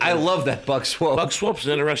I love that Buck Swope. Buck Swope's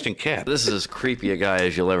an interesting cat. This is as creepy a guy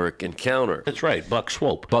as you'll ever encounter. That's right, Buck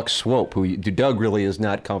Swope. Buck Swope, who Doug really is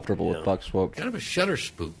not comfortable with Buck Swope. Kind of a shutter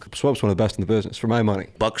spook. Swope's one of the best in the business, for my money.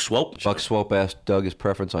 Buck Swope? Buck Swope asked Doug his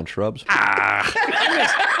preference on shrubs.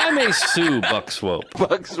 I may sue Buck Swope.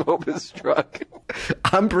 Buck Swope is struck.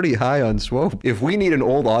 I'm pretty high on Swope. If we need an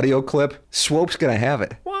old audio clip, Swope's gonna have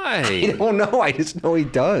it. Why? I don't know, I just know he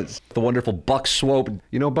does. The wonderful Buck Swope.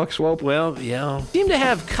 You know Buck Swope? Well, yeah. Seem to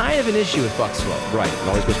have kind of an issue with Buck Swope. Right, it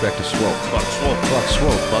always goes back to Swope. Buck Swope. Buck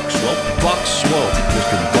Swope. Buck Swope. Buck Swope.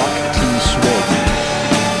 Mr. Buck T. Swope.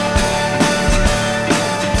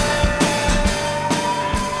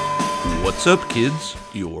 What's up, kids?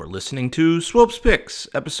 You're listening to Swope's Picks,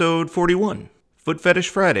 episode 41, Foot Fetish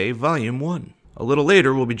Friday, volume 1. A little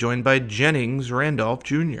later, we'll be joined by Jennings Randolph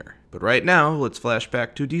Jr. But right now, let's flash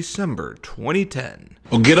back to December 2010.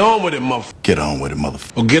 Oh, get on with it, motherfucker. Get on with it,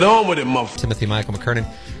 motherfucker. Oh, get on with it, motherfucker. Timothy Michael McKernan,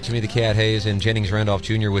 Jimmy the Cat Hayes, and Jennings Randolph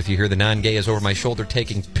Jr. with you here. The non-gay is over my shoulder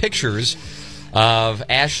taking pictures of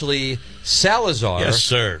Ashley Salazar. Yes,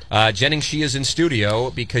 sir. Jennings, she is in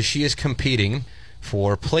studio because she is competing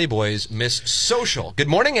for Playboy's Miss Social. Good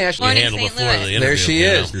morning, Ashley. Morning, Handle St. before Louis. the interview. There she you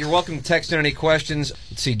is. know. You're welcome to text in any questions.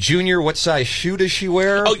 Let's see, Junior, what size shoe does she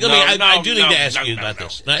wear? Oh, I do need to ask you about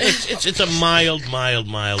this. Now, it's a mild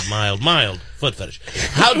foot fetish.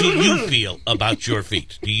 How do you feel about your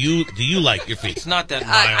feet? Do you like your feet? It's not that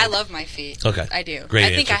mild. I love my feet. Okay. I do. Great I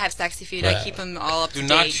think answer. I have sexy feet. I keep them all up to Do date.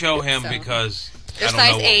 not show him so. because They're I don't know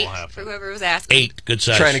size what 8 will happen. for whoever was asking. 8, good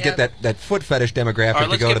size. Trying to get that foot fetish demographic All right, to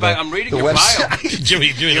let's go get to back. the, I'm reading the your bio. website.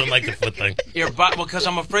 Jimmy don't like the foot thing. Because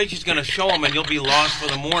I'm afraid she's going to show him and you'll be lost for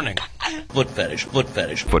the morning. Foot fetish. Foot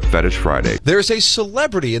Fetish Friday. There's a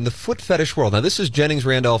celebrity in the foot fetish world. Now, this is Jennings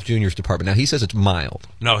Randolph Jr.'s department. Now, he says it's mild.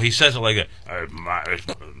 No, he says it like a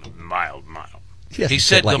mild. Yes, He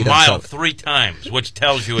said like the he doesn't mild sound- 3 times, which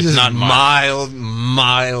tells you This it's is not mild.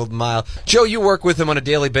 mild. Joe, you work with him on a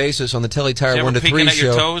daily basis on the Telly Is Tire he ever 1 to 3 peeking at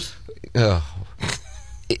your show. toes? Oh.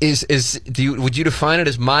 Would you define it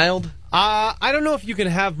as mild? I don't know if you can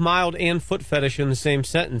have mild and foot fetish in the same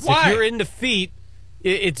sentence. Why? If you're into feet,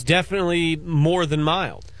 it's definitely more than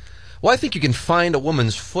mild. Well, I think you can find a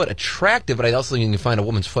woman's foot attractive, but I also think you can find a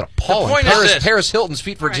woman's foot appalling. The point is this. Paris Hilton's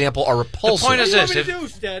feet, for example, are repulsive. point is What do this, you want me to do,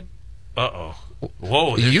 Stead? Uh-oh.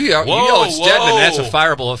 Whoa. You yell at Stedman, that's a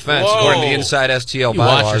fireable offense, Whoa. according to the Inside STL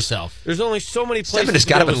bylaws. Watch yourself. There's only so many places. Stedman just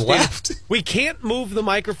to got go up and with left. Steve. We can't move the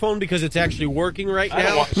microphone because it's actually working right I don't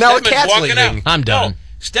now. want- Now the Stedman's cat's walking leaving. out. I'm done.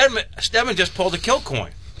 No, Stedman just pulled a kill coin.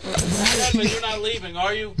 Stedman, you're not leaving,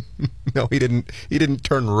 are you? No, he didn't. He didn't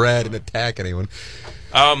turn red and attack anyone.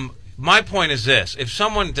 My point is this. If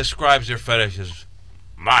someone describes their fetish as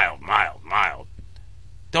mild,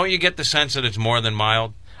 don't you get the sense that it's more than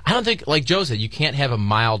mild? I don't think, like Joe said, you can't have a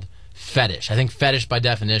mild fetish. I think fetish, by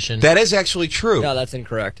definition... That is actually true. No, that's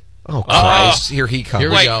incorrect. Oh, Christ. Here he comes. Here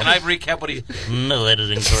we Wait, go. can I recap what he... No, that is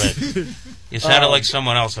incorrect. You sounded like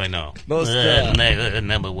someone else I know. Most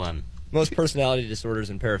Number 1. most personality disorders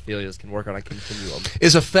and paraphilias can work on a continuum.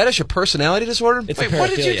 Is a fetish a personality disorder? It's Wait, a what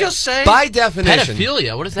did you paraphilia. just say? By definition.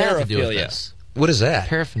 Pedophilia? What does that have to do with Paraphilia. this? What is that?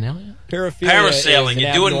 Paraphernalia? Paraphilia Parasailing. is an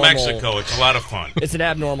You do it in abnormal- Mexico. It's a lot of fun. It's an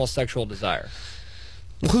abnormal sexual desire.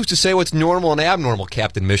 Well, who's to say what's normal and abnormal,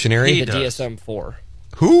 Captain Missionary? He The does. DSM-4.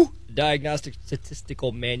 Who? Diagnostic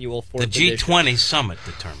Statistical Manual for The Physicians. G20 summit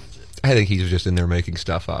determines it. I think he's just in there making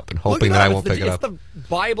stuff up and Look hoping it that I up. won't It's pick it up. It's the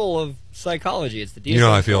Bible of psychology. It's the DSM-4. You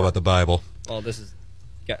know how I feel about the Bible. Well, this is...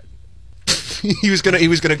 yeah. he was gonna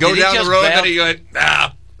go Did he down the just road, bail? and then he went,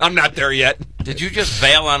 I'm not there yet. Did you just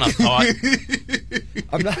bail on a thought?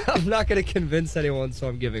 I'm not going to convince anyone, so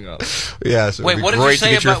I'm giving up. Yes. Wait, what did you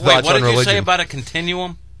say about? Wait, what did you say about a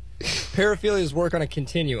continuum? Paraphilias work on a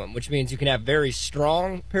continuum, which means you can have very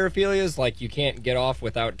strong paraphilias, like you can't get off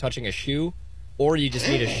without touching a shoe, or you just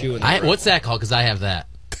need a shoe in the room. What's that called? Because I have that.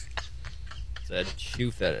 Said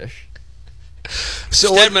shoe fetish.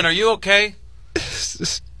 So Stedman, are you okay?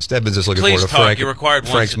 Stedman's just looking Please forward to talk. Frank, You're required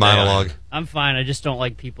once Frank's a day on monologue. it. I'm fine. I just don't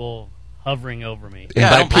like people hovering over me. And Yeah,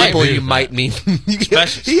 I by don't blame people, you you for might mean he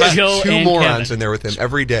Special- has Joe 2 and morons Kevin. in there with him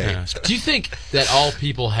every day. Yeah. Do you think that all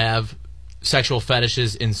people have sexual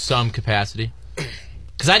fetishes in some capacity?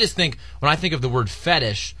 Because I just think, when I think of the word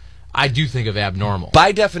fetish, I do think of abnormal.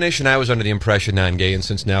 By definition, I was under the impression non-gay, and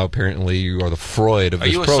since now apparently you are the Freud of Are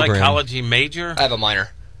this you a program. psychology major? I have a minor.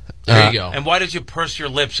 There you go. And why did you purse your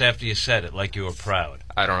lips after you said it, like you were proud?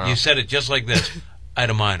 I don't know. You said it just like this. I had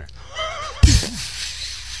a minor.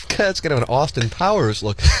 That's kind of an Austin Powers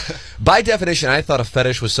look. By definition, I thought a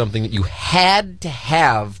fetish was something that you had to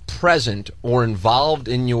have present or involved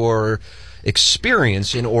in your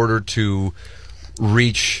experience in order to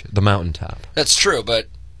reach the mountaintop. That's true, but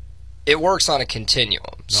It works on a continuum.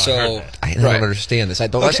 So I don't understand this.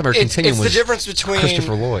 The last time I heard continuum was it's the difference between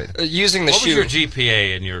Christopher Lloyd. Using the shoe. What was your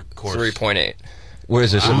GPA in your course? 3.8. Where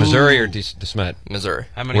is this? In Missouri or DeSmet? Missouri.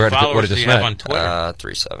 How many followers do you have on Twitter?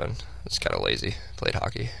 3.7. It's kind of lazy. Played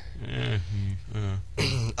hockey.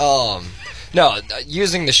 No,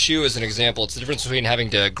 using the shoe as an example, it's the difference between having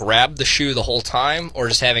to grab the shoe the whole time or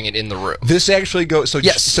just having it in the room. This actually goes. So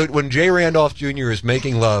yes. So when Jay Randolph Jr. is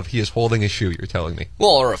making love, he is holding a shoe. You're telling me?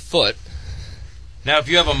 Well, or a foot. Now, if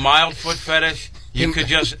you have a mild foot fetish, you could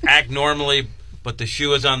just act normally, but the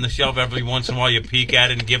shoe is on the shelf. Every once in a while, you peek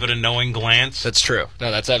at it and give it a knowing glance. That's true.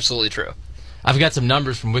 No, that's absolutely true. I've got some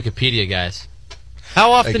numbers from Wikipedia, guys.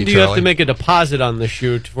 How often do you have to make a deposit on the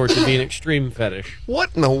shoe for it to be an extreme fetish? What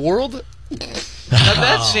in the world? Now,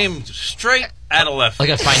 that seemed straight out of left. Like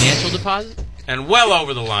a financial deposit? And well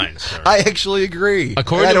over the line, sir. I actually agree.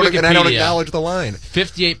 According to Wikipedia, I don't acknowledge the line.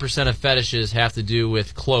 58% of fetishes have to do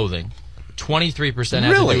with clothing. 23%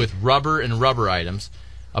 have to do with rubber and rubber items.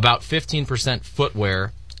 About 15%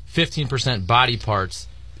 footwear. 15% body parts.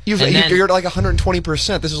 You're at like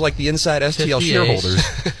 120%. This is like the inside STL 58. shareholders.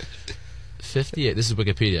 58. This is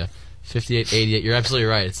Wikipedia. 58, 88. You're absolutely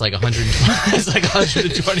right. It's like 100. It's like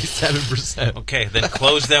 127%. Okay, then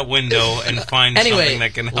close that window and find something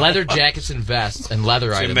that can help. Leather jackets and vests and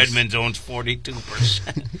leather items. Edmonds owns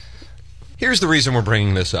 42%. Here's the reason we're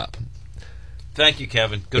bringing this up. Thank you,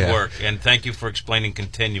 Kevin. Good work, and thank you for explaining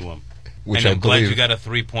Continuum. Which and I'm glad believe- you got a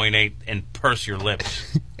 3.8 and purse your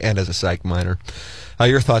lips. And as a psych minor.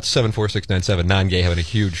 Your thoughts, 74697, non-gay having a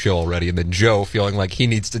huge show already, and then Joe feeling like he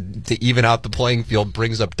needs to even out the playing field,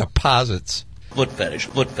 brings up deposits. Foot Fetish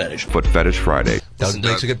Friday. Doug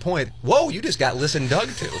makes a good point. Whoa, you just got Listen Doug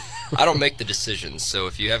too. I don't make the decisions, so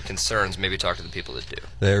if you have concerns, maybe talk to the people that do.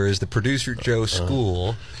 There is the Producer Joe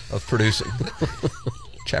School of Producing.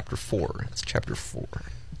 Chapter 4. That's Chapter 4.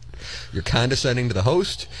 You're condescending to the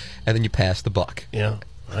host, and then you pass the buck. Yeah,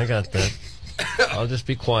 I got that. I'll just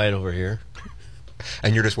be quiet over here.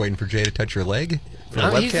 And you're just waiting for Jay to touch your leg for the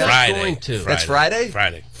No, webcam? he's not Friday. going to. That's Friday?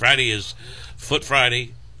 Friday is Foot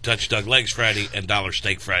Friday, Touch Doug Legs Friday, and Dollar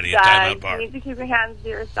Steak Friday at Doug, Timeout Bar. you need to keep your hands to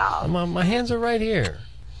yourself. My hands are right here.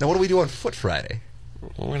 Now, what do we do on Foot Friday?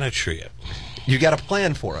 Well, we're not sure yet. You got a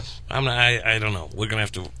plan for us? I don't know. We're gonna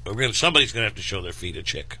have to. Somebody's gonna have to show their feet a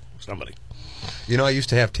chick. Somebody. You know, I used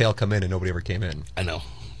to have Tail come in and nobody ever came in. I know.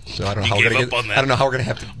 So I don't know You how we're gave gonna up get. on that. I don't know how we're gonna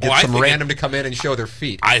have to get some random to come in and show their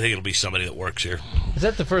feet. I think it'll be somebody that works here. Is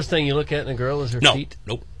that the first thing you look at in a girl is her No. feet?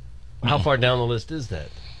 Nope. How far down the list is that?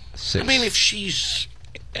 6. I mean,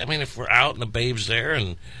 if we're out and the babe's there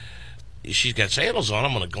and she's got sandals on,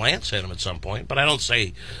 I'm going to glance at them at some point. But I don't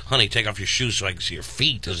say, honey, take off your shoes so I can see your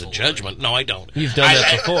feet as a judgment. No, I don't. You've done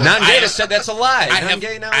that before. Non-gay said that's a lie.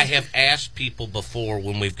 I have asked people before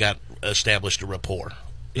when we've got established a rapport.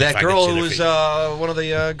 That girl who was one of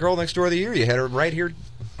the Girl Next Door of the Year, you had her right here.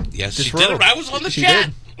 Yes, she did it. I was on the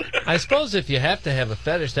chat. I suppose if you have to have a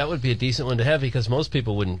fetish, that would be a decent one to have because most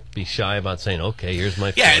people wouldn't be shy about saying, okay, here's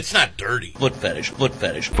my foot. Yeah, it's not dirty. Foot Fetish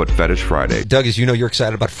Friday. Doug, as you know, you're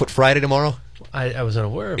excited about Foot Friday tomorrow? I was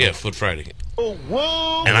unaware of it. Yeah, Foot Friday. Oh,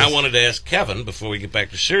 whoa! And I wanted to ask Kevin, before we get back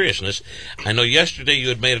to seriousness, I know yesterday you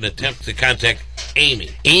had made an attempt to contact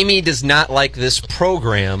Amy. Amy does not like this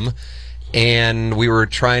program, and we were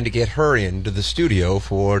trying to get her into the studio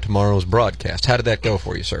for tomorrow's broadcast. How did that go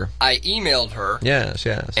for you, sir? I emailed her. Yes.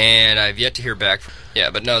 And I've yet to hear back.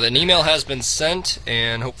 But no, an email has been sent,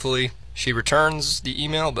 and hopefully she returns the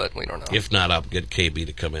email, but we don't know. If not, I'll get KB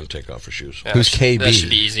to come in and take off her shoes. Yeah, Who's KB? That should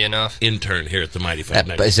be easy enough. Intern here at the Mighty Fat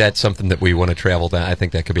Nugget. Is that something that we want to travel down? I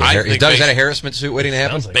think that could be is that a harassment suit waiting to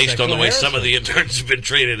happen? Like based on the way some of the interns have been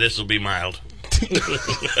treated, this will be mild.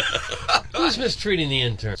 Who's mistreating the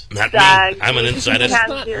interns? Not Doug, me. I'm an inside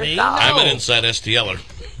I'm an inside STLer.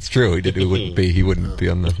 It's true. He wouldn't be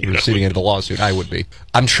on the receiving end of the lawsuit. I would be.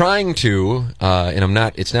 I'm trying to, and I'm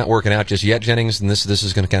not. It's not working out just yet, Jennings. And this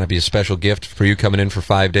is going to kind of be a special gift for you coming in for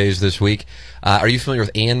 5 days this week. Are you familiar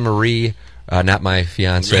with Anne Marie? Not my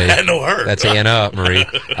fiance. I know her. That's Anna Marie.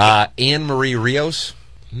 Anne Marie Rios.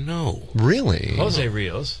 No. Really? Jose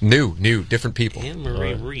Rios. New, different people. Anne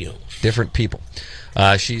Marie Rios. Different people.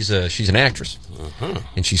 She's an actress,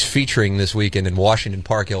 and she's featuring this weekend in Washington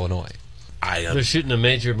Park, Illinois. They're shooting a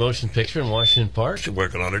major motion picture in Washington Park? She's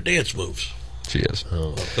working on her dance moves. She is.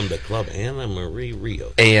 Welcome to Club Anna Marie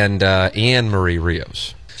Rios. And Anne Marie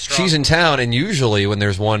Rios. She's in town, and usually when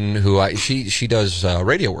there's one who she does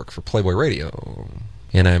radio work for Playboy Radio,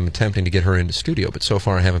 and I'm attempting to get her into studio, but so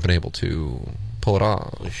far I haven't been able to pull it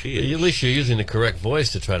off. Well, she is. At least you're using the correct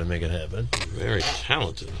voice to try to make it happen. Very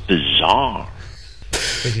talented. Bizarre.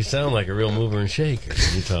 Because you sound like a real mover and shaker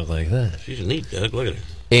when you talk like that. She's neat, Doug. Look at her.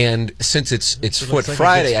 And since it's Foot looks like a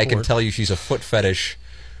Friday, good I can sport. tell you she's a foot fetish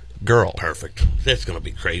girl. Perfect. That's going to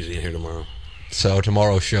be crazy in here tomorrow. So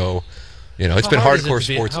tomorrow's show, you know, it's How been hard is it hardcore to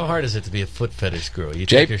be- sports. How hard is it to be a foot fetish girl? You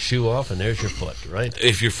Jay? take your shoe off, and there's your foot, right?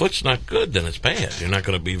 If your foot's not good, then it's bad. You're not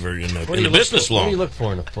going to be very in What the do you look business for? What do long. you look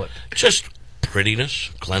for in a foot? Just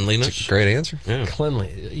prettiness, cleanliness. Great answer. Yeah.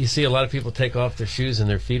 Cleanly. You see a lot of people take off their shoes and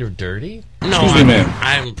their feet are dirty. No,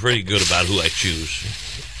 I'm pretty good about who I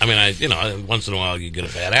choose. I mean, once in a while you get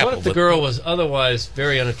a bad apple. What if the but girl was otherwise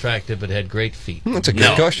very unattractive but had great feet? That's a good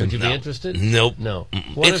No. question. Would you be No. interested? Nope. No.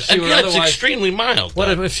 What if It's, she were again, it's otherwise extremely mild.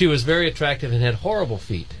 What though. if she was very attractive and had horrible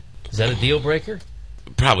feet? Is that a deal breaker?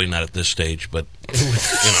 Probably not at this stage, but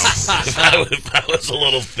if I was a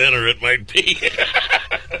little thinner, it might be.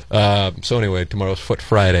 So anyway, tomorrow's Foot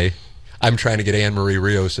Friday. I'm trying to get Anne Marie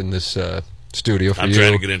Rios in this studio for I'm you.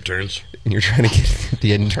 trying to get interns. And you're trying to get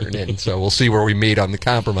the intern in. So we'll see where we meet on the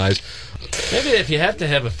compromise. Maybe if you have to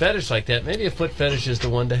have a fetish like that, maybe a foot fetish is the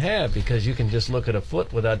one to have because you can just look at a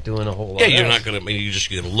foot without doing a whole lot. Yeah, you're else. not going to. I mean, you just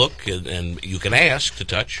get to look, and you can ask to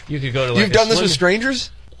touch. You could go to like You've done this with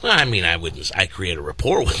strangers? Well, I mean, I wouldn't. I create a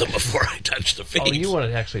rapport with them before I touch the feet. Oh, you want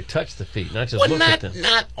to actually touch the feet, not just Well, look at them.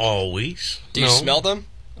 not always. Do you No. smell them?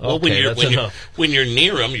 Well, Okay, that's enough. when you're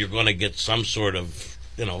near them, you're going to get some sort of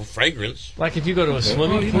fragrance. Like if you go to a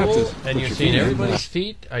swimming pool and you're seeing everybody's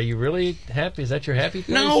feet, are you really happy? Is that your happy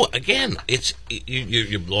place? No, again, it's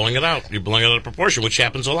you're blowing it out. You're blowing it out of proportion, which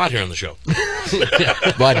happens a lot here on the show.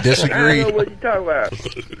 Well, I disagree. what you talking about.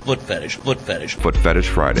 Foot Fetish. Foot Fetish. Foot Fetish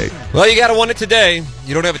Friday. Well, you got to win it today.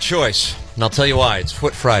 You don't have a choice. And I'll tell you why. It's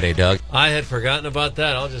Foot Friday, Doug. I had forgotten about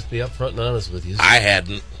that. I'll just be upfront and honest with you. I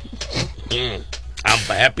hadn't. I'm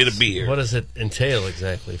happy to be here. What does it entail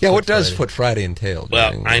exactly? Yeah, Foot what does Friday? Foot Friday entail?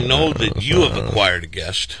 Well, Doug? I know that you have acquired a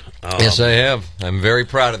guest. Yes, I have. I'm very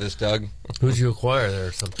proud of this, Doug. Who'd you acquire there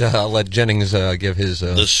or something? I'll let Jennings give his...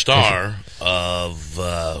 the star of,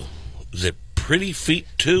 is it Pretty Feet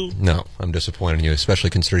 2? No, I'm disappointed in you,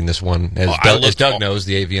 especially considering this one, as, as Doug knows,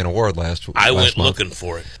 the AVN Award last I went month. looking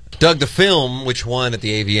for it. Doug, the film, which won at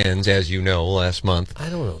the AVNs, as you know, last month, I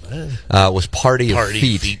don't know that. was Party of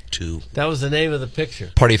Feet. 2. That was the name of the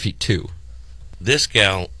picture. Party of Feet 2. This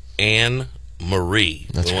gal, Anne Marie.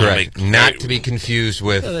 That's we wanna correct. make Not very- to be confused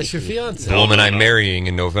with No, that's your fiance. the woman I'm marrying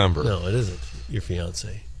in November. No, it isn't your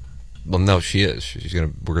fiance. Well, no, she is.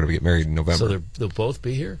 We're gonna get married in November. So they'll both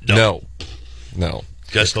be here. No.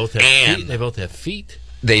 Just they both have Anne. feet. They both have feet.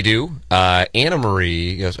 They do. Anna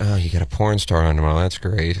Marie goes, "Oh, you got a porn star on tomorrow. That's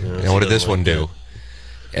great." And what did this one do?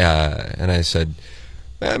 And I said,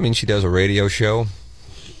 well, I mean, she does a radio show.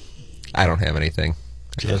 I don't have anything.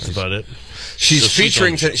 That's about it. She's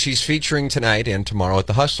featuring tonight and tomorrow at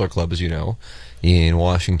the Hustler Club, as you know, in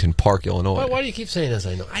Washington Park, Illinois. Why do you keep saying as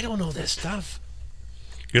I know? I don't know this stuff.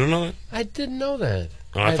 You don't know that? I didn't know that.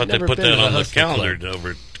 Oh, I I've thought they never put been that to the on the Hustler calendar Club. over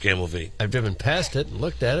at Camel V. I've driven past it and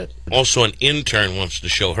looked at it. Also, an intern wants to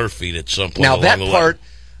show her feet at some point. Now, along that the way. part,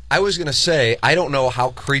 I was going to say, I don't know how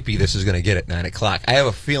creepy this is going to get at 9 o'clock. I have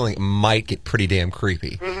a feeling it might get pretty damn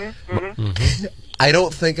creepy. I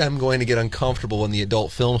don't think I'm going to get uncomfortable when the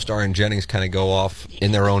adult film star and Jennings kind of go off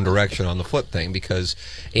in their own direction on the foot thing, because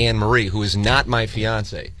Anne Marie, who is not my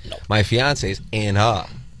fiance, my fiance is Anna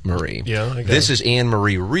Marie. Yeah, I got this it. is Anne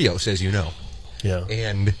Marie Rios, as you know. Yeah.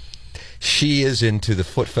 And she is into the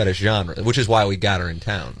foot fetish genre, which is why we got her in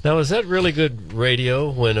town. Now, is that really good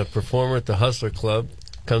radio when a performer at the Hustler Club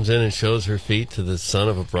comes in and shows her feet to the son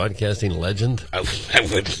of a broadcasting legend? I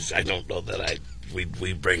don't know that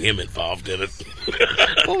we bring him involved in it.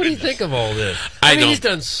 What do you think of all this? I mean, don't- he's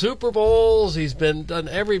done Super Bowls. He's done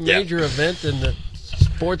every major event in the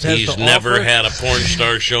sports has He's to never offer. had a porn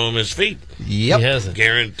star show him his feet. Yep. He hasn't.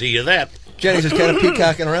 Guarantee you that. Jennings is kind of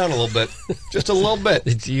peacocking around a little bit. Just a little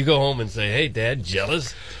bit. You go home and say, "Hey, Dad,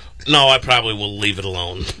 jealous?" No, I probably will leave it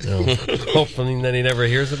alone. No. Hopefully that he never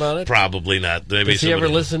hears about it. Probably not. Maybe Does he ever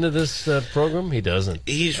somebody- listen to this program? He doesn't.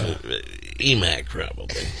 He's EMAC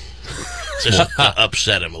probably. Just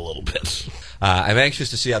upset him a little bit. I'm anxious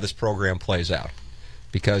to see how this program plays out,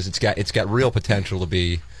 because it's got real potential to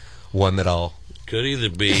be one that I'll... Could either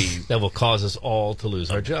be... That will cause us all to lose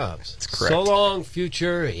our jobs. That's correct. So long,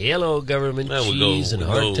 future yellow government cheese and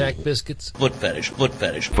hardtack biscuits. Foot Fetish. Foot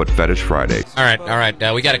Fetish. Foot Fetish Friday. All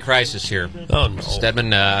right. We got a crisis here. Oh, no.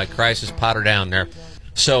 Stedman, crisis potter down there.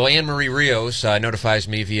 So Anne Marie Rios notifies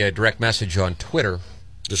me via direct message on Twitter.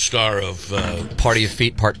 The star of... Party of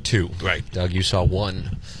Feet Part 2. Right. Doug, you saw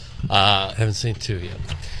 1. I haven't seen 2 yet.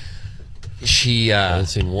 She haven't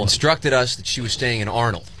seen 1. instructed us that she was staying in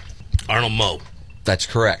Arnold. Arnold Moe. That's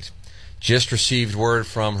correct. Just received word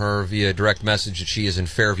from her via direct message that she is in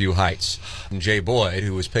Fairview Heights. And Jay Boyd,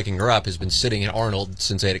 who was picking her up, has been sitting in Arnold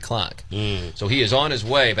since 8 o'clock. So he is on his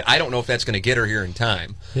way, but I don't know if that's going to get her here in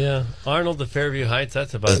time. Yeah, Arnold to Fairview Heights,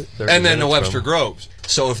 that's about 30 And then to minutes Webster from- Groves.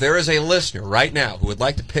 So if there is a listener right now who would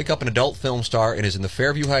like to pick up an adult film star and is in the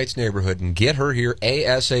Fairview Heights neighborhood and get her here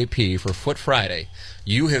ASAP for Foot Friday,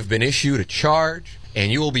 you have been issued a charge. And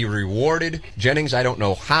you will be rewarded. Jennings, I don't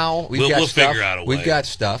know how. We'll figure out a way. We've got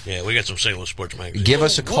stuff. Yeah, we got some St. Louis Sports Magazine. Give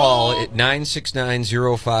us a call at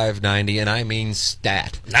 969-0590, and I mean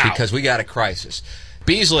stat, Now. because we got a crisis.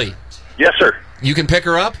 Beasley. Yes, sir. You can pick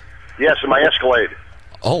her up? Yes, in my Escalade.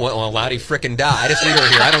 Oh, well, Lottie frickin' die. I just need her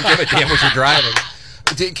here. I don't give a damn what you're driving.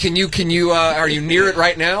 Can you, are you near it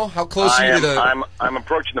right now? How close are you to the... I'm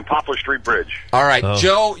approaching the Poplar Street Bridge. All right,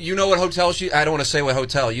 Joe, you know what hotel I don't want to say what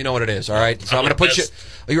hotel. You know what it is, all right? So I'm going to put you...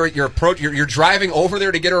 You're driving over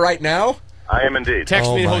there to get her right now? I am indeed.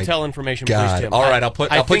 Text me the my hotel information, God. please, Tim. All right, I'll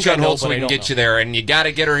put you on hold so we can get get you there, and you got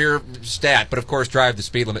to get her here stat. But of course, drive the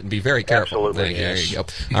speed limit and be very careful. Absolutely. There you go.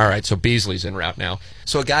 All right, so Beasley's en route now.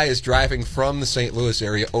 So a guy is driving from the St. Louis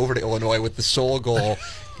area over to Illinois with the sole goal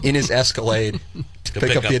in his Escalade to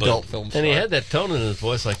pick up the adult film star. And he had that tone in his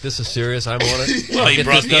voice, like, this is serious, I want it. Well, he Get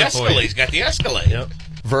brought this the done for you. Escalade. He's got the Escalade. Yep.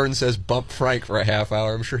 Vern says bump Frank for a half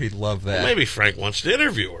hour. I'm sure he'd love that. Well, maybe Frank wants to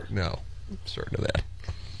interview her. No, I'm certain of that.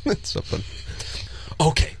 That's something.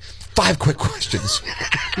 Okay, 5 quick questions.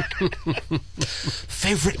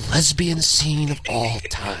 Favorite lesbian scene of all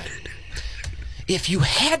time? If you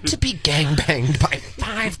had to be gangbanged by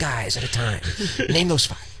 5 guys at a time, name those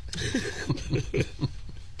 5.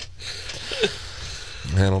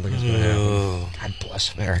 I don't think it's going to happen. God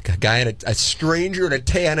bless America. A stranger in a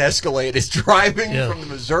tan Escalade is driving from the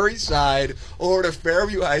Missouri side over to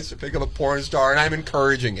Fairview Heights to pick up a porn star, and I'm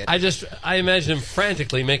encouraging it. I imagine him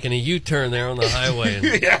frantically making a U-turn there on the highway, and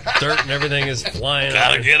dirt and everything is flying.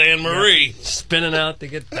 Gotta out. get Anne-Marie. Spinning out to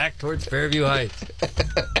get back towards Fairview Heights.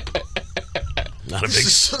 Not a big...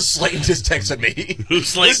 Slayton just texted me. Who's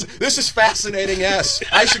Slayton? This is fascinating, S.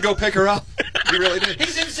 I should go pick her up. He really did.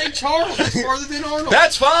 He's in St. Charles. That's farther than Arnold.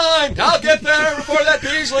 That's fine. I'll get there before that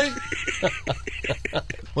Beasley.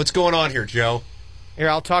 What's going on here, Joe? Here,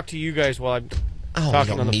 I'll talk to you guys while I'm Oh, we talking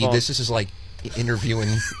don't on the need phone. this. This is like interviewing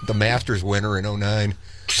the Masters winner in 09.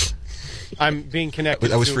 I'm being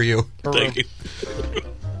connected. That was to for you. her Thank room. you.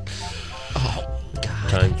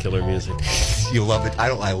 Time killer music. You love it. I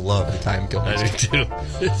love the time kill I music. do too.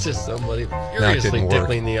 It's just somebody didn't furiously work.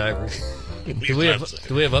 tickling the ivory. Do we have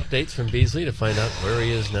updates from Beasley to find out where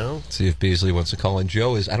he is now? See if Beasley wants to call in.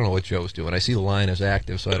 Joe is, I don't know what Joe's doing. I see the line is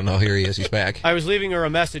active, so I don't know. Here he is. He's back. I was leaving her a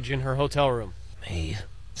message in her hotel room. Hey,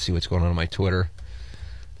 see what's going on my Twitter.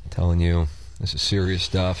 I'm telling you, this is serious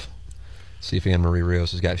stuff. See if Anne-Marie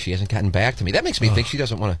Rios has got. She hasn't gotten back to me. That makes me think she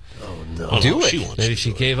doesn't want to do it. Maybe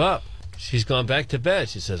she gave up. She's gone back to bed.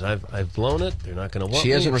 She says, I've blown it. They're not going to want me.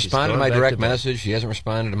 She hasn't responded to my direct bed. message. She hasn't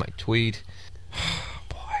responded to my tweet.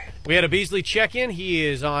 We had a Beasley check-in. He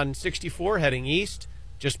is on 64 heading east,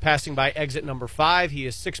 just passing by exit number 5. He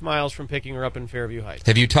is 6 miles from picking her up in Fairview Heights.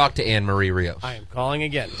 Have you talked to Anne-Marie Rios? I am calling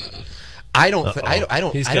again. I don't.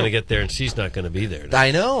 He's going to get there, and she's not going to be there.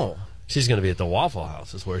 I know. She's going to be at the Waffle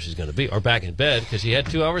House is where she's going to be, or back in bed because she had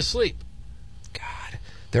 2 hours sleep. God,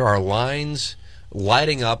 there are lines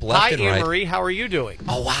lighting up left Hi, and right. Anne-Marie. How are you doing?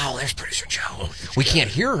 Oh, wow. There's producer Joe. We can't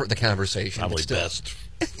hear the conversation. Probably best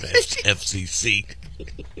FCC.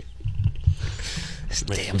 This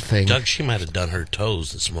damn thing. Doug, she might have done her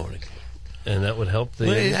toes this morning. And that would help the...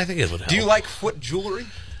 Well, I think it would help. Do you like foot jewelry?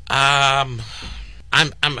 I'm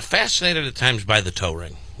fascinated at times by the toe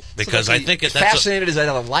ring. Because So I think that's fascinated as I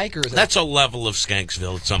don't like, or is that's a level of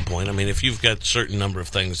Skanksville at some point. I mean, if you've got a certain number of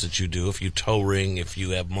things that you do, if you toe ring, if you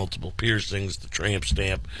have multiple piercings, the tramp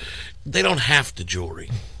stamp, they don't have to jewelry.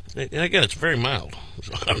 And again, it's very mild.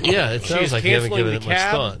 So I don't know. Yeah, it sounds She's like you haven't canceling given the it much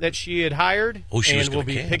cab thought. that she had hired, Oh, she was and will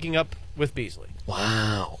gonna be cab. picking up with Beasley.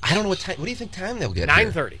 Wow. I don't know what time. What do you think time they'll get?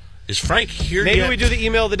 9:30. Is Frank here Maybe yet? we do the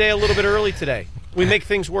email of the day a little bit early today. We make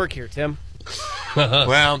things work here, Tim.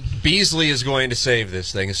 Well, Beasley is going to save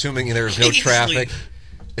this thing, assuming there's no Beasley. traffic,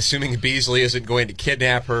 assuming Beasley isn't going to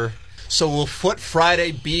kidnap her. So will Foot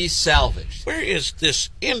Friday be salvaged? Where is this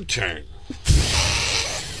intern?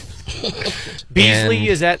 Beasley And-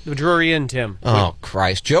 is at the Drury Inn, Tim. Oh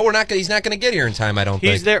Christ, Joe! He's not going to get here in time. I don't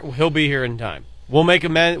think. He's there. He'll be here in time. We'll make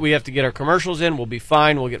amends. We have to get our commercials in. We'll be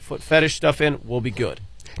fine. We'll get foot fetish stuff in. We'll be good.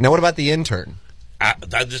 Now, what about the intern?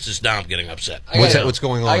 This is now I'm getting upset. What's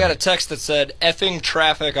going on? I got a text that said, "Effing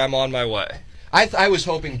traffic, I'm on my way." I was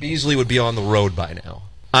hoping Beasley would be on the road by now.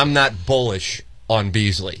 I'm not bullish on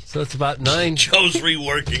Beasley. So it's about 9. Joe's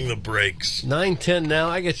reworking the brakes. 9:10 now.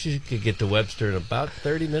 I guess you could get to Webster in about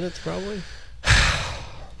 30 minutes, probably.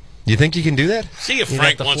 You think you can do that? See if You'd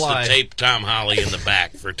Frank have to wants fly. to tape Tom Holly in the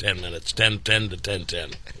back for 10 minutes. 10:10 to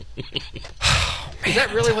 10:10. Is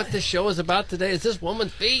that really what this show is about today? Is this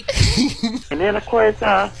woman's feet? And then, of course,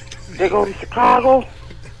 they go to Chicago,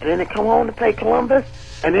 and then they come home to play Columbus,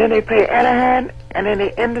 and then they play Anaheim, and then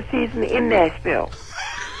they end the season in Nashville.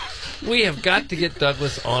 We have got to get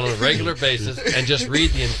Douglas on a regular basis and just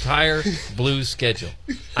read the entire Blues schedule.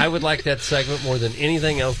 I would like that segment more than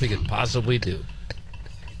anything else we could possibly do.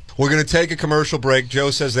 We're going to take a commercial break. Joe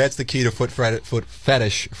says that's the key to Foot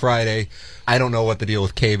Fetish Friday. I don't know what the deal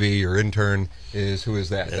with KB, your intern, is. Who is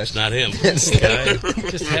that? That's not him. That's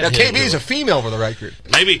now, KB is a female for the record.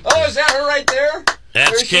 Maybe. Oh, is that her right there? That's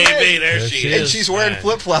There she KB. is. There she is. And she's wearing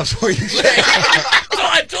flip-flops for you. Oh,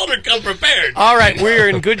 I told her come prepared. All right, we are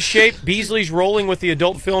in good shape. Beasley's rolling with the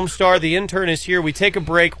adult film star. The intern is here. We take a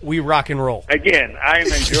break. We rock and roll. Again, I am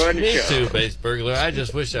enjoying the Me show. too, Base Burglar. I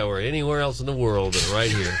just wish I were anywhere else in the world than right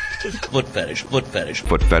here. Foot fetish. Foot fetish.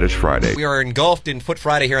 Foot Fetish Friday. We are engulfed in Foot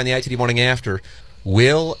Friday here on the ITD Morning After.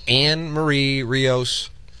 Will Anne-Marie Rios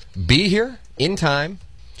be here in time?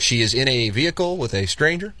 She is in a vehicle with a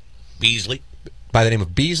stranger Beasley. by the name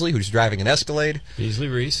of Beasley, who's driving an Escalade. Beasley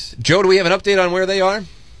Reese. Joe, do we have an update on where they are?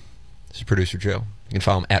 This is producer Joe. You can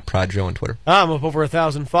follow him at ProdJoe on Twitter. I'm up over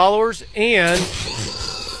 1,000 followers, and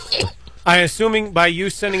I'm assuming by you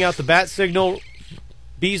sending out the bat signal,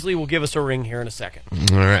 Beasley will give us a ring here in a second.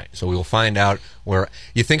 All right, so we will find out where.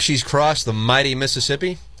 You think she's crossed the mighty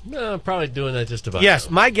Mississippi? No, I'm probably doing that just about. Yes,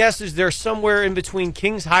 my guess is they're somewhere in between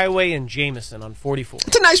Kings Highway and Jameson on 44.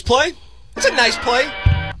 It's a nice play. It's a nice play.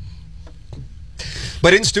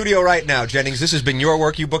 But in studio right now, Jennings, this has been your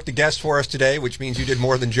work. You booked a guest for us today, which means you did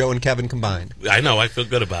more than Joe and Kevin combined. I know. I feel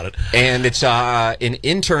good about it. And it's an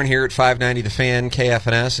intern here at 590 The Fan,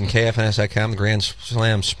 KFNS, and KFNS.com, the Grand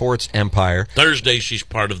Slam Sports Empire. Thursday, she's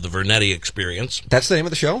part of the Vernetti Experience. That's the name of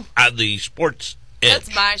the show? The Sports Edge.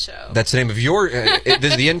 That's my show. That's the name of your...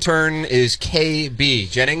 the intern is KB.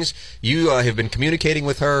 Jennings, you have been communicating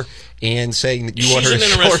with her and saying that you want her to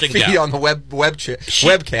show her feed on the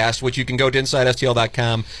webcast, which you can go to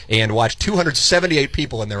InsideSTL.com and watch. 278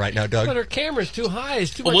 people in there right now, Doug. But her camera's too high.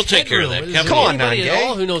 It's too Well, much we'll take care of headroom. that. Is Come there on, anybody at Nangay.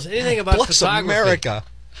 all who knows anything about Bless photography? America.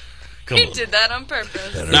 He did that on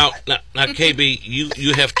purpose. Now, KB,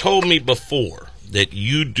 you have told me before that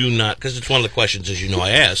you do not, because it's one of the questions, as you know, I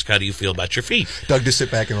ask, how do you feel about your feet? Doug, just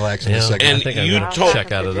sit back and relax in a Yeah, second. And I think I'm you going to told-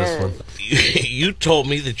 check out of this one. You told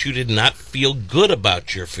me that you did not feel good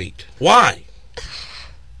about your feet. Why?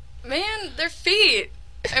 Man, their feet.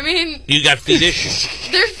 I mean, You got feet issues.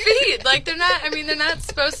 their feet. Like, they're not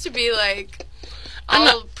supposed to be, like,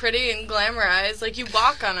 all pretty and glamorized. Like, you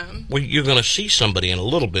walk on them. Well, you're going to see somebody in a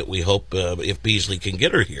little bit, we hope, if Beasley can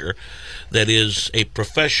get her here, that is a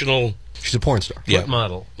professional... She's a porn star. Yeah. Foot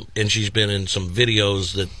model. And she's been in some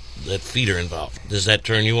videos that feet are involved. Does that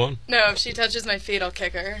turn you on? No, if she touches my feet, I'll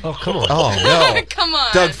kick her. Oh, come on. Oh, no. Come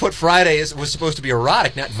on. Doug, Foot Friday was supposed to be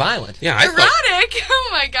erotic, not violent. Yeah, I Erotic? thought... Oh,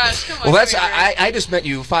 my gosh. Come on. Well, that's give me a ring. I just met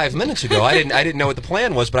you 5 minutes ago. I didn't know what the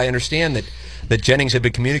plan was, but I understand that Jennings had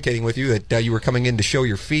been communicating with you that you were coming in to show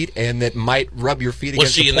your feet and that might rub your feet Well,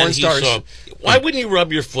 against see, the and then porn he stars. saw... Why wouldn't you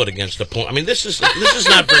rub your foot against the porn? I mean, this is not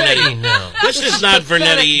Vernetti. No. This is not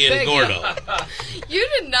Vernetti and Gordo. You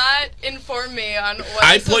did not inform me on what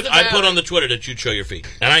I this was put about. on the Twitter that you'd show your feet,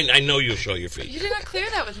 and I know you'll show your feet. You did not clear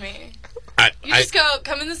that with me. You I just go,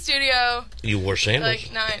 come in the studio. you wore sandals.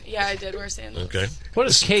 Like, nine. Yeah, I did wear sandals. Okay. What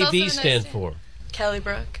does It's also a KB nice stand name. for? Kelly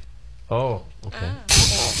Brook. Oh, okay.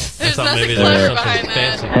 There's thought nothing maybe there clever was something behind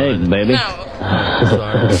that. fancy. Hey, baby.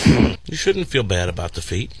 No. Sorry. You shouldn't feel bad about the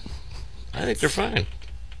feet. I think they're fine.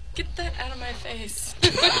 Get that out of my face.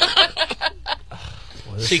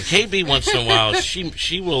 See, KB once in a while,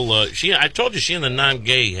 she will. I told you she and the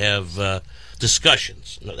non-gay have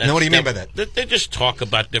discussions. Now, what do you mean by that? They just talk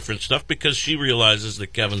about different stuff because she realizes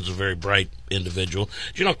that Kevin's a very bright individual.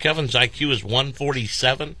 Do you know Kevin's IQ is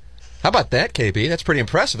 147? How about that, KB? That's pretty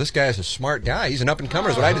impressive. This guy is a smart guy. He's an up-and-comer,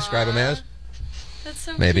 is what I describe him as. That's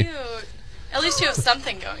so Maybe. cute. At least you have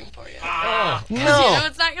something going for you. Oh, You know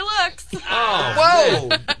it's not your looks. Whoa!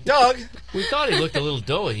 Doug! we thought he looked a little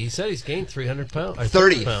doughy. He said he's gained 300 pounds. or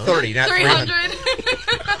 30, pounds. 30, not 300.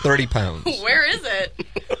 300. 30 pounds. Where is it?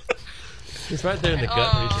 He's right there in the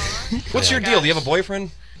gut region. What's your deal? Do you have a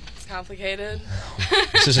boyfriend? It's complicated.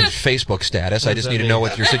 This isn't Facebook status. I just need to know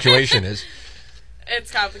what your situation is.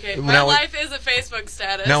 It's complicated. My Now, life is a Facebook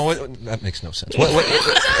status. No, that makes no sense. Well,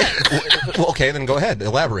 okay, then go ahead.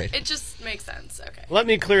 Elaborate. It just makes sense. Okay. Let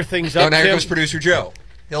me clear things Oh, up, now here Tim. comes producer Joe.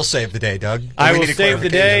 He'll save the day, Doug. I We will need a save the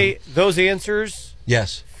day. clarification. Those answers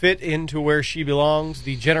Yes. fit into where she belongs,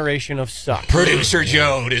 the generation of suck. Producer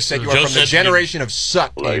Joe just said you are Joe from the said generation of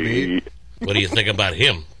suck, baby. What do you think about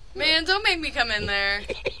him? Man, don't make me come in there.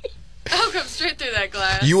 I'll come straight through that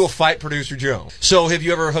glass. You will fight producer Joe. So, have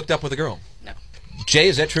you ever hooked up with a girl? No. Jay,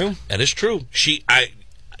 is that true? That is true.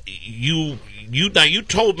 You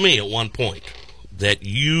told me at one point that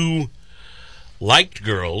you liked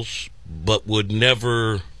girls but would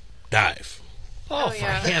never dive. Oh, for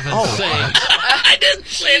yeah. heaven's sake. I didn't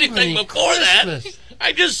say anything Merry before Christmas. that.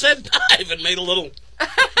 I just said dive and made a little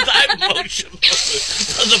dive motion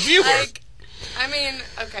for the viewer. I mean,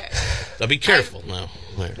 okay. Now be careful now.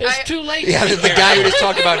 There. It's too late. Yeah, the guy who just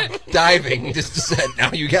talked about diving just said,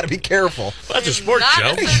 now you got to be careful. That's a sport, Not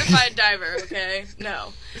Joe. a certified diver, okay?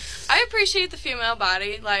 No. I appreciate the female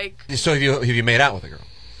body. Like, So, have you made out with a girl?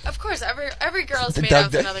 of course, every girl's made Doug-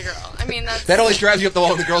 out with another girl. I mean, that's... That always drives you up the wall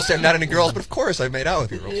when the girls say, I'm not into girls, but of course I've made out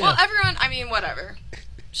with a girl. Well, everyone, I mean, whatever.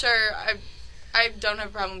 Sure, I don't have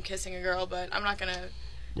a problem kissing a girl, but I'm not going to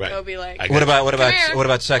go be like... What about "Come here,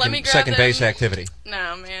 let me grab second base them." activity?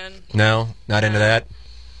 No, man. No, not into that.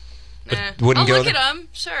 Nah. wouldn't I'll go look there? at them,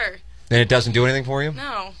 sure. And it doesn't do anything for you?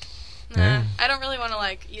 No. Nah. Yeah. I don't really want to,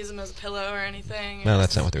 like, use them as a pillow or anything. No,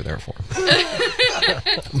 that's not what they're there for.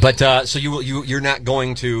 But so you're not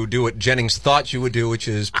going to do what Jennings thought you would do, which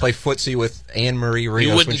is play footsie with Anne Marie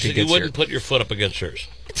Rios when she You gets wouldn't here. put your foot up against hers.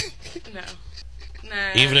 No.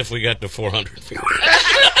 Nah. Even if we got to 400 feet.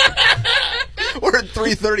 We're at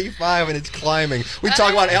 335 and it's climbing. We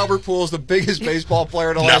talk about Albert Pujols, the biggest baseball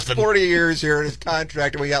player in the last 40 years here in his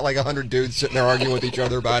contract, and we got like 100 dudes sitting there arguing with each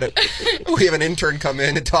other about it. We have an intern come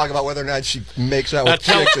in and talk about whether or not she makes out with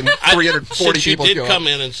chicks, and 340 people Since you show did come up.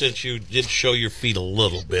 in and since you did show your feet a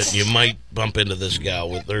little bit, you might bump into this gal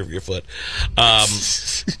with your foot.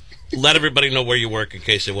 Let everybody know where you work in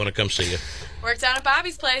case they want to come see you. Work down at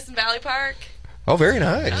Bobby's place in Valley Park. Oh, very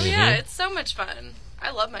nice. Oh, yeah, it's so much fun.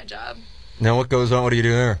 I love my job. Now, what goes on? What do you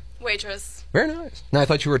do there? Waitress. Very nice. Now, I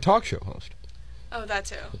thought you were a talk show host. Oh, that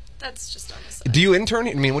too. That's just on the side. Do you intern?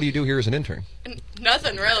 I mean, what do you do here as an intern?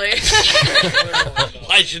 Nothing, really.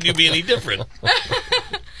 Why should you be any different?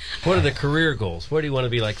 What are the career goals? Where do you want to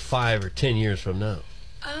be like 5 or 10 years from now?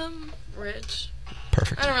 Rich.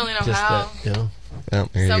 Perfect. I don't really know Just how. that, you know? Oh,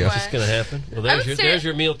 there you go. Somewhere. It's going to happen. Well, I would say- there's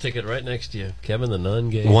your meal ticket right next to you. Kevin the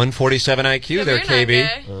non-gay. 147 IQ there, Come here,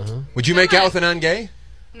 KB. non-gay. Would you make out with a non-gay?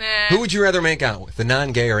 Nah. Who would you rather make out with, the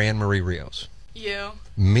non-gay or Anne Marie Rios? You.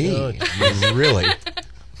 Me? Oh, Really?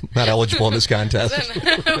 Not eligible in this contest. Was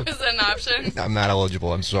that an option? I'm not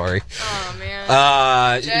eligible. I'm sorry. Oh,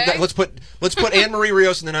 man. Jay? Let's put Anne Marie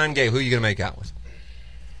Rios and the non-gay. Who are you going to make out with?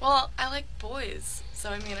 Well, I like boys. So,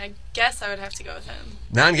 I mean, I guess I would have to go with him.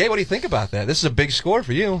 Non-gay. What do you think about that? This is a big score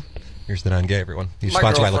for you. Here's the non-gay, everyone. He's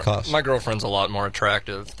sponsored by Lacoste. My girlfriend's a lot more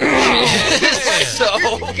attractive. So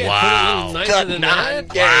Wow. the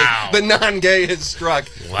non-gay, the non-gay has struck.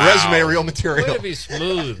 Wow. Resume real material. Way to be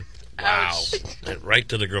smooth. Wow. Went right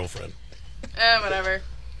to the girlfriend. Whatever.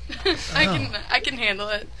 I can handle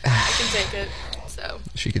it. I can take it. So.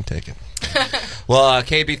 She can take it. Well,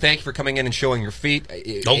 KB, thank you for coming in and showing your feet.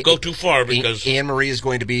 Don't go too far because Anne Marie is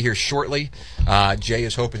going to be here shortly. Jay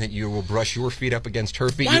is hoping that you will brush your feet up against her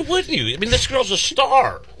feet. why wouldn't you? I mean, this girl's a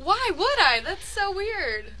star. Why would I? That's so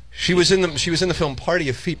weird. She was in the film Party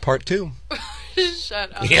of Feet Part 2.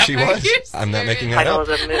 Shut up. She Are was. you I'm not making serious? that up.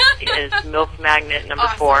 Title is MILF Magnet number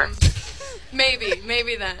Awesome. 4.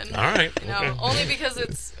 Maybe then. All right. You know, Okay. only because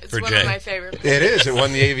it's For one Jay. of my favorite. It is. It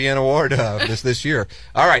won the AVN Award this year.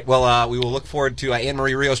 All right. Well, we will look forward to Anne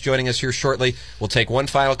Marie Rios joining us here shortly. We'll take one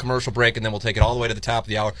final commercial break, and then we'll take it all the way to the top of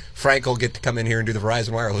the hour. Frank will get to come in here and do the Verizon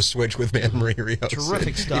Wireless switch with Anne Marie Rios.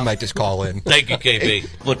 Terrific stuff. He might just call in. Thank you, KB.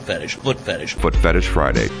 Foot fetish. Foot fetish. Foot Fetish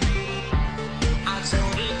Friday.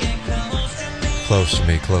 Close to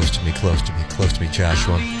me, close to me, close to me, close to me,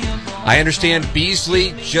 Joshua. I understand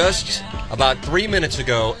Beasley just about 3 minutes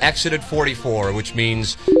ago exited 44, which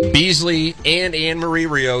means Beasley and Anne Marie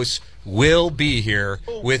Rios will be here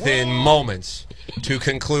within moments to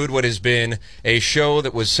conclude what has been a show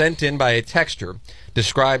that was sent in by a texter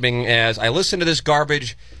describing as, I listen to this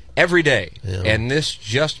garbage every day, and this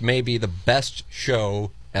just may be the best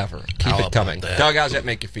show ever. Keep it coming. Doug, how's that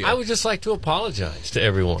make you feel? I would just like to apologize to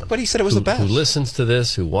everyone. But he said it was the best. Who listens to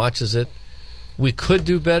this, who watches it. We could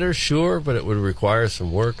do better, sure, but it would require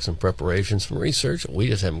some work, some preparation, some research. We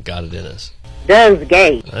just haven't got it in us. Doug's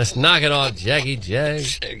gay. Let's knock it off, Jaggy Jag.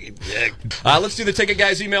 Let's do the Ticket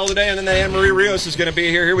Guys email today, and then Anne Marie Rios is going to be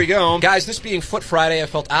here. Here we go. Guys, this being Foot Friday, I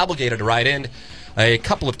felt obligated to write in A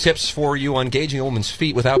couple of tips for you on gauging a woman's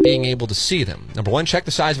feet without being able to see them. Number one, check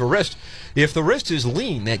the size of a wrist. If the wrist is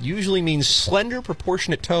lean, that usually means slender,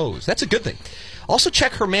 proportionate toes. That's a good thing. Also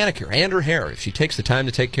check her manicure and her hair. If she takes the time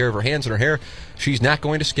to take care of her hands and her hair, she's not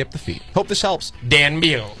going to skip the feet. Hope this helps. Dan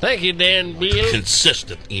Beal. Thank you, Dan Beal.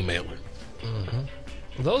 Consistent emailer.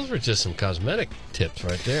 Those were just some cosmetic tips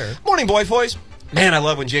right there. Morning, boys. Man, I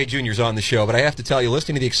love when Jay Jr.'s on the show, but I have to tell you,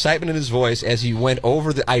 listening to the excitement in his voice as he went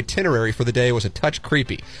over the itinerary for the day was a touch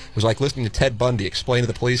creepy. It was like listening to Ted Bundy explain to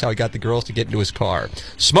the police how he got the girls to get into his car.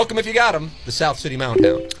 Smoke 'em if you got 'em, the South City Mound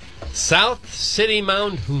Hound. South City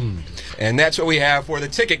Mound Hound. And that's what we have for the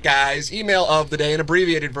ticket, guys. Email of the day, an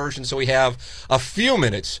abbreviated version, so we have a few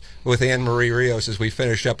minutes with Anne Marie Rios as we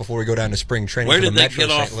finish up before we go down to spring training. Where for did the they Metro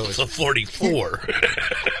get off St. Louis. the 44?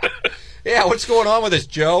 Yeah, what's going on with this,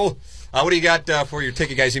 Joe? What do you got for your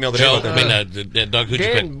ticket, guys? Email the Joe, day. Doug, who'd you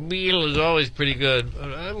pick? Dan Beal is always pretty good.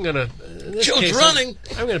 I'm gonna. Joe's running.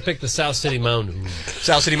 I'm gonna pick the South City Mound Hound.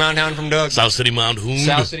 South City Mound Hound from Doug. South City Mound Hound.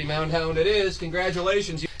 South City Mound Hound it is.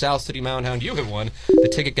 Congratulations. South City Mound Hound, you have won. The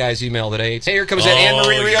ticket guys email today. Hey, here comes that Anne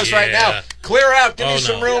Marie Rios right now. Clear out. Give me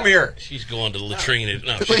some room here. She's going to the latrine.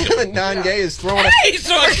 No, Non-gay is throwing Hey, he's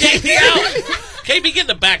throwing KB out. KB, get in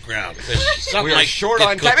the background. We are short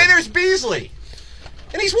on time. Hey, there's Beasley.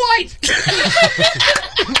 And he's white.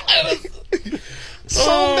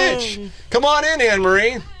 Mitch. Come on in, Anne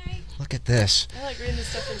Marie. Look at this. I like reading the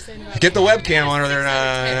stuff they're saying about Get the webcam on her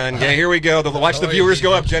there. Okay, here we go. Watch the viewers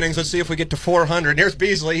go up, Jennings. Let's see if we get to 400. There's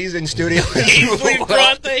Beasley. He's in studio. Beasley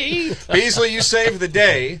brought the heat. Beasley, you saved the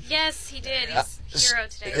day. Yes, he did. He's hero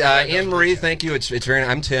today. Anne Marie, thank you. It's very.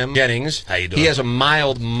 I'm Tim Jennings. How you doing? He has a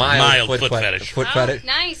mild foot fetish. Oh,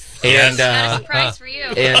 nice. And not a surprise for you.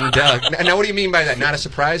 And now, what do you mean by that? Not a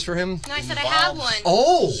surprise for him? No, I said I have one.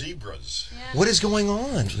 Oh, Zebras. Yeah. what is going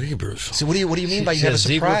on? Zebras. So what do you mean by you have a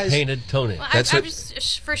surprise? Zebra-painted toenail. Well, That's I it.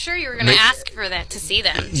 was for sure you were going to ask for that to see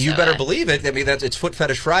them. You so, better believe it. I mean, it's Foot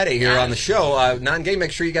Fetish Friday here on the show. Non-gay,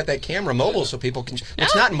 make sure you got that camera mobile so people can.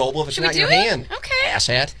 It's not mobile if it's Should not we in your do it? hand. Okay.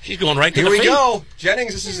 Asshat. She's going right to Here the we feet. go,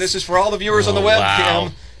 Jennings. This is for all the viewers on the webcam.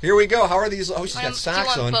 wow. Here we go. How are these? Oh, she's got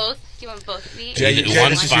socks do you want on. Both? Do you want both feet? Jay,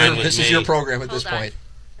 One's fine with this is me. your program at this Hold on. point.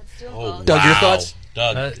 Let's do them Oh, both. Doug, your thoughts?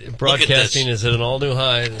 Doug, Broadcasting is at an all-new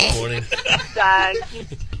high this morning. Doug.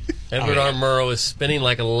 Edward R. Murrow is spinning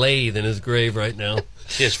like a lathe in his grave right now.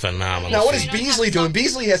 She's phenomenal. Now, what is Beasley doing?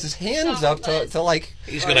 Beasley has his hands up to like.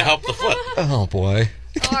 He's going to help the foot. Oh boy.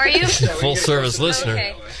 Oh, are you? Full-service listener.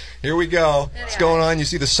 Okay. Here we go. What's going on? You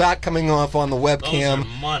see the sock coming off on the Those are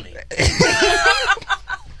webcam. money.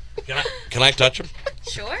 Can I touch him?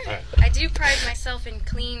 Sure. I do pride myself in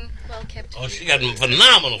clean, well-kept feet. Oh, she got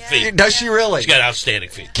phenomenal feet. Does she really? She got outstanding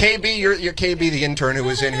feet. KB, you're KB, the intern who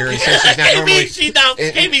was in here, and says she's not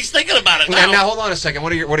normally. KB's thinking about it Now, now. hold on a second.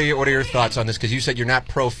 What are your thoughts on this? Because you said you're not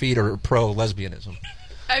pro feet or pro lesbianism.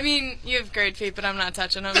 I mean, you have great feet, but I'm not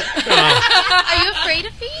touching them. Are you afraid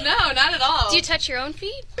of feet? No, not at all. Do you touch your own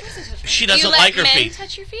feet? She Do you doesn't let like her men feet.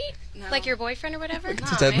 touch your feet? No. Like your boyfriend or whatever?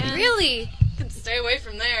 that- Man. Really? Stay away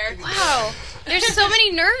from there. Wow. There's so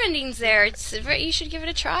many nerve endings there. You should give it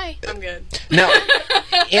a try. I'm good. Now,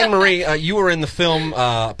 Anne Marie, you were in the film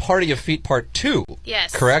Party of Feet Part 2.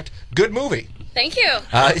 Yes. Correct? Good movie. Thank you.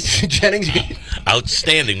 Jennings.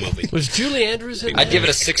 Outstanding movie. Was Julie Andrews in I'd that? give it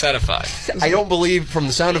a 6 out of 5. I don't believe, from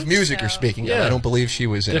the Sound of Music you're speaking of, Yeah. I don't believe she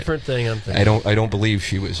was in Different it. thing, I'm thinking. I don't believe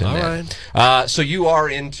she was in All that. right. So you are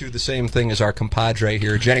into the same thing as our compadre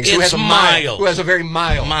here, Jennings, who It's has a mild. Who has a very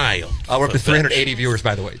mild. We're up to 380 viewers,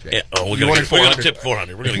 by the way, Jay. Yeah, we're You going wanted to 400. tip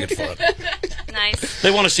 400. We're going to get 400. Nice. They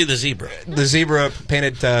want to see the zebra. The zebra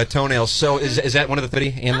painted toenails. So is that one of the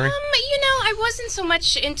 30, Anne Marie? I wasn't so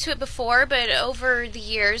much into it before, but over the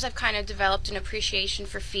years, I've kind of developed an appreciation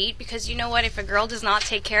for feet because you know what? If a girl does not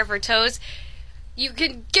take care of her toes, you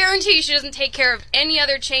can guarantee she doesn't take care of any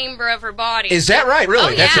other chamber of her body. Is that right?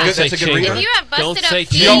 Really? Oh, That's yeah. a good reason. If you have busted Don't up say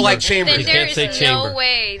feet, You don't like chamber. then You there can't say is chamber. no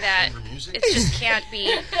way that it just can't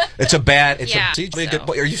be. It's a bad. It's Yeah, a. See, so. good,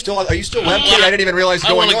 are you still webcam? I didn't even realize I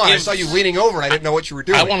going wanna on. I give- saw you leaning over, and I didn't know what you were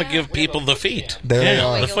doing. I want to give people the feet. There they Yeah,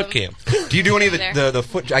 are. the foot cam. Do you do any of There. the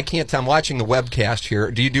foot? I can't. I'm watching the webcast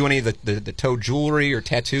here. Do you do any of the toe jewelry or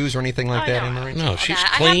tattoos or anything like that, Anne Marie? No, she's I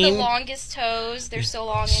have clean. the longest toes. They're so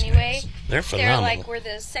long anyway. They're phenomenal. They're like where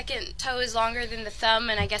the second toe is longer than the thumb,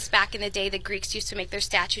 and I guess back in the day the Greeks used to make their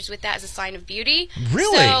statues with that as a sign of beauty.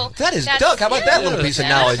 Really? So That is that's- Doug. How about that yeah. little piece of Yeah,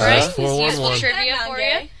 knowledge? Right? Huh? It's useful 411. trivia for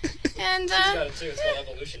you. And It's got it too. It's called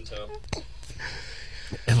evolution toe.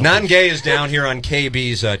 Non-gay is down here on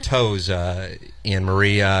KB's toes, Anne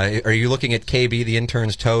Marie. Are you looking at KB, the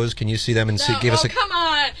intern's toes? Can you see them and give us a... come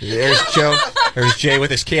on. There's Joe. There's Jay with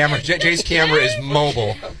his camera. Jay's camera is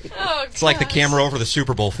mobile. Oh, it's like the camera over the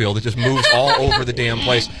Super Bowl field. It just moves all over the damn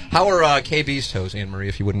place. How are KB's toes, Anne Marie,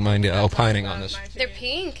 if you wouldn't mind opining on this? They're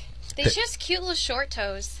pink. They just cute little short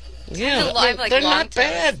toes. Yeah, I have, like, they're long not toes.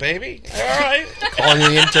 bad, baby. All right. Calling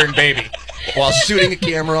the intern baby while shooting a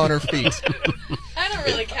camera on her feet. I don't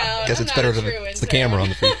really count. Guess it's better than it's the camera on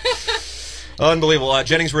the feet. Unbelievable.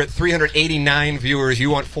 Jennings, we're at 389 viewers.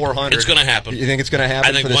 You want 400. It's going to happen. You think it's going to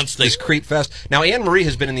happen? I think for once this Creep Fest. Now, Anne Marie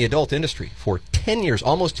has been in the adult industry for 10 years,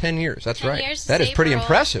 almost 10 years. That's 10 right. years, That is pretty April.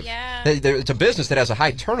 impressive. Yeah. It's a business that has a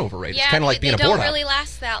high turnover rate. Yeah, It's kind of like being a they board don't house. really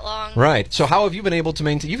last that long. Right. So how have you been able to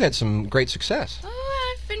maintain? You've had some great success.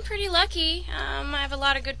 Oh, I've been pretty lucky. I have a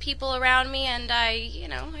lot of good people around me, and I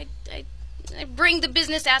bring the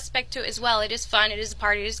business aspect to it as well. It is fun. It is a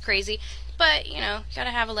party. It is crazy. But, you gotta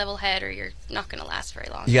have a level head or you're not gonna last very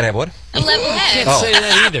long. You gotta have what? A level head. Can't say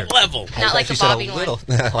that either. Level. Not like a bobbing one.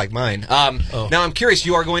 like mine. Now I'm curious.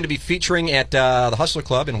 You are going to be featuring at the Hustler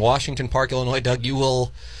Club in Washington Park, Illinois. Doug, you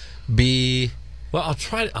will be. Well, I'll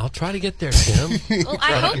try to get there, Tim. Well,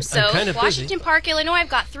 I hope so. I'm kind of Washington Park, Illinois. I've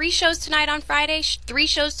got 3 shows tonight on Friday, 3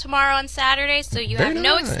 shows tomorrow on Saturday, so you Very have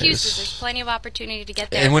no nice. excuses. There's plenty of opportunity to get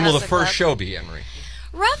there. And when at will the Hustler first Club. show be, Anne Marie?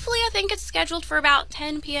 Roughly, I think it's scheduled for about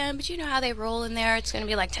 10 p.m., but you know how they roll in there. It's going to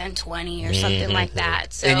be like 10:20 or something like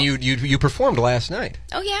that. So. And you performed last night.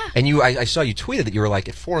 Oh, yeah. And I saw you tweeted that you were like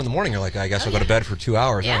at 4 a.m. You're like, I guess I'll go to bed for 2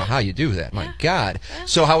 hours. I don't know how you do that. My God. Yeah.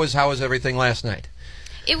 So how was everything last night?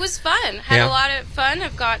 It was fun. Had Yeah. a lot of fun.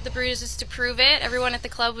 I've got the bruises to prove it. Everyone at the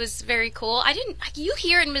club was very cool. I didn't. You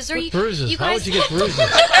here in Missouri? What bruises? You How guys, would you get bruises?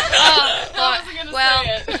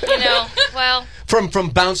 well, From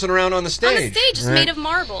bouncing around on the stage. on the stage is Right. made of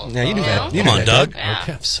marble. Yeah, you knew that. You Come knew on, that, Doug. Yeah.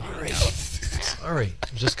 Okay, I'm sorry. Sorry.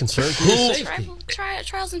 I'm just concerned for your safety.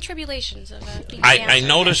 Trials and tribulations of being I cancer.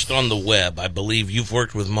 noticed on the web, I believe you've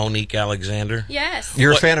worked with Monique Alexander. Yes.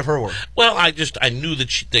 You're a fan of her work. Well, I knew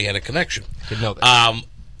that they had a connection. Didn't know that.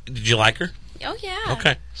 Did you like her? Oh, yeah.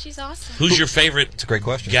 Okay. She's awesome. Who's your favorite It's a great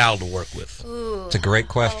question. gal to work with? Ooh. It's a great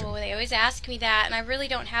question. Oh, they always ask me that, and I really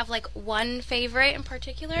don't have like one favorite in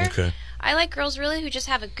particular. Okay. I like girls really who just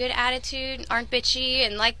have a good attitude, aren't bitchy,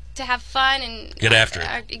 and like to have fun and Get after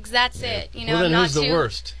it. That's it. You know, Well, then I'm who's not the too.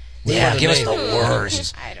 worst? Yeah, give us the Ooh,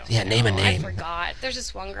 worst. I don't Yeah, know. name a name. I forgot. There's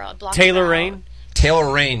this one girl. I blocked Taylor her out. Rain.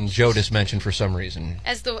 Taylor Rain, Joe just mentioned for some reason.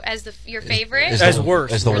 As your favorite. As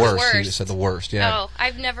worst. As the Or the worst. You worst. just said the worst, yeah. Oh,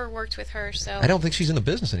 I've never worked with her, so. I don't think she's in the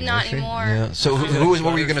business anymore. Not is she? anymore. Yeah. So what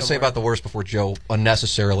were you going to say about the worst before Joe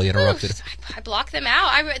unnecessarily interrupted? I blocked them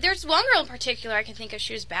out. There's one girl in particular I can think of.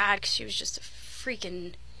 She was bad because she was just a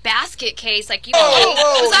freaking basket case. Like you.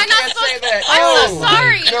 Was I not supposed to? that. I'm so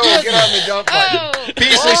sorry. No, get on the dump button. Oh.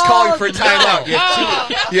 Beasley's calling for a timeout. You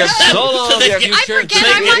have two. So long, you have future I forget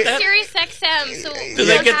executive. I'm on Sirius XM. So Do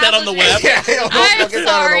they get that on the web? Yeah, I don't know if they'll I'm get that on the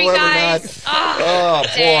sorry, web or guys. not. Oh, Oh,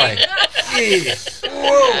 boy. Jeez.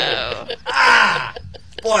 Whoa. Ah.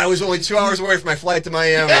 Boy, I was only 2 hours away from my flight to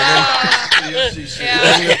Miami. Yeah.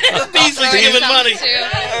 Beasley's giving money.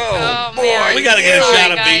 Oh, boy. man. We got to get a Sorry,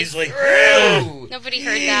 shot of guys. Beasley. Nobody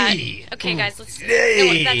heard that. Okay, guys, let's. No,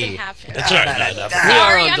 that didn't happen. That's all right. We are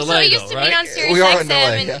Sorry, on I'm delay, so used though, to being right? on Sirius We are on XM,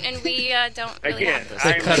 delay, and we don't really have those.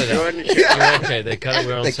 They cut it out. You're okay. They cut it.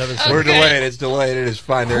 We're on 7. We're delayed. It's delayed. It is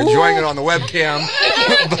fine. They're enjoying it on the webcam.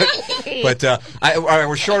 but all right,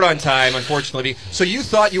 we're short on time, unfortunately. So you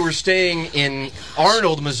thought you were staying in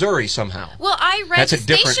Arnold, Missouri somehow. Well, I read That's the a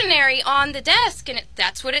different- stationery on the desk, and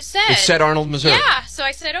that's what it said. It said Arnold, Missouri. Yeah, so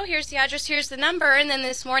I said, oh, here's the address, here's the number, and then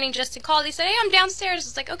this morning Justin called. He said, hey, I'm downstairs. I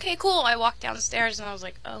was like, okay, cool. I walked downstairs, and I was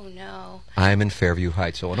like, oh, no. I'm in Fairview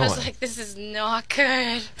Heights, Illinois. I was like, this is not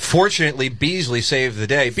good. Fortunately, Beasley saved the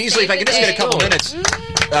day. Beasley, if I could just get a couple minutes,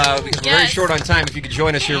 because we're very Yes. short on time. If you could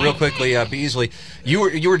join us here real quickly, Beasley, you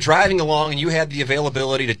were driving along and you had the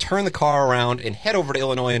availability to turn the car around and head over to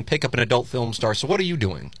Illinois and pick up an adult film star. So what are you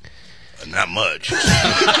doing? Not much.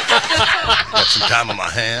 Got some time on my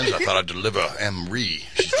hands. I thought I'd deliver Anne Marie.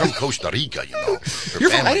 She's from Costa Rica, you know.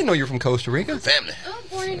 I didn't know you were from Costa Rica. Family. Oh,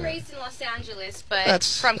 born and raised in Los Angeles, but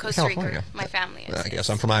That's from Costa California. Rica. My family is. I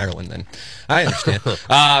guess I'm from Ireland then. I understand.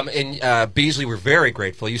 And Beasley, we're very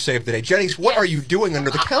grateful. You saved the day. Jennings, what are you doing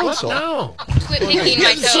under the council? No. Quit picking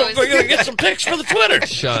my toes. We're going to get some pics for the Twitter.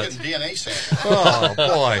 Shut. DNA sample. Oh,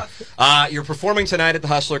 boy. You're performing tonight at the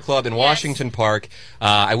Hustler Club in Washington Park.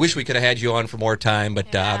 I wish we could have had you on for more time,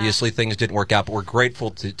 but obviously things didn't work work out. But we're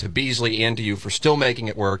grateful to Beasley and to you for still making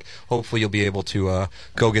it work. Hopefully you'll be able to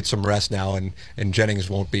go get some rest now, and Jennings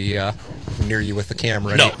won't be near you with the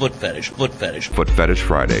camera. No, foot fetish, foot fetish. Foot Fetish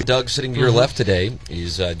Friday. Doug, sitting to your left today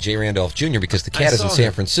is Jay Randolph Jr. because the Cat is in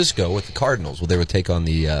San Francisco with the Cardinals. Well, they would take on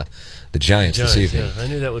the Giants this evening. Yeah, I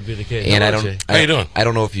knew that would be the case. And How you doing? I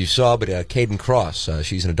don't know if you saw, but Caden Cross,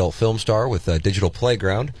 she's an adult film star with Digital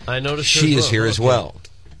Playground. I noticed her she as is here well. as well.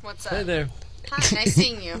 What's up? Hey there. Hi, nice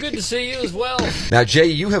seeing you. Good to see you as well. Now, Jay,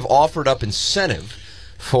 you have offered up incentive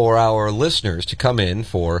for our listeners to come in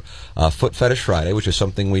for Foot Fetish Friday, which is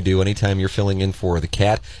something we do anytime you're filling in for the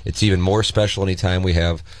Cat. It's even more special anytime we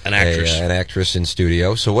have an actress in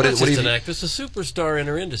studio. So what Not is just an actress, a superstar in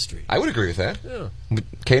her industry. I would agree with that. Yeah.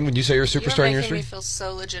 Caden, would you say you're a superstar in your You're making industry? me feel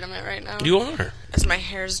so legitimate right now. You are. As my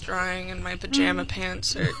hair's drying and my pajama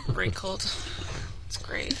pants are wrinkled. It's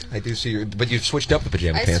great. I do see but you've switched up the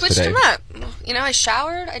pajama I pants switched today. them up. You know, I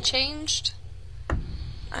showered, I changed.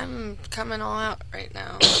 I'm coming all out right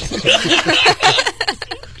now.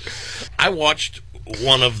 I watched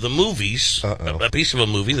one of the movies, a piece of a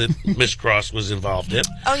movie that Miss Cross was involved in.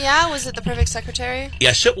 Oh, yeah? Was it The Perfect Secretary?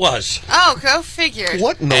 Yes, it was. Oh, go figure.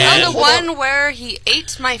 What in the And- Oh, the one where he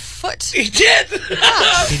ate my foot. He did.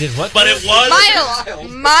 He did what? But it was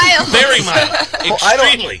Mild. very mild.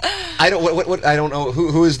 Extremely. I don't. What? I don't know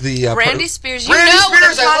who is the Randy Spears. You Randy know what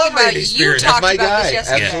I'm Spears. I talking love about. Randy You Spears. That's talked my about guy. this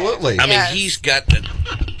yesterday. Absolutely. I mean, Yes. he's got the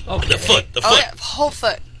foot. The foot. Oh, yeah, whole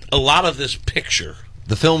foot. A lot of this picture.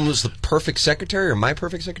 The film was The Perfect Secretary or My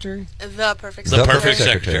Perfect Secretary? The Perfect The Secretary. Perfect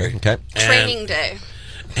Secretary. Okay. Training Day.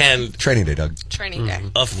 And Training Day, Doug. Training Day.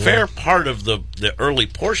 a fair part of the early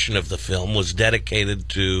portion of the film was dedicated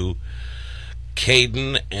to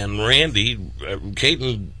Caden and Randy.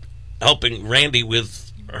 Caden helping Randy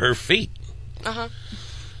with her feet. Uh-huh.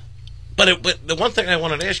 But the one thing I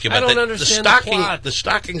wanted to ask you about I don't understand the plot. The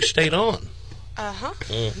stocking stayed on. Uh-huh.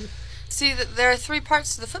 See, there are three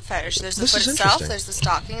parts to the foot fetish. There's the This foot is itself, interesting. there's the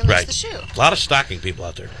stocking, and there's Right. the shoe. A lot of stocking people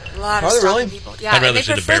out there. A lot of Are there stocking really? people. I'd Yeah, rather and they see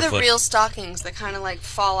the prefer the barefoot. real stockings that kind of like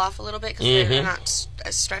fall off a little bit because they're Mhm. not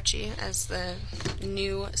as stretchy as the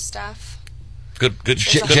new stuff. Good.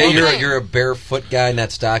 Jay, you're a barefoot guy,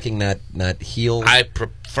 not stocking, not heel. I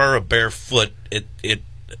prefer a barefoot.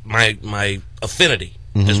 My affinity,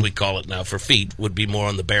 as we call it now, for feet would be more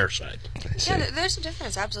on the bare side. Yeah, there's a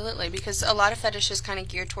difference, absolutely, because a lot of fetishes kind of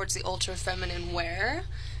gear towards the ultra feminine wear,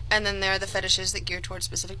 and then there are the fetishes that gear towards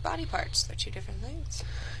specific body parts. They're two different things.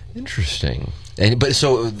 Interesting. But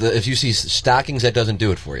if you see stockings, that doesn't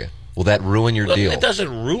do it for you. Will that ruin your Look, deal? it doesn't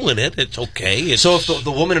ruin it. It's okay. So if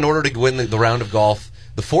the woman, in order to win the round of golf,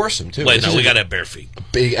 the foursome too. Wait, no, we got to have bare feet.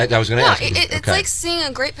 I was going to No, ask. it's like seeing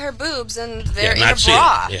a great pair of boobs and they're in not a seeing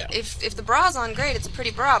bra. it, yeah. If the bra's on, great, it's a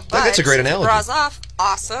pretty bra. But That's a great if analogy. the bra's off,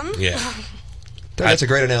 awesome. Yeah. That's a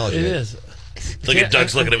great analogy. It is. Look at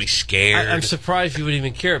Doug's looking at me scared. I'm surprised you would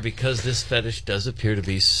even care because this fetish does appear to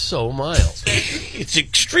be so mild. It's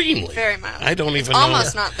extremely. Very mild. I don't It's even know.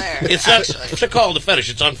 almost not there, It's actually. not to call it a fetish.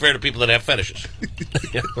 It's unfair to people that have fetishes.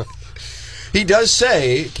 He does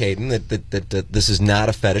say, Caden, that this is not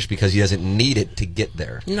a fetish because he doesn't need it to get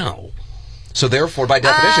there. No. So therefore, by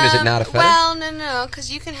definition, is it not a fetish? Well, no,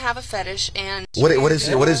 because you can have a fetish and... What is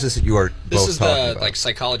this that you are This both is talking the about?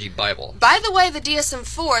 psychology Bible. By the way, the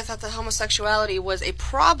DSM-4 thought that homosexuality was a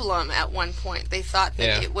problem at one point. They thought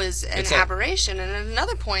that it was an aberration. And at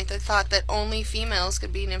another point, they thought that only females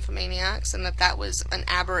could be nymphomaniacs and that was an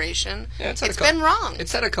aberration. Yeah, It's been wrong.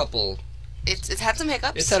 It's had a couple. It's had some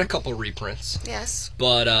hiccups. It's had a couple reprints. Yes.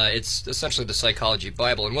 But it's essentially the psychology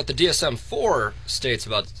Bible. And what the DSM-4 states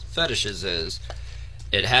about fetishes is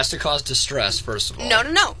it has to cause distress, first of all.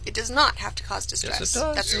 No. It does not have to cause distress. Yes, it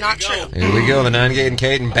does. That's not true. Here we go, the non-gay and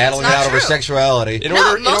Caden battling not out over true. sexuality.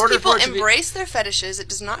 Most people embrace their fetishes. It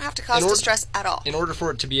does not have to cause distress at all. In order for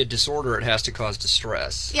it to be a disorder, it has to cause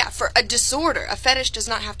distress. Yeah, for a disorder. A fetish does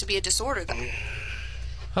not have to be a disorder, though.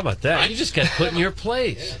 How about that? You just got put in your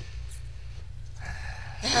place.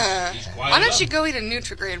 Why don't you go eat a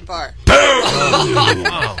Nutri-Grain bar?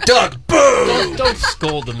 Doug, boom! Don't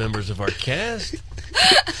scold the members of our cast.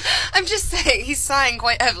 I'm just saying, he's sighing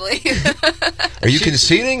quite heavily. Are you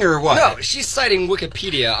conceding or what? No, she's citing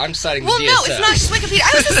Wikipedia. I'm citing Well, the DSM. no, it's not just Wikipedia.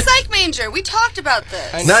 I was a psych major. We talked about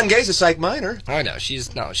this. Non-gay's a psych minor. I know.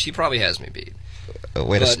 She probably has me beat.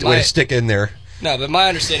 Way to stick in there. No, but my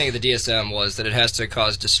understanding of the DSM was that it has to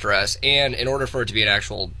cause distress, and in order for it to be an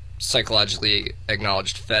actual psychologically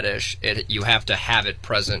acknowledged fetish, you have to have it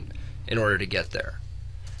present in order to get there.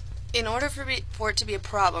 In order for it to be a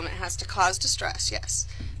problem, it has to cause distress, yes.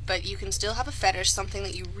 But you can still have a fetish, something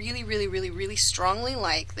that you really, really, really, really strongly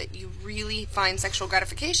like, that you really find sexual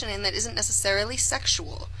gratification in, that isn't necessarily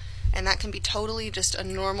sexual. and that can be totally just a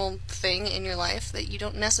normal thing in your life that you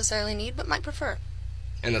don't necessarily need but might prefer.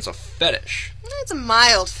 And that's a fetish. It's a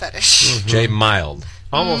mild fetish. Jay, mild.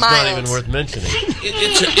 Almost Mild. not even worth mentioning.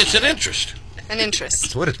 It's an interest. An interest.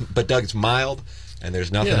 That's what it's, but Doug, it's mild, and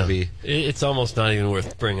there's nothing Yeah. to be. It's almost not even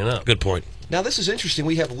worth bringing up. Good point. Now, this is interesting.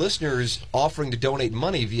 We have listeners offering to donate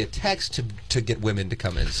money via text to get women to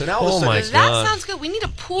come in. So now, all of a sudden, That sounds good. We need a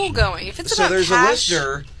pool going. If it's so about there's cash, a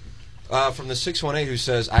listener from the 618 who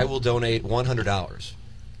says, "I will donate $100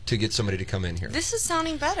 to get somebody to come in here." this is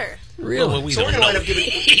sounding better. Really? Well, we So we're don't gonna know. wind up giving.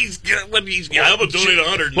 I'm gonna donate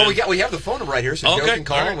 100. Well, we have the phone number right here, so Joe Okay, can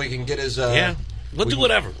call all right. and we can get his. Yeah, we'll do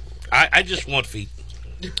whatever. I just want feet.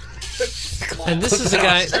 And this is a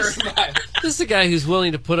guy. This is a guy who's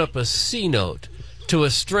willing to put up a C note to a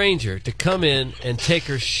stranger to come in and take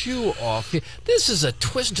her shoe off. This is a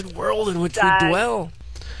twisted world in which we dwell.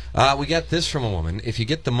 We got this from a woman. If you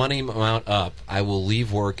get the money amount up, I will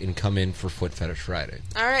leave work and come in for Foot Fetish Friday.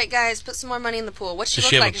 All right, guys, put some more money in the pool. What's she Does look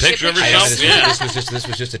she have like? a Does she picture of pictures? herself? Yeah. This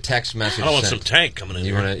was just a text message. I don't want sent. some tank coming in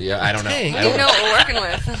You here. wanna? Yeah, I don't know. Tank? I don't You know what we're working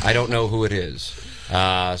with. I don't know who it is.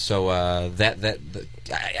 I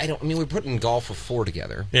don't. I mean, we're putting golf of 4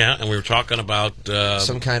 together. Yeah, and we were talking about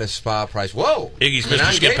some kind of spa price. Whoa! Iggy's The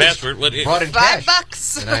Mr. Skip non-Gators password. What? brought in cash.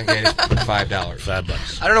 $5. The non-Gators put $5.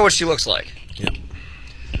 $5. I don't know what she looks like. Yeah.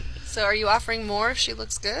 So are you offering more if she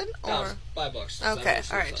looks good? Or $5. Okay,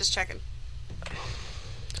 all right, just checking.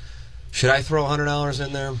 Should I throw $100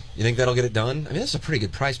 in there? You think that'll get it done? I mean, this is a pretty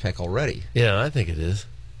good price pack already. Yeah, I think it is.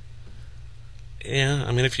 Yeah,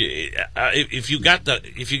 I mean, if you got a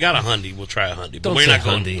hundy, we'll try a hundy. But Don't we're say not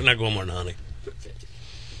going. hundy. We're not going more than hundy.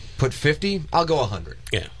 Put 50. I'll go 100.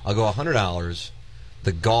 Yeah, I'll go $100.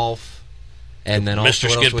 The golf, and then Mr. also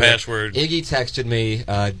what else Skid we have? password. Iggy texted me,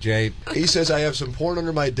 Jay. He says I have some porn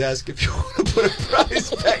under my desk. If you want to put a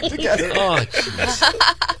prize back together. Oh, jeez.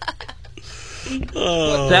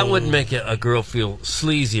 That wouldn't make a girl feel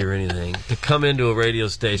sleazy or anything to come into a radio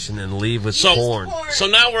station and leave with porn. So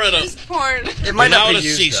now we're at a. Porn. It might not now be at a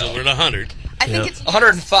used, Cecil. though. We're at 100. I think it's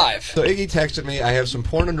 105. So Iggy texted me, I have some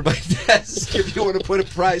porn under my desk if you want to put a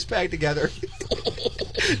prize pack together.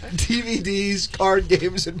 DVDs, card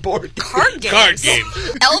games, and board games. card games. Card game.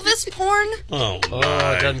 Elvis porn. Oh, Oh,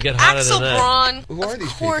 it doesn't get hotter Axel than that. Braun. Who are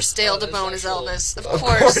these Of course, Dale DeBone is Elvis. Of Of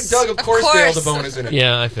course, course, Doug, of course Dale DeBone is in it.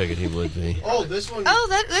 Yeah, I figured he would be. Oh, this one.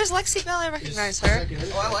 Oh, there's Lexi Bell. I recognize her.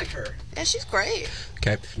 Oh, I like her. Yeah, she's great.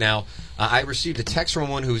 Okay. Now, I received a text from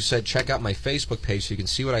one who said, check out my Facebook page so you can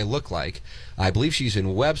see what I look like. I believe she's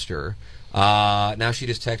in Webster. Now she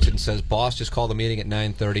just texted and says, boss just called a meeting at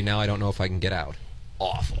 9:30. Now I don't know if I can get out.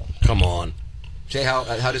 Awful. Come on. Jay,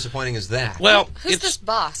 how disappointing is that? Well, Who's it's this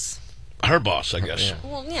boss? her boss, I guess. Yeah.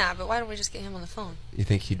 Well, yeah, but why don't we just get him on the phone? You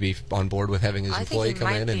think he'd be on board with having his I think employee he come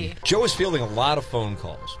might in? be. And Joe is fielding a lot of phone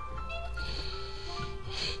calls.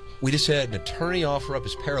 We just had an attorney offer up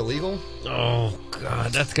his paralegal. Oh,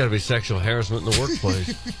 God, that's got to be sexual harassment in the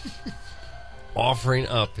workplace. Offering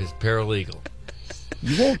up his paralegal.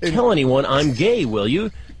 You won't tell anyone I'm gay, will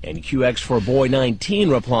you? And QX for Boy 19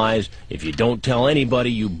 replies, if you don't tell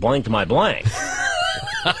anybody, you blanked my blank.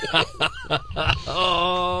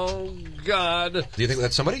 Oh, God. Do you think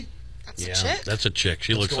that's somebody? That's Yeah, a chick. that's a chick.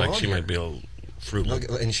 She What's looks going like on she here? might be a fruit. Look,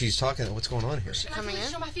 and she's talking. What's going on here? Coming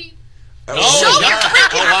in. Show my feet. Show your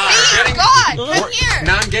freaking feet! God, come here.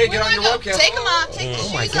 Non-gay, get on your webcam. Take them off. Take the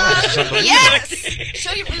Oh my shoes God! off. This is unbelievable. Yes.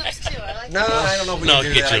 Show your boobs too. I like No, I don't know if we No, can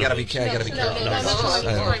do get that. I your- gotta be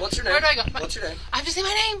careful. What's your name? Where do I go? What's your name? I have to say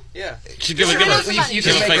my name. Yeah. She's gonna Give give her us. somebody. You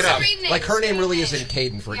give can a make it fake up. name. Like her name really isn't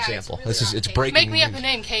Caden, for example. It's breaking. Make me up news. a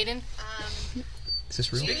name, Caden. Is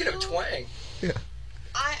this real? Speaking of twang. Yeah.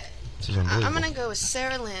 This is I'm unbelievable. gonna go with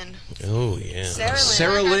Sarah Lynn. Oh yeah.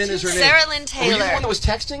 Sarah Lynn is her name. Sarah Lynn Were Taylor. you the one that was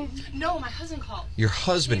texting? No, my husband called. Your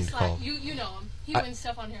husband He's called. like, you know him. He I- wins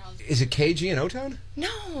stuff on here all the time. Is it KG in O-Town?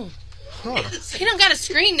 No. Huh. He don't got a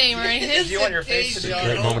screen name or anything. Do you want your face to be on?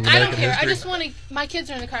 Great moment in I don't American care. I history. just want to. My kids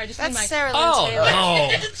are in the car. I just That's need my. Sarah Lynn Oh, Taylor. no.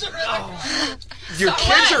 Your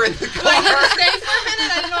kids are in the car. Like, you stay for a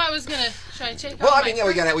minute. I didn't know I was gonna try to check. Well, out I mean, my- yeah,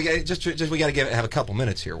 we gotta have a couple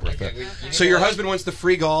minutes here worth it. So your husband wants the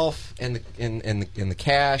free golf and the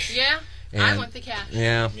cash. Yeah, I And- want the cash.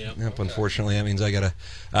 Yeah. Yep, unfortunately, that means I gotta.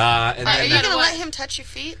 And Are then you gonna let him touch your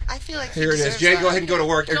feet? I feel like here it he is. Jay, go ahead and go to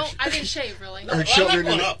work. No, I didn't shave really. Her children.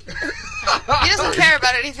 He doesn't care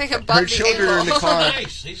about anything above Her the children are in the ankle. car.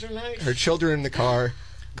 Nice. These are nice. Her children in the car.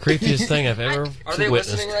 Creepiest thing I've ever Are they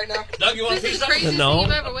witnessed. listening right now? Doug, you want This to is piece the up? craziest No. thing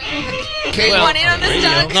you've ever witnessed. You Well, want in on this,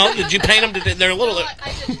 Doug? No, did you paint them? They're a little. You know what?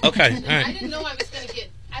 I didn't. Okay, all I right. didn't know I was gonna get.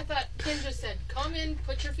 I thought Kim just said, "Come in,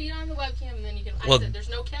 put your feet on the webcam, and then you can Well,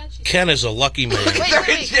 Ken is a lucky man. Wait.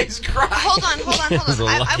 Hold on. He's a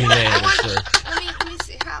lucky man, sir. Let me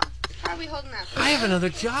see. How are we holding that? I have another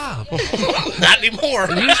job. Not anymore.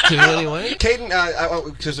 I used to, anyway. Caden,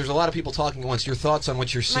 because there's a lot of people talking at once, your thoughts on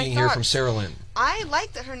what you're seeing here from Sarah Lynn? I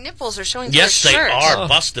like that her nipples are showing through Yes, her they shirt. are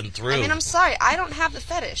busting through. I mean, I'm sorry. I don't have the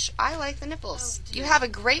fetish. I like the nipples. You have a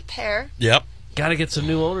great pair. Yep. Got to get some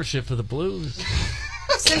new ownership for the Blues.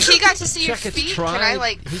 Since he got to see your Check its feet, tribe. can I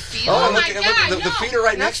like feel? Oh, look, the feet are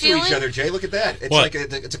right Not next to feeling? each other, Jay. Look at that. It's What?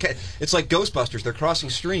 it's like Ghostbusters. They're crossing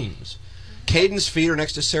streams. Caden's feet are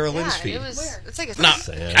next to Sarah Lynn's feet. It's like a Now,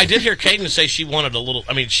 I did hear Caden say she wanted a little.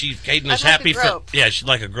 I mean, Caden is I'd like happy a for. grope. Yeah, she'd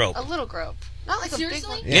like a grope. A little grope, not like a big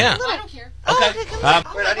one. Yeah. A little. I don't care. Okay.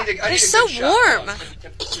 Wait, I need They're so warm.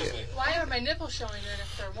 Why are my nipples showing then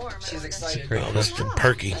if they're warm? She's excited. Oh, this is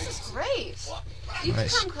perky. Great. You can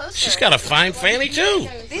come closer. She's got a fine fanny too.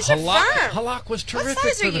 These are firm. Halak was terrific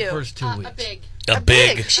size for are the you? first 2 weeks. A big. A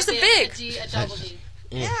big. She's a big. A D, a double D.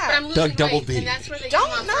 Yeah. But I'm losing Doug Double weight, D. and that's where they come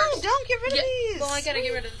on first. Don't get rid of these. Well, I gotta get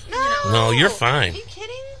rid of. No. No, you're fine. Are you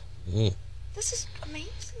kidding? Mm. This is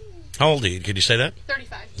amazing. How old are you? Could you say that?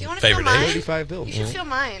 35. Do you want to feel Favorite mine? age? 35 bills. You should feel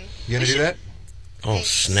mine. You gonna do that? Oh,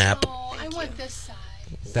 snap. Oh, I want this side.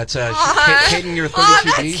 That's Aw. Caden, you're Aw,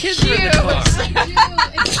 32D. that's Cute. I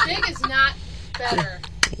do. It's big is not better.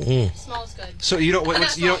 Mm. Small's good. So you don't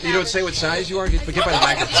you don't say what size you are. Get by the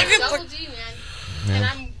microphone. Double D, man. And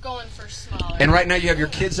I'm going for smaller. And right now you have your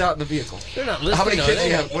kids out in the vehicle. They're not How many listening, kids are do you they?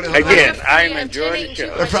 have? What, Again, I'm enjoying the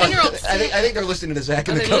show. They're probably, 10-year-olds. I think they're listening to Zach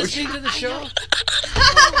Are and the they coach. listening to the show?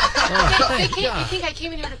 They think I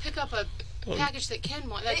came in here to pick up a package that Ken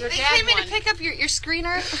wanted. That They their dad came in to wanted. pick up your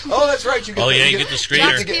screener. Oh, that's right. You Oh, yeah, you get the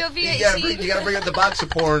screener. You gotta bring up the box of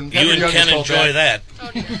porn. You and Ken enjoy that.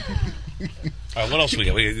 Oh, dear. All right, what else we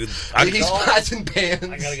got? These pots and pans.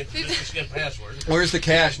 I gotta get password. Where's the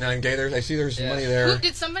cash, 9K? I see there's money there. Who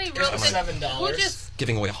did somebody wrote Who just?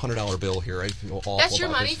 Giving away $100 bill here. I feel awful. That's your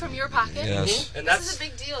about money this. from your pocket. Yes. And this is a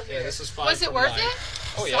big deal here. Was it worth it?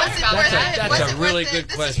 Oh yeah. Was it That's worth a it? really Was it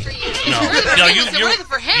good worth it? question. This is for you. No, Was it worth it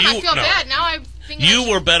for him? I feel no. bad. Now I'm thinking. You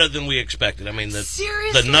were better than we expected. I mean, the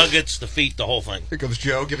Seriously? nuggets, the feet, the whole thing. Here comes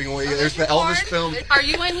Joe giving away. There's the Elvis film. Are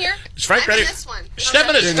you in here? Is Frank I'm in ready? this one.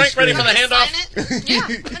 Stefan, is Frank ready for the handoff? Yeah.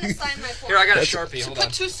 I'm gonna sign my form. Here, I got a Sharpie. Hold on.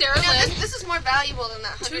 Put two Sarah Now, Lynn. this is more valuable than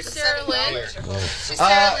that Two Sarah Lynn. Two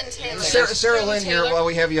Sarah Lynn Taylor. Sarah Lynn here while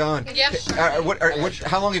we have you on. Yep.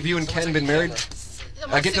 How long have you and Ken been married?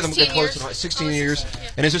 I get to them get close to 16 years.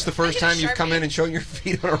 And is this the first time you've come in and shown your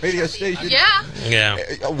feet on a radio station? Yeah.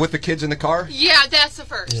 Yeah. With the kids in the car? Yeah, that's the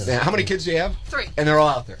first. Yeah. How many kids do you have? 3. And they're all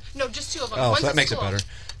out there? No, just 2 of them. Oh, One's so that at makes school. it better.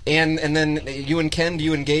 And then you and Ken, do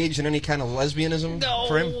you engage in any kind of lesbianism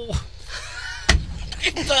for him?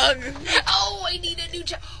 Doug. Oh, I need a new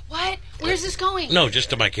job. What? Where's this going? No, just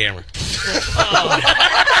to my camera.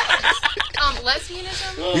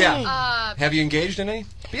 Lesbianism? Yeah. Have you engaged in any?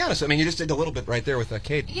 Be honest. I mean, you just did a little bit right there with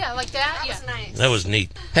Kate. Yeah, like that. That was nice. That was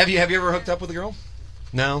neat. Have you ever hooked up with a girl?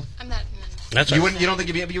 No. I'm not. That's you wouldn't. You don't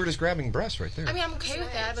think you were just grabbing breasts right there? I mean, I'm okay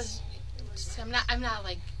with that, but I'm not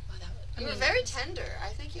like. You were very tender. I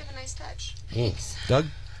think you have a nice touch. Doug?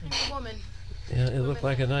 I'm a woman. Yeah, it looked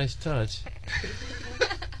like a nice touch.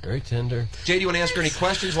 Very tender. Jay, do you want to ask her any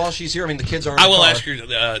questions while she's here? I mean, the kids are in I the will car. ask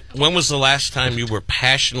her, when was the last time you were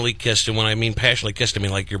passionately kissed? And when I mean passionately kissed, I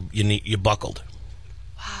mean like you buckled.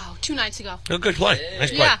 Wow, 2 nights ago. Oh, good play. Nice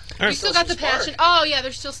play. Yeah, All right. we still got the passion. Oh, yeah,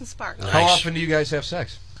 there's still some spark. Nice. How often do you guys have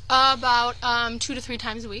sex? About 2 to 3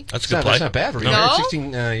 times a week. That's a good play. That's not bad for No. married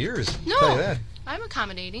 16 years. No. I'll tell you that. I'm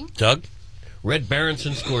accommodating. Doug? Red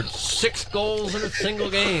Berenson scored 6 goals in a single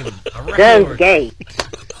game. A Go record. gay.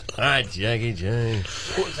 Hi, Jackie Jane.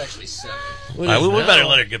 It was actually 7. We better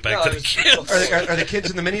let her get back to the kids. Are the kids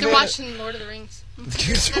in the minivan? They're watching Lord of the Rings.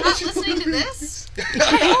 They're not listening to this?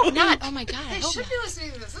 I hope not. Oh, my God. I They hope should not. be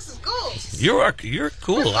listening to this. This is gold. You're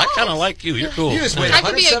cool. I kind of like you. You're cool. You just wait I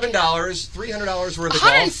could be a- $107, $300 worth of golf.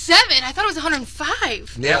 107? I thought it was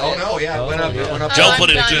 105. Yeah. Oh no. Yeah. It went up. Joe I'm put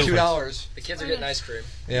in done. $2. $2. The kids are getting ice cream.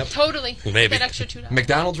 Yep. Totally. Maybe. That extra $2.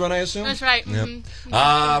 McDonald's run, I assume. That's right. Yep. Mm-hmm.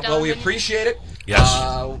 Well, we appreciate it. Yes.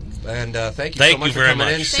 And thank you Thank so much you for very coming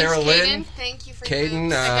much. in, Thanks, Sarah Lynn. Thank you for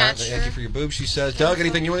Caden, thank you for your boobs. She says, Doug,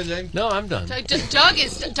 anything you want to say? No, I'm done.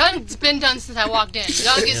 Doug's been done since I walked in.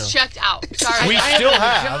 Doug is checked out. Sorry. We still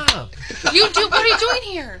have. You do. What are you doing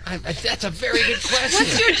here? That's a very good question.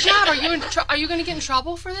 What's your job? Are you going to get in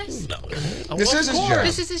trouble for this? No. This is his job.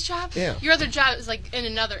 This is his job. Yeah. Your other job is like in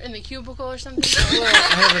the cubicle or something.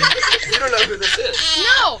 You don't know who this is.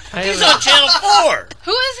 No. He's on Channel 4.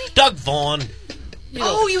 Who is he? Doug Vaughn.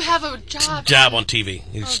 You have a job. Job on TV.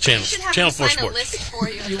 He's Channel 4 Sports. List for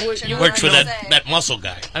you. You Works for that muscle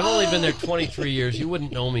guy. I've only been there 23 years. You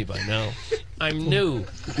wouldn't know me by now. I'm new.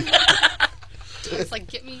 It's like,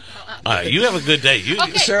 get me out. All right, you have a good day. You,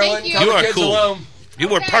 Okay, thank you. you are Kids cool. alone. You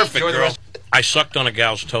were perfect, Enjoy the girl. rest. I sucked on a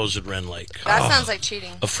gal's toes at Ren Lake. That sounds like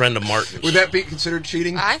cheating. A friend of Martin's. Would that be considered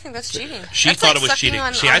cheating? I think that's cheating. She That's thought like it was sucking cheating.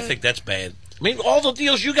 on- See, I on- think that's bad. I mean, all the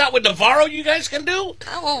deals you got with Navarro, you guys can do?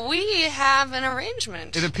 Oh, well, we have an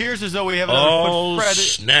arrangement. It appears as though we have another Oh, foot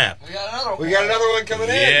snap. We got another one coming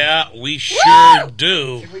in. Yeah, we sure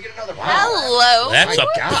do. Hello. That's a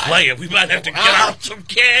play. We might have to get out some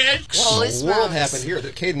cash. What in the world happened here?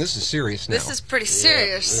 Caden, this is serious now. This is pretty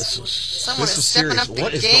serious. Someone This is is stepping serious. up the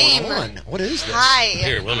What is game. going on? What is this? Hi.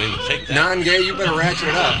 Here, let me take that. Non-gay, you better ratchet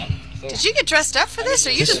it up. Did you get dressed up for this, or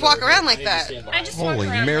you just walk around like that? I just walk Holy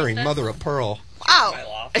around Mary, like mother of pearl.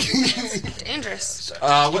 Wow. Dangerous.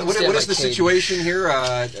 What is the situation here?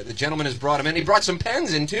 The gentleman has brought him in. He brought some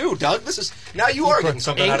pens in too, Doug. This is now you are getting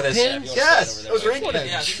something out of this. Pens? Yes, those are ink What a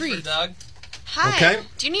pens. treat, Doug. Hi. Okay.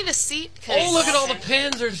 Do you need a seat? Oh, look at all the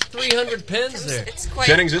pens. There's 300 pens there. It's quite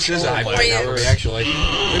Jennings, this is actually.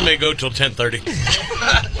 We may go till 10:30.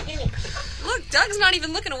 Look, Doug's not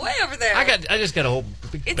even looking away over there. I just got a whole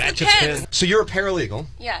big It's batch the of pens. pens. So you're a paralegal.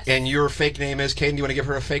 Yes. And your fake name is Caden. Do you want to give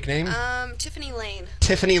her a fake name? Tiffany Lane.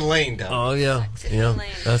 Tiffany Lane, Doug. Oh yeah, yeah.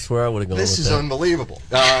 That's where I would have gone. This with is that. unbelievable.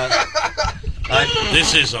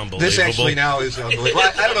 This is unbelievable. This actually now is unbelievable.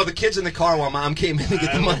 I don't know. The kids in the car while Mom came in to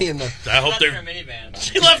get the money in the. I hope they're.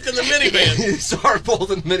 She left in the minivan. Sorry,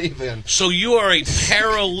 pulled in the minivan. So you are a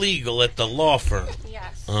paralegal at the law firm.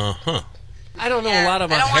 Yes. Uh-huh. I don't know a lot I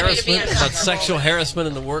about don't want you to be harassment, about sexual harassment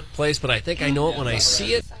in the workplace, but I think I know it when I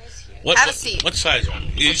see it. Have a seat. What size are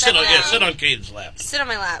you? You sit on Caden's lap. Sit on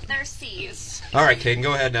my lap. They're C's. All right, Caden,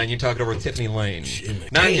 go ahead now. You talk it over with Tiffany Lane.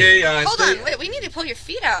 Non-gay. Hold on, wait. We need to pull your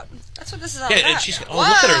feet out. That's what this is all Yeah, about. and she's look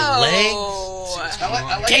at her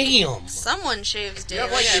legs. Damn. Someone shaves daily.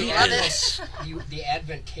 she I love is. it. The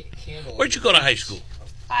Advent candle. Where'd you go to high school?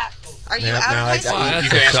 Are you Yeah, out no, of high school? you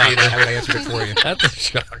can ask me that. I would answer it for you. That's a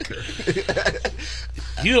shocker.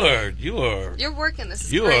 You are. You're working. This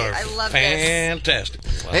is You great. are I love fantastic.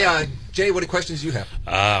 Wow. Hey, Jay, what questions do you have?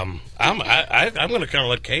 I'm going to kind of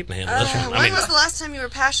let Caden handle this one. When was the last time you were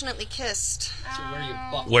passionately kissed?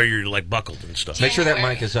 Where you're like buckled and stuff. Make sure that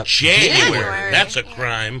mic is up. January. That's a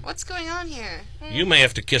crime. What's going on here? You may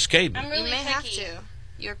have to kiss Caden. You may have to.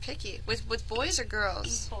 You're picky. With boys or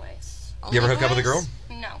girls? Boys. You ever hook up with a girl?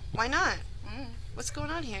 No. Why not? What's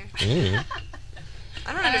going on here? Mm.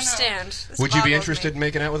 I don't understand. This Would you be boggles interested me. in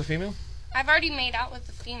making out with a female? I've already made out with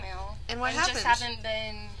a female. And what I happened? just haven't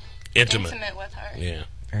been Intimate with her. Yeah.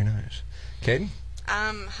 Very nice. Caden?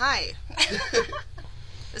 Hi.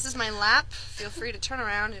 This is my lap. Feel free to turn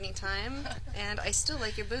around anytime. And I still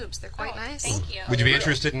like your boobs. They're quite nice. Thank you. Would you be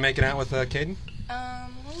interested in making out with Caden?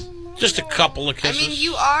 Just a couple of I kisses. mean,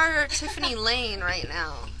 you are Tiffany Lane right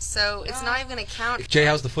now, so it's not even going to count. Jay,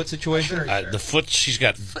 how's the foot situation? The foot, she's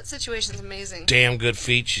got Foot situation's amazing. damn good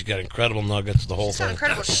feet. She's got incredible nuggets, the whole She's got thing.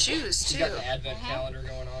 incredible shoes, too. You got the Advent calendar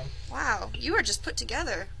going on. Wow, you are just put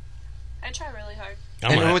together. I try really hard.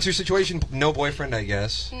 And what's your situation? No boyfriend, I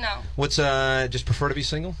guess. No. What's just prefer to be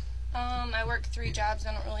single? I work 3 jobs.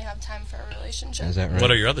 I don't really have time for a relationship. Is that right? What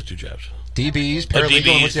are your other 2 jobs? DBs,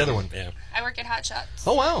 paralegal, and what's the other one? Yeah. I work at Hot Shots.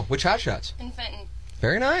 Oh wow, which Hot Shots? In Fenton.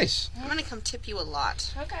 Very nice. I'm going to come tip you a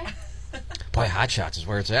lot. Okay. Boy, Hot Shots is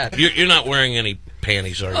where it's at. You're not wearing any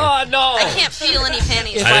panties, are you? Oh no! I can't feel any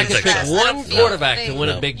panties. If I could pick one quarterback to win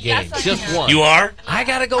No. a big game, just one. You are? I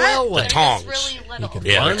gotta go Elway. The tongs. He can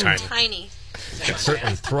Yeah, run, they're tiny. He can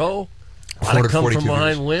certainly throw. A lot 4 of to come 42 from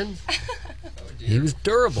behind win. He was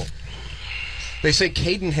durable. They say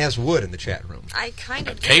Caden has wood in the chat room. I kind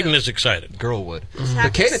of do. Caden is excited. Girl wood. Just But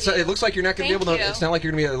happy to Caden, see it looks like you're not going to be Thank able to. you. It's not like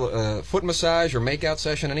you're going to be a foot massage or makeout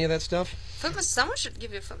session, any of that stuff. Someone should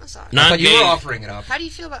give you a foot massage. I thought you were offering it up. How do you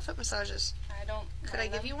feel about foot massages? I don't. Could I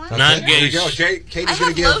give you one? Okay, here you go. Caden's I going to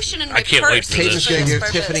have give. lotion in my I can't wait purse for this. Caden's going to give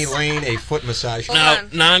purpose. Tiffany Lane a foot massage. Now,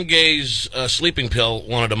 non-gay's sleeping pill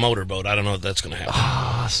wanted a motorboat. I don't know if that's going to happen.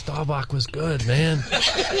 Ah, Staubach was good, man. Wait,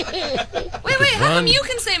 how come run. you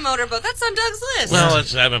can say motorboat? That's on Doug's list. Well,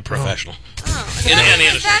 I'm a professional. Oh, In any is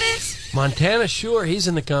industry. that it? Montana, sure, he's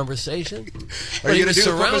in the conversation. Are you going to do the foot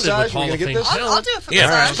surrounded massage? with Are Hall you of going to Fame get this? I'll do it for Yeah,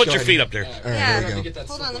 massage. just put your feet up there. All right, Yeah. there we go.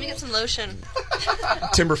 Hold on, let me get some lotion.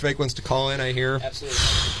 Timberfake wants to call in, I hear.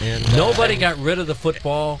 Absolutely. And Nobody got rid of the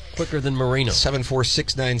football quicker than Marino.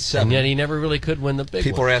 74697. And yet he never really could win the big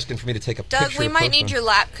People one. are asking for me to take a Doug, picture. we of might Postman. need your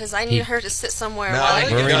lap because I need He- her to sit somewhere. No, while I I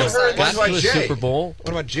think Marino you got got about to the Jay? Super Bowl. What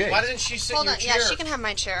about Jay? Why doesn't she sit Hold in on, your yeah, chair? she can have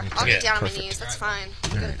my chair. I'll Yeah, get down on my perfect. knees. That's fine. I'm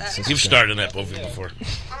good with that. You've started that movie before.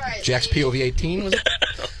 All right, Jack's POV 18, was it?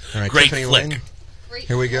 All right, Great Tiffany flick. Lane.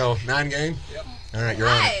 Here we go. 9-game? Yep. All right, you're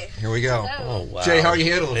on Hi. it. Here we go. Oh wow, Jay, how are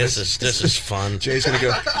you handling this? This is fun. Jay's going to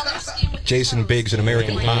go. Jason Biggs and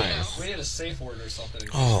American Pie. We need a safe word or something.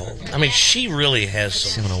 Oh, I mean, she really has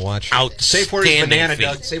some I'm going to watch. outstanding Safe word is banana, feet.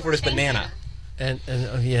 Doug. Safe word is banana. And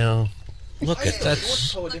yeah, Look at that.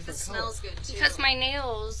 that's It smells good too. Because my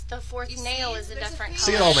nails, the fourth nail is a different color.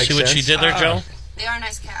 See, it all makes See what sense. she did there, Joe? They are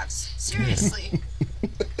nice calves. Seriously.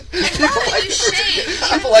 People like, You shave.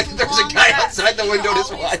 people like there's a Long guy calves. outside the You're window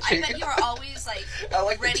just always- I watching. bet you are always like I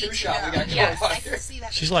like the ready to two-shot we go. got going Yes, on I here. can see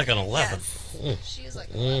that. She's like an 11. Yes. She is like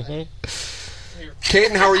an Mm-hmm. 11.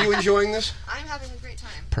 Caden, how are you enjoying this? I'm having a great time.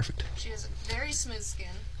 Perfect. She has a very smooth skin.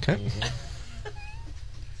 Okay.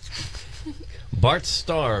 Bart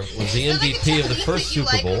Starr was the MVP of the first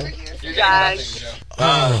Super Bowl. You're Doug. getting nothing, Joe.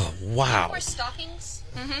 Oh wow. Wear stockings?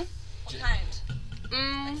 Mm-hmm. What kind?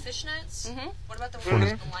 Mm. Like fishnets? Mm-hmm. What about the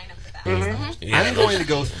ones with the line up the back? Yeah, I'm going to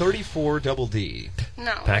go 34 double D.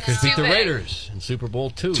 No. Packers it's beat too the big. Raiders in Super Bowl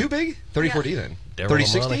II. Too big? 34D then. Daryl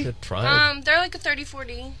 3060? LaMonica tried. They're like a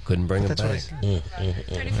 30-40. Couldn't bring them That's what I back. said.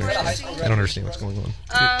 30-40. I don't understand what's going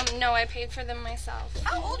on. No, I paid for them myself.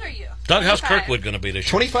 How old are you? Doug, how's 25. Kirkwood going to be this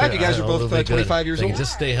year? 25, you guys are Oh, both they'll be good. 25 years They old. can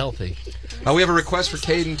just stay healthy. We have a request for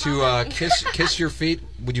Caden to kiss your feet.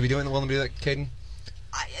 Would you be willing to do that, Caden?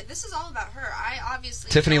 This is all about her. I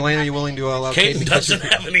obviously. Tiffany don't Lane, are have you willing to allow Caden Caden to kiss your doesn't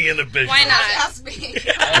feet? have any inhibition. Why not? Ask me.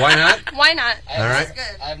 Why not? Why not? All right.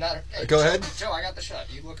 Good. I have not. Hey, Go ahead. Joe, I got the shot.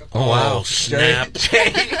 You look up. Oh, wow. Oh, snap.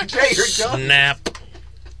 Jay, you're done. Snap.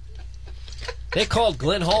 They called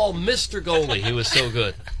Glenn Hall Mr. Goalie. He was so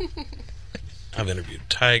good. I've interviewed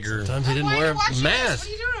Tiger, Sometimes he didn't wear a mask. What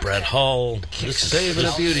are you doing? Brett Hull. Just saving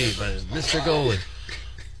a beauty, but Mr. Goalie.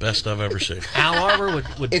 Best I've ever seen. Al Arbor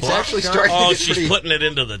would It's block actually shots. starting Oh, to get she's pretty... putting it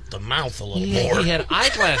into the mouth a little more. He had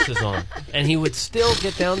eyeglasses on, and he would still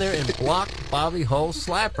get down there and block Bobby Hull's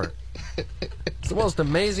slapper. It's the most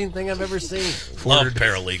amazing thing I've ever seen. Love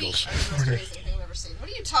paralegals. That's the most crazy thing I've ever seen. What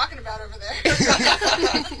are you talking about over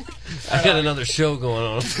there? I got another show going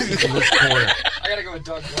on in this corner. I gotta go with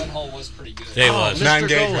Doug. Glenn Hall was pretty good. It was. Mr. 9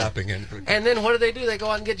 gauge Goalie. wrapping in. And then what do? They go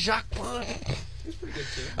out and get Jacques Blanc.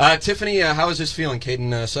 Tiffany, how is this feeling?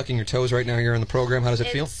 Caden sucking your toes right now here on the program. How does it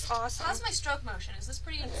feel? It's awesome. How's my stroke motion? Is this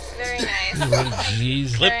pretty? Very nice. Oh,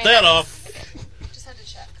 jeez. Flip Very that nice. off. Just had to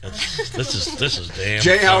check. This is damn.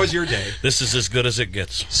 Jay, how fun. was your day? This is as good as it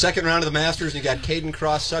gets. Second round of the Masters, and you got Caden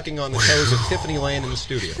Cross sucking on the toes of Tiffany Lane in the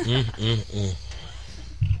studio.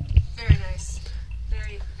 Very nice.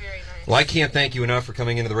 Very, very nice. Well, I can't thank you enough for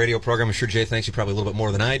coming into the radio program. I'm sure Jay thanks you probably a little bit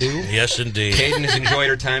more than I do. Yes, indeed. Caden has enjoyed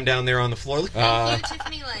her time down there on the floor. Thank you,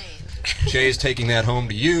 Tiffany Lane. Jay's taking that home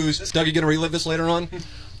to use. Doug, you going to relive this later on?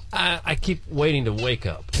 I keep waiting to wake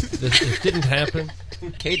up. This didn't happen.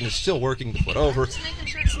 Caden is still working the foot over. Just making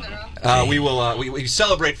sure it's thorough. We will we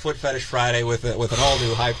celebrate Foot Fetish Friday with an all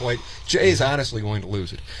new high point. Jay's honestly going to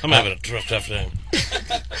lose it. I'm having a tough time.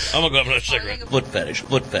 I'm gonna go have another cigarette. Foot fetish.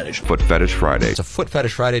 Foot fetish. Foot Fetish Friday. It's a Foot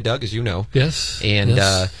Fetish Friday, Doug, as you know. Yes. And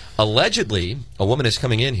yes. Allegedly, a woman is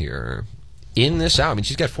coming in here in this hour. I mean,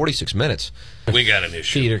 she's got 46 minutes. We got an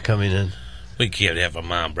issue. Feet are coming in. We can't have a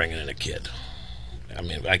mom bringing in a kid. I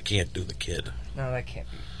mean, I can't do the kid. No, that can't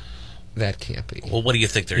be. That can't be. Well, what do you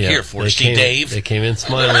think they're Yeah, here for? they See came- Dave? They came in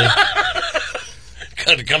smiling.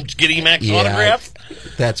 Come get Emacs autograph?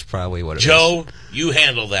 That's probably what it is. Joe, you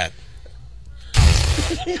handle that.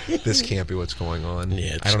 This can't be what's going on.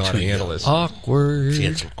 Yeah, it's I don't know how to too handle young. this. Awkward. She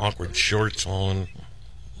had some awkward shorts on.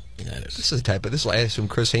 This is the type of this. I assume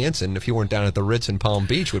Chris Hansen, if you weren't down at the Ritz in Palm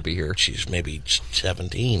Beach, would be here. She's maybe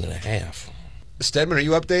 17 and a half. Stedman, are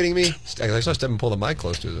you updating me? I saw Stedman pull the mic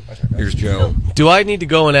close to it. Here's Joe. Do I need to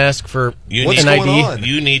go and ask for What's an going ID? on?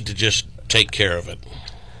 You need to just take care of it.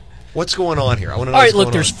 What's going on here? I want to know All right, what's look,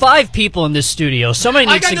 going there's on. 5 people in this studio. Somebody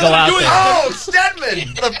needs to go out there. Oh,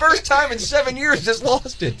 Stedman! For the first time in 7 years, just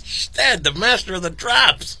lost it. Sted, the master of the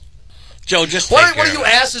drops. Joe, just Why take don't care you of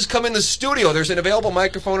it. asses come in the studio? There's an available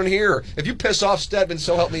microphone in here. If you piss off Stedman,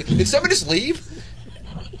 so help me. Did Stedman just leave?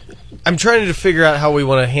 I'm trying to figure out how we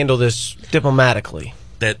want to handle this diplomatically.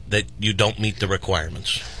 That you don't meet the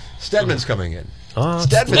requirements. Stedman's coming in.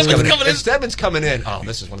 Stedman's coming in. If Stedman's coming in. Oh,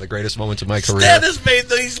 this is one of the greatest moments of my career. Sted has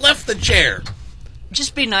he's left the chair.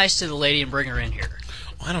 Just be nice to the lady and bring her in here.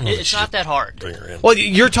 I don't know. It's not that hard. Bring her in. Well,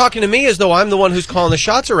 you're talking to me as though I'm the one who's calling the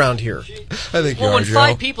shots around here. I think when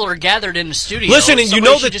 5 people are gathered in the studio... Listen, and you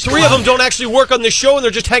know that 3 of them don't actually work on the show and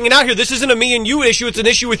they're just hanging out here. This isn't a me and you issue. It's an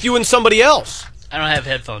issue with you and somebody else. I don't have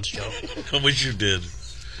headphones, Joe. I wish you did.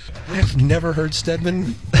 I've never heard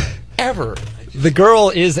Stedman ever. The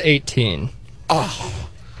girl is 18. Oh,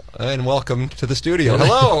 and welcome to the studio.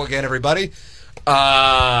 Hello again, everybody.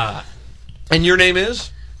 And your name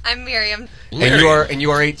is? I'm Miriam. And you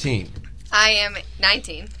are 18. I am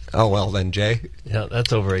 19. Oh well, then Jay. Yeah,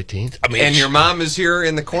 that's over 18. I mean, and your mom is here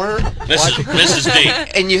in the corner, Mrs. D.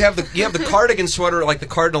 And you have the cardigan sweater, like the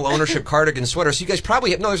Cardinal ownership cardigan sweater. So you guys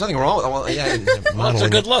probably there's nothing wrong with it. Well, yeah, that's a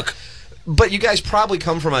good look. But you guys probably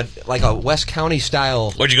come from a West County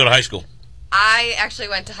style. Where'd you go to high school? I actually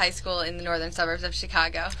went to high school in the northern suburbs of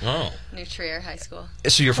Chicago. Oh. New Trier High School.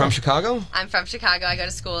 So you're from Chicago? I'm from Chicago. I go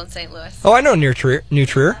to school in St. Louis. Oh, I know New Trier.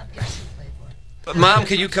 Mom,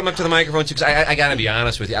 can you come up to the microphone? Because I got to be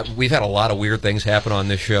honest with you. We've had a lot of weird things happen on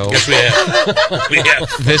this show. Yes, we have. We have.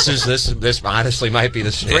 This honestly might be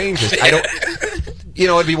the strangest. I don't.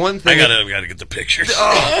 It'd be one thing. I gotta get the pictures.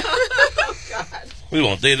 Oh God. We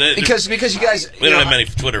won't. Because you guys. We don't have many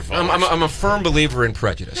Twitter followers. I'm a firm believer in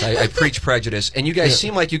prejudice. I preach prejudice, and you guys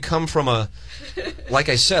seem like you come from like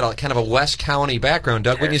I said, kind of a West County background.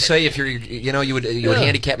 Doug, wouldn't you say if you would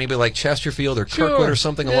handicap maybe like Chesterfield or Kirkwood or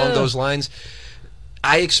something along those lines?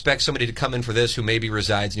 I expect somebody to come in for this who maybe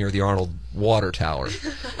resides near the Arnold Water Tower,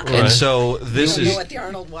 and so this you don't is know what the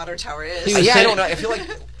Arnold Water Tower is. Yeah, I don't know. I feel like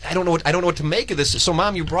I don't know what to make of this. So,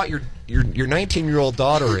 Mom, you brought your 19-year-old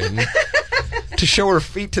daughter in to show her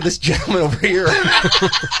feet to this gentleman over here.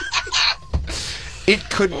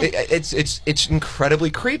 It's incredibly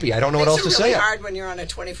creepy. I don't know what else to say. It's really hard when you're on a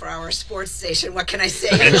 24-hour sports station. What can I say?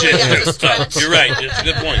 You're right. It's a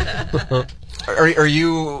good point. Are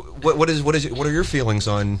you? What are your feelings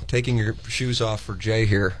on taking your shoes off for Jay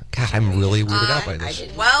here? God, I'm really weirded out by this.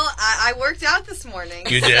 Well, I worked out this morning.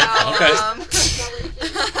 You did? Okay.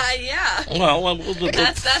 Yeah. Well,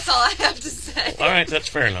 that's all I have to say. All right, that's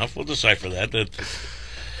fair enough. We'll decipher that.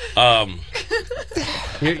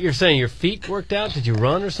 You're saying your feet worked out? Did you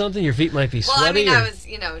run or something? Your feet might be sweaty. Well, I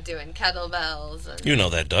was, doing kettlebells. And... You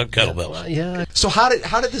know that, Doug. Kettlebells. Yeah. So how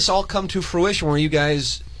did this all come to fruition? Where you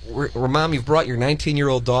guys? Where Mom, you've brought your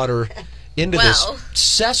 19-year-old daughter into this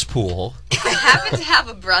cesspool. I happen to have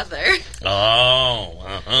a brother.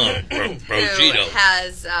 Oh, who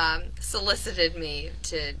has solicited me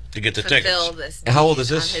to get the fulfill tickets. this. How old is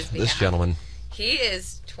this gentleman? He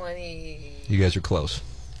is 20. You guys are close.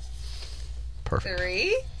 Perfect.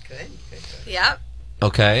 3. Good. Yep.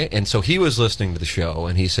 Okay, and so he was listening to the show,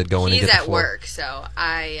 and he said, "Go in and get the floor." He's at work, so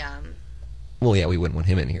I. Well, yeah, we wouldn't want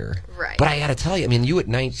him in here. Right. But I got to tell you, I mean, you at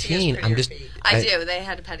 19, I'm just... I do. They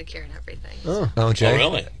had a pedicure and everything. Oh, Jay? Oh,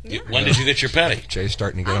 really? When did you get your petty? Jay's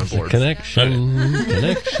starting to get on board. Connection.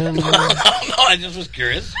 No, I just was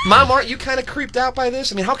curious. Mom, aren't you kind of creeped out by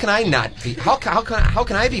this? I mean, how can I not be? How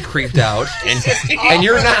can I be creeped out and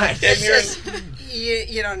you're not?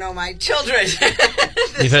 You don't know my children.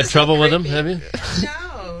 You've had trouble with them, have you?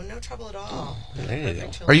 No trouble at all.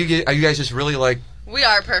 Are you guys just really like? We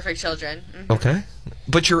are perfect children. Mm-hmm. Okay,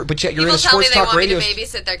 but yet you're People in a sports talk tell me they radio. want me to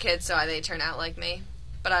babysit their kids, so they turn out like me.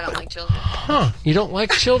 But I don't like children. Huh? You don't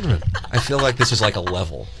like children? I feel like this is like a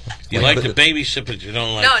level. You like to babysit, but you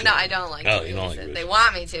don't like. No, I don't like. Oh, you don't like. They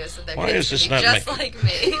want me to, so their Why kids is this can be not just like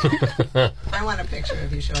me. I want a picture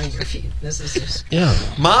of you showing your feet. This is just. Yeah.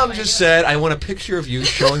 Mom just said, "I want a picture of you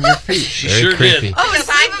showing your feet." She sure did. Oh, because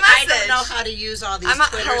I don't know how to use all these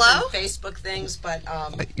Twitters hello? and Facebook things, but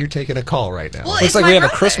You're taking a call right now. Well, looks like we have a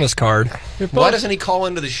Christmas card. Why doesn't he call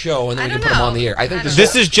into the show and then we can put him on the air? I think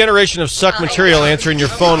this is generation of suck material answering your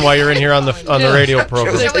phone while you're in here on the radio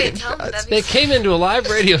program. They came into a live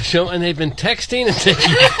radio show and they've been texting and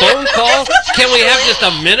taking phone calls. Can we have just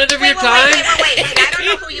a minute of your time? Wait. I don't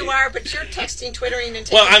know who you are, but you're texting, Twittering, and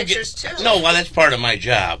taking pictures too. No, well, that's part of my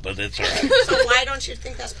job, but it's all right. So why don't you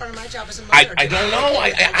think that's part of my job as a mother? I don't know.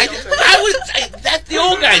 That the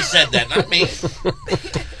old guy said that, not me.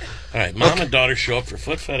 All right, Mom and daughter show up for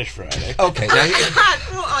Foot Fetish Friday. Okay, now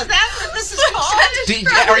this this is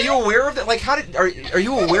called? Are you aware of it? Like, are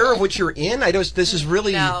you aware of what you're in? This is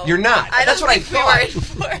really you're not. That's what I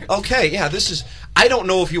thought. Okay, yeah, this is. I don't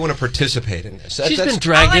know if you want to participate in this. She's been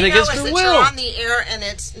dragging against her will. You're on the air and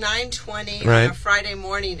it's 9:20 right. on a Friday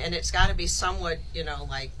morning, and it's got to be somewhat,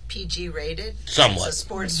 like PG rated. Somewhat. It's a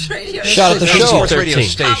sports radio. Shot at the show. Sports radio 13.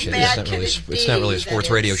 station. How bad It's not really a sports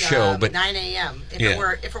radio show, but 9 a.m. If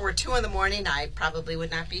it were 2 in the morning, I probably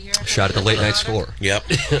would not be here. Shot at the late night score. Yep.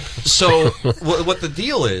 So what the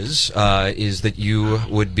deal is that you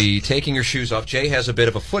would be taking your shoes off. Jay has a bit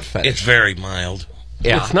of a foot fetish. It's very mild.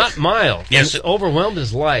 Yeah. It's not mild. Yes, it's overwhelmed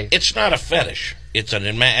his life. It's not a fetish. It's an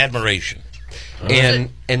admiration. And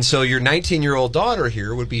so your 19-year-old daughter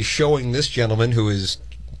here would be showing this gentleman who is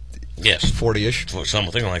 40-ish,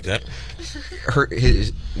 something like that,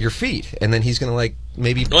 your feet, and then he's going to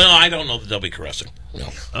maybe. Well, I don't know that they'll be caressing. No.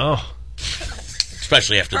 Oh.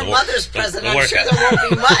 Especially after Her the mother's present, I'm sure there won't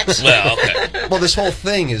be much. Well, okay. Well, this whole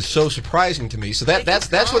thing is so surprising to me. So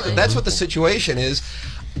that's what the situation is.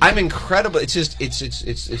 I'm incredible. It's bizarre.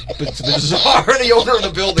 The owner of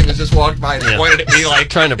the building has just walked by and pointed at me like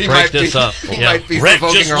trying to break this up. He might be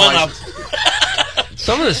provoking her life.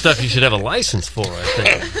 Some of the stuff you should have a license for, I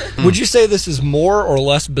think. Would you say this is more or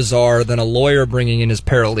less bizarre than a lawyer bringing in his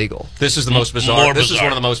paralegal? This is the most bizarre. This is one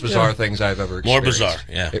of the most bizarre things I've ever experienced. More bizarre,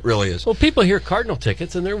 yeah. It really is. Well, people hear Cardinal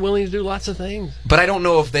tickets, and they're willing to do lots of things. But I don't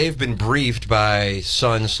know if they've been briefed by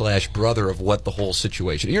son/brother of what the whole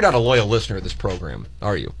situation. You're not a loyal listener of this program,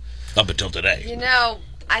 are you? Up until today.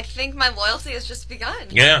 I think my loyalty has just begun.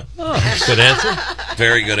 Yeah. Oh, good answer.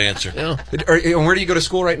 Very good answer. Yeah. And where do you go to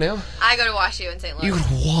school right now? I go to Wash U in St. Louis. You go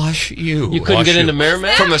to Wash U. You couldn't get into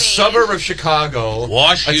Merrimack? From a suburb of Chicago.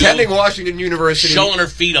 Wash U. Attending Washington University. Showing her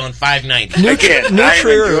feet on 590. I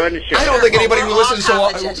don't think anybody who listens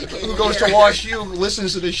who goes to Wash U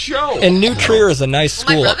listens to this show. And New Trier is a nice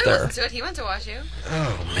school up My brother there. listens to it. He went to Wash U.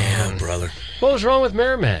 Oh, man, brother. What was wrong with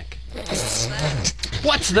Merrimack?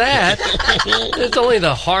 What's that? It's only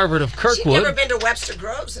the Harvard of Kirkwood. She'd never been to Webster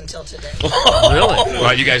Groves until today. Really?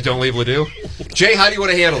 Well, you guys don't leave Ladue? Jay, how do you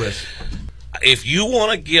want to handle this? If you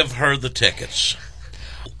want to give her the tickets,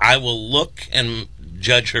 I will look and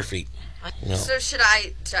judge her feet. No. So should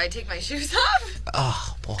I take my shoes off?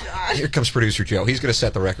 Oh, boy. Here comes producer Joe. He's going to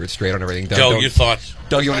set the record straight on everything. Joe, your thoughts?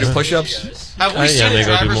 Doug, you want to do push-ups? Have we seen a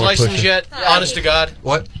driver's license yet? Honest to God.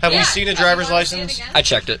 What? Have we seen a driver's license? I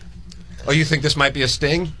checked it. Oh, you think this might be a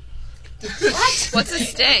sting? What? What's a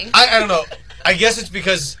sting? I don't know. I guess it's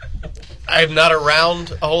because I'm not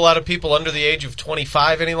around a whole lot of people under the age of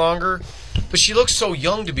 25 any longer. But she looks so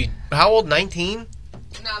young to be... How old? 19?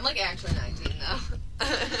 No, I'm actually 19, though.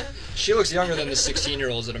 She looks younger than the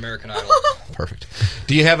 16-year-olds at American Idol. Perfect.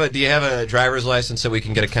 Do you have a driver's license so we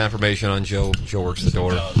can get a confirmation on Joe? Joe works the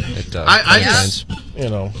door. I just,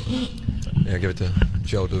 Yeah, give it to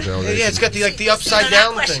Joe. Yeah, it's got the upside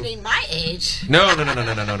down thing. Questioning my age. No.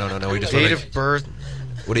 We just date of birth.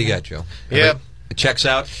 What do you got, Joe? Yeah, it checks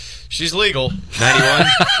out. She's legal. 91,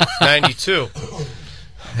 92.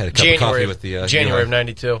 Had a cup of coffee with the January of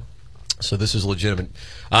 92. So this is legitimate.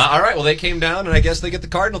 All right, well, they came down, and I guess they get the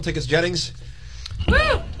Cardinal tickets, Jennings.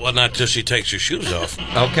 Woo! Well, not till she takes her shoes off.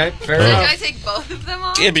 Okay, fair enough. Can I take both of them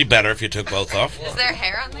off? It'd be better if you took both off. Is there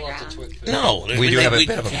hair on the ground? No. We do have a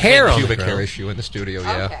bit of a pubic hair issue in the studio,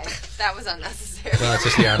 yeah. Okay, that was unnecessary. Well, it's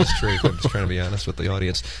just the honest truth. I'm just trying to be honest with the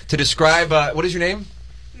audience. To describe, what is your name?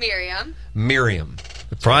 Miriam. Miriam.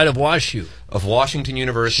 The pride of WashU. Of Washington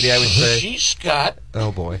University, I would say. She's got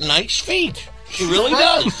nice feet. She really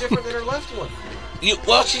does. It's different than her left one.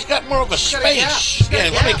 Well, she's got more of a space.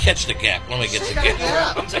 Yeah, let me catch the gap. Let me get the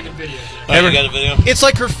gap. I'm taking video. Oh, you got a video? It's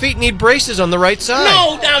like her feet need braces on the right side.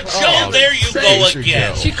 No, now, Joe, there you go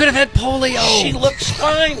again. She could have had polio. She looks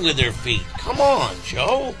fine with her feet. Come on,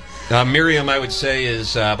 Joe. Miriam, I would say,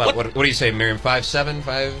 is about, what do you say, Miriam? 5'7",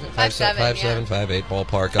 5'7", 5'8",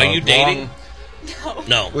 ballpark. Are you dating?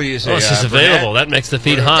 No. What do you say? Oh, she's available. That makes the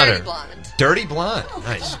feet hotter. Dirty blonde. Dirty blonde.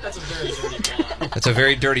 Nice. That's a very dirty blonde. That's a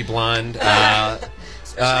very dirty blonde.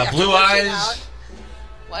 Blue eyes.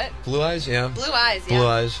 What? Blue eyes, yeah. Blue eyes, yeah. Blue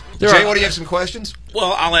eyes. Jay, what do you have some questions?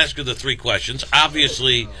 Well, I'll ask her the 3 questions.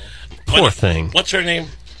 Obviously. Poor thing. What's her name?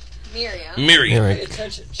 Miriam. Pay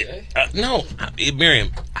attention, Jay. No, Miriam,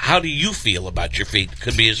 how do you feel about your feet?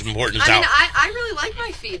 Could be as important as I mean, I really like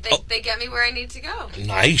my feet. They get me where I need to go.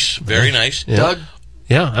 Nice. Very nice. Yeah. Doug?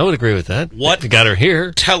 Yeah, I would agree with that. What got her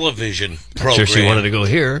here? Television program Sure she wanted to go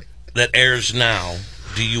here. that airs now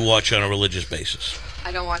do you watch on a religious basis?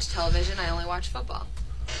 I don't watch television. I only watch football.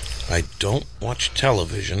 I don't watch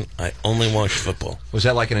television. I only watch football. Was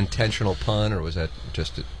that like an intentional pun, or was that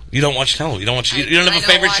just... You don't watch television? You don't have a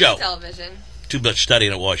favorite show? Television. too much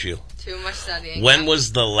studying at WashU. Too much studying. When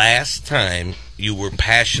was the last time you were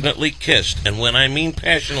passionately kissed? And when I mean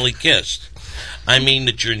passionately kissed, I mean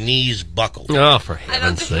that your knees buckled. Oh, for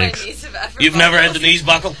heaven's sakes. My knees have ever You've never had buckled. the knees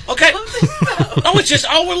buckle? Okay. No, it's just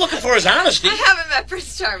all we're looking for is honesty. I haven't met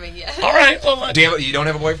Prince Charming yet. All right. Well, you don't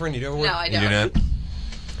have a boyfriend? You do have a boyfriend? No, I You don't. do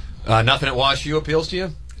not? Nothing at WashU appeals to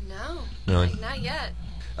you? No. Not yet.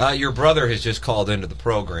 Your brother has just called into the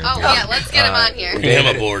program. Oh, here. yeah, let's get him on here. Get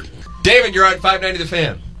him aboard. David, you're on 590 The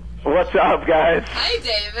Fan. What's up, guys? Hi,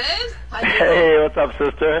 David. Hey, what's up,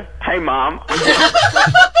 sister? Hey, Mom.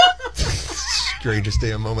 Strangest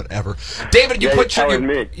damn moment ever. David, you put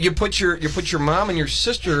your mom and your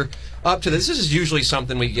sister up to this. This is usually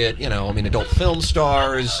something we get, adult film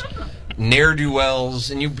stars, ne'er-do-wells,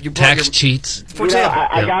 and you tax cheats. For example,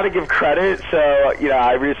 I got to give credit. So,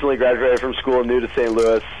 I recently graduated from school, new to St.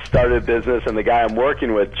 Louis, started a business, and the guy I'm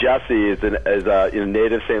working with, Jesse, is a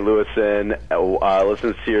native St. Louisan,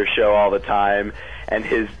 listens to your show all the time. And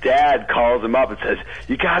his dad calls him up and says,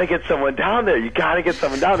 "You got to get someone down there. You got to get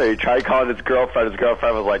someone down there." He tried calling his girlfriend. His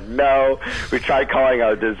girlfriend was like, "No." We tried calling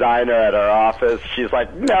a designer at our office. She's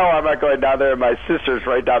like, "No, I'm not going down there." And my sister's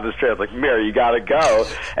right down the street. I was like, "Mary, you got to go."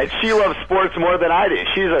 And she loves sports more than I do.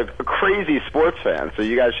 She's a crazy sports fan. So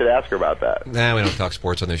you guys should ask her about that. Nah, we don't talk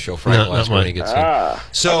sports on this show. Frank last when he gets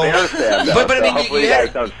So I understand. Though, but I mean, hopefully you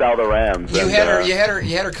guys don't sell the Rams. You had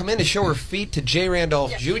her come in to show her feet to J.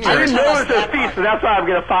 Randolph Jr. I didn't know it was her feet, so that's why I'm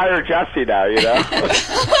going to fire Jesse now, Yeah,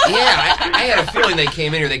 I had a feeling they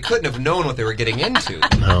came in here. They couldn't have known what they were getting into.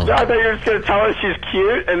 No. I thought you were just going to tell us she's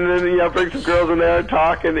cute, and then bring some girls in there and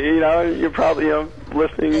talk, and you're probably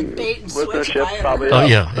listenership probably. Oh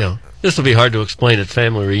yeah. This will be hard to explain at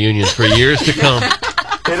family reunions for years to come.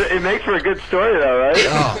 It makes for a good story, though, right?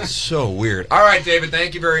 Oh, so weird. All right, David,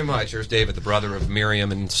 thank you very much. There's David, the brother of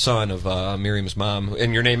Miriam and son of Miriam's mom.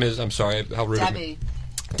 And your name is? I'm sorry, how rude. Debbie.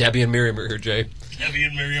 Debbie and Miriam are here, Jay. Debbie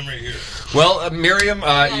and Miriam are here. Well, Miriam,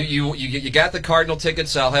 you got the Cardinal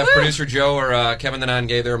tickets. I'll have producer Joe or Kevin the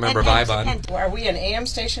Non-Gay there, remember Vibe on. Are we an AM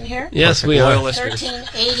station here? Yes, we are.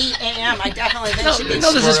 1380 AM. I definitely think should be.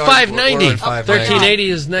 No, this is 590. 1380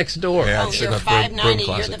 is next door. Yeah, you're 590.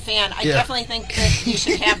 You're the fan. I definitely think that you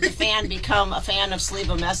should have the fan become a fan of Sleeve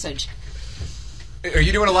a Message. Are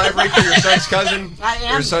you doing a live read for your son's cousin? I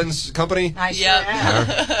am. Your son's company? I sure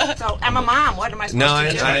am. So I'm a mom. What am I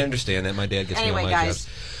supposed to do? I understand that. My dad gets me on my guys.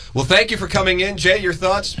 jobs. Well, thank you for coming in. Jay, your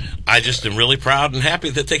thoughts? I just am really proud and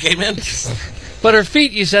happy that they came in. But her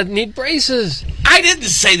feet, you said, need braces. I didn't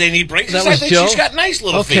say they need braces. That was I think Joe? she's got nice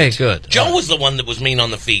little feet. Okay, good. Joe was the one that was mean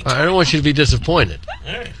on the feet. I don't want you to be disappointed.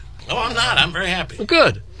 All right. No, I'm not. I'm very happy. Well,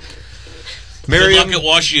 good. Miriam, good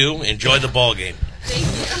luck at WashU. Enjoy the ball game.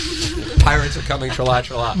 Pirates are coming, tra-la,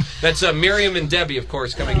 tra-la. That's Miriam and Debbie, of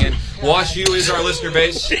course, coming in. WashU is our listener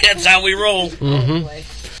base. That's how we roll. Mm-hmm.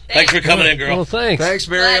 Thanks for coming in, girl. Well, thanks. Thanks,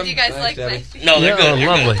 Miriam. Glad you guys like my feet. No, they're good. They're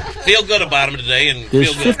lovely. Good. Feel good about them today and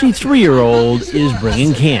This feel good. 53-year-old is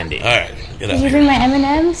bringing candy. All right, get out Did you bring my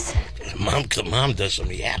M&Ms? Mom does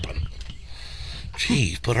some yapping.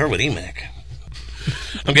 Jeez, put her with Emac.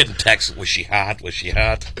 I'm getting texts. Was she hot? Was she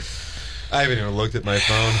hot? I haven't even looked at my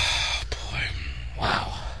phone. Oh, boy.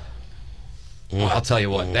 Wow. Well, I'll tell you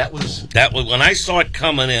what. That was when I saw it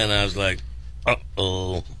coming in. I was like,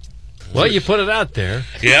 uh-oh. Well, you put it out there.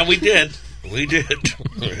 Yeah, we did. We did.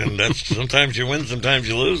 And that's sometimes you win, sometimes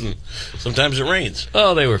you lose, and sometimes it rains.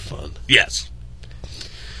 Oh, they were fun. Yes.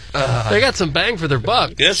 They got some bang for their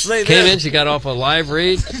buck. Yes, they Came did. in, she got off a live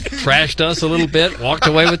read, trashed us a little bit, walked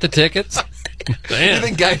away with the tickets. Man. You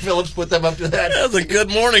think Guy Phillips put them up to that? That was a good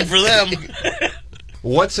morning for them.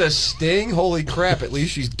 What's a sting? Holy crap, at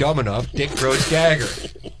least she's dumb enough. Dick Rose Gagger.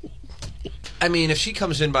 I mean, if she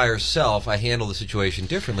comes in by herself, I handle the situation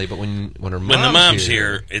differently, but when her mom's When the mom's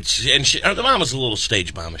here, the mom is a little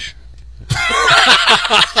stage momish.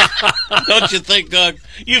 Don't you think, Doug?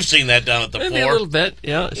 You've seen that down at the Maybe floor. a little bit,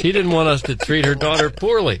 yeah. She didn't want us to treat her daughter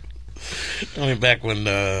poorly. I mean, back when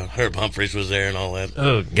Herb Humphreys was there and all that.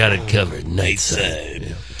 Oh, got it covered. Nightside.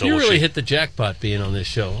 Yeah. You really hit the jackpot being on this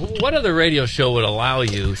show. What other radio show would allow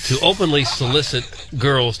you to openly solicit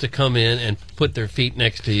girls to come in and put their feet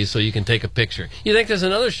next to you so you can take a picture? You think there's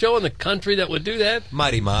another show in the country that would do that?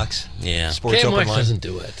 Mighty Mox. Yeah. Sports Open KMOX Line doesn't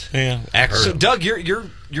do it. Yeah. So, Doug, you're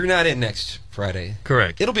not in next Friday.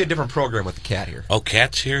 Correct. It'll be a different program with the cat here. Oh,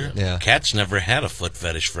 Cat's here? Yeah. Cat's never had a foot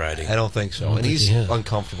fetish Friday. I don't think so. And he's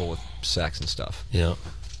uncomfortable with sex and stuff. Yeah.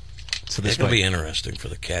 So this will be interesting for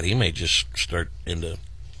the cat. He may just start into...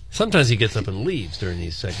 Sometimes he gets up and leaves during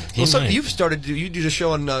these segments. Well, you've started. You did a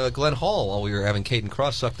show on Glen Hall while we were having Caden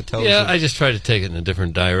Cross suck the toes. Yeah, I just try to take it in a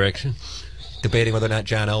different direction. debating whether or not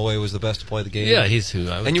John Elway was the best to play the game. Yeah, he's who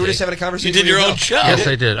I would And you were take. just having a conversation. You did with your own yourself. show. Yes,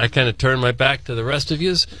 I did. I kind of turned my back to the rest of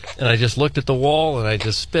yous, and I just looked at the wall, and I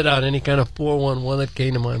just spit out any kind of 411 that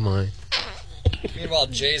came to my mind. Meanwhile,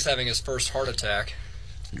 Jay's having his first heart attack.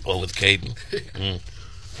 Well, with Caden.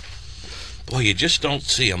 Boy, you just don't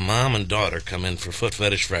see a mom and daughter come in for Foot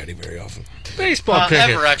Fetish Friday very often. Baseball ticket.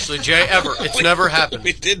 Ever, actually, Jay, ever. It's never happened.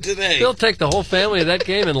 We did today. They'll take the whole family to that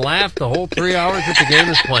game and laugh the whole 3 hours that the game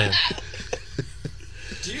is playing.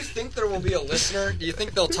 Do you think there will be a listener? Do you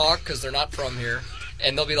think they'll talk because they're not from here?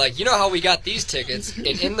 And they'll be like, you know how we got these tickets? And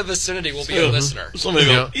in the vicinity will be a listener. Somebody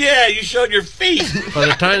go, yeah, you showed your feet. By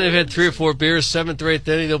the time they've had 3 or 4 beers, 7th or 8th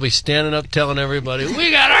inning, they'll be standing up telling everybody, we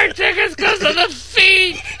got our tickets because of the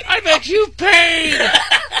feet. I bet you paid.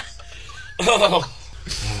 Oh.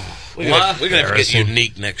 We're going to have to get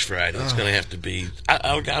unique next Friday. It's going to have to be...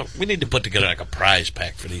 we need to put together like a prize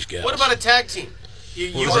pack for these guys. What about a tag team?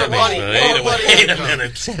 You What and a does buddy. that mean? Wait a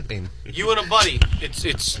minute. What's that mean? You and a buddy.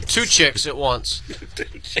 It's 2 chicks at once.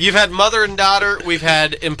 You've had mother and daughter. We've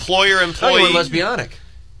had employer-employee. Oh, you were lesbianic.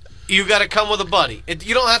 You got to come with a buddy.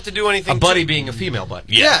 You don't have to do anything. A buddy being a female buddy.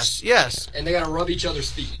 Yes. And they got to rub each other's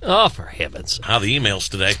feet. Oh, for heaven's sake. How the emails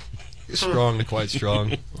today? Strong to quite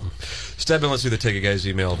strong. Stedman, let's do the Ticket Guys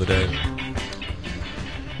email of the day.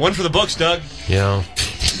 One for the books, Doug. Yeah.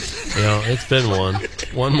 Yeah, it's been one.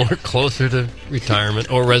 One more closer to retirement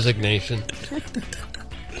or resignation.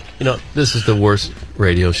 You know, this is the worst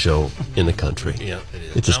radio show in the country. Yeah, it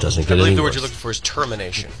is. It just doesn't get I believe any the word worse. you're looking for is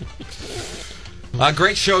termination.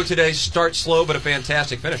 Great show today. Start slow, but a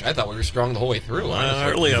fantastic finish. I thought we were strong the whole way through.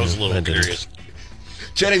 Early, I was a little curious.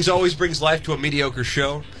 Jennings always brings life to a mediocre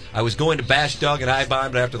show. I was going to bash Doug and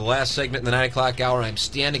I-Bond, but after the last segment in the 9 o'clock hour, I'm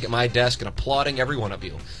standing at my desk and applauding every one of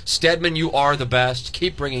you. Stedman, you are the best.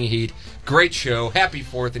 Keep bringing heat. Great show. Happy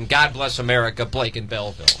 4th, and God bless America. Blake in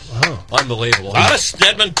Belleville. Wow. Unbelievable. A lot of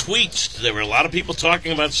Stedman tweets. There were a lot of people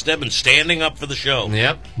talking about Stedman standing up for the show.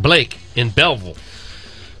 Yep. Blake in Belleville.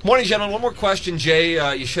 Morning, gentlemen. One more question, Jay.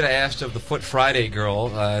 You should have asked of the Foot Friday girl,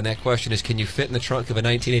 and that question is, can you fit in the trunk of a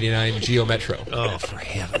 1989 Geo Metro? Oh, for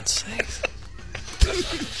heaven's sakes.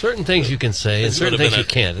 Certain things you can say, and This certain would have things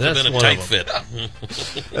been you can't. That's been a one tight of them.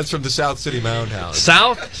 fit. That's from the South City Mound House.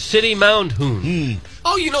 South City Mound Hoon.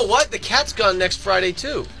 Oh, you know what? The cat's gone next Friday,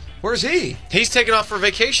 too. Where's he? He's taking off for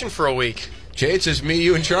vacation for a week. Jay, it says me,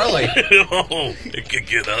 you, and Charlie. Oh, it could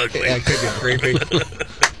get ugly. Yeah, it could get creepy.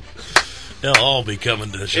 They'll all be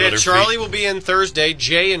coming to show Yeah, their Charlie feet. will be in Thursday.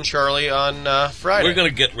 Jay and Charlie on Friday.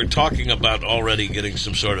 We're talking about already getting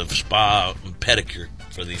some sort of spa and pedicure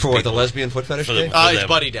for these For what, the people. lesbian foot fetish For day? the- for It's them.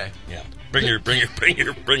 Buddy Day. Yeah. Bring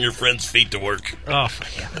your friends' feet to work. Oh, for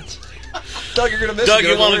heaven's sake. Doug, you're going to miss Doug, it.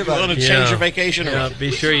 you Don't worry want about to it. change your vacation? Yeah, Or be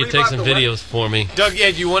sure you take some videos for me. Doug, yeah,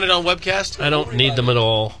 do you want it on webcast? I don't need them at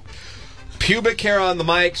all. Pubic hair on the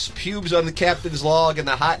mics, pubes on the captain's log, and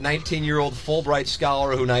the hot 19-year-old Fulbright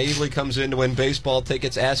scholar who naively comes in to win baseball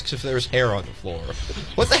tickets asks if there's hair on the floor.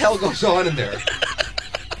 What the hell goes on in there?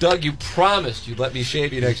 Doug, you promised you'd let me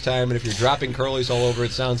shave you next time, and if you're dropping curlies all over, it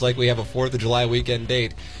sounds like we have a 4th of July weekend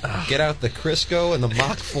date. Get out the Crisco and the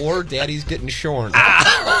Mach 4. Daddy's getting shorn.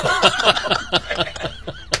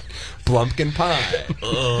 Blumpkin pie.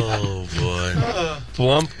 Oh, boy.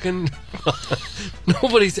 Blumpkin.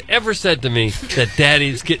 Nobody's ever said to me that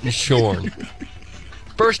Daddy's getting shorn.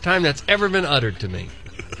 First time that's ever been uttered to me.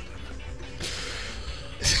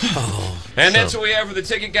 And that's what we have for the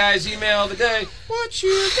Ticket Guys email of the day. What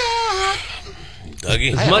you got?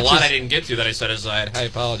 Dougie. I had a much lot as- I didn't get to that I set aside. I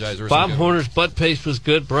apologize. There were Bob some good Horner's butt paste was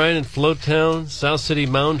good. Brian in Flowtown, South City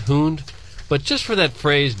Mound Hoond. But just for that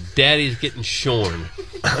phrase, Daddy's getting shorn,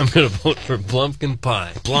 I'm going to vote for Blumpkin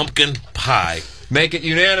Pie. Blumpkin pie. Make it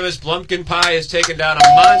unanimous. Blumpkin Pie has taken down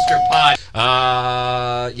a monster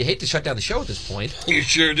pie. You hate to shut down the show at this point. You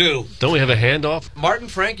sure do. Don't we have a handoff? Martin,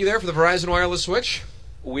 Frank, you there for the Verizon Wireless Switch?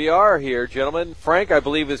 We are here, gentlemen. Frank, I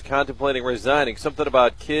believe, is contemplating resigning. Something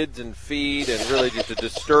about kids and feed and really just a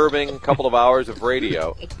disturbing couple of hours of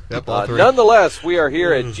radio. Yep, all three. Nonetheless, we are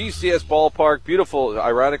here at GCS Ballpark. Beautiful.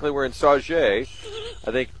 Ironically, we're in Sauget.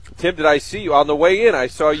 I think, Tim, did I see you? On the way in, I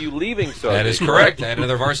saw you leaving Sauget. That is correct. I had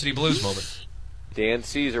another Varsity Blues moment. Dan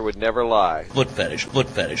Caesar would never lie. Foot Fetish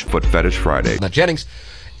Friday. Now, Jennings,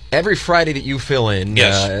 every Friday that you fill in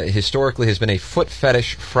historically has been a Foot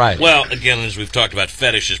Fetish Friday. Well, again, as we've talked about,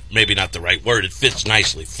 fetish is maybe not the right word. It fits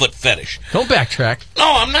nicely. Foot fetish. Don't backtrack.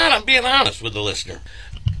 No, I'm not. I'm being honest with the listener.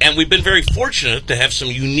 And we've been very fortunate to have some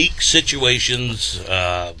unique situations.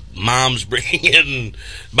 Moms bringing in,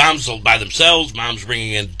 moms by themselves, moms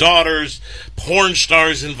bringing in daughters, porn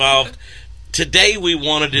stars involved. Today we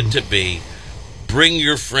wanted it to be bring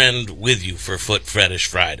your friend with you for Foot Fetish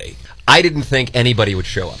Friday. I didn't think anybody would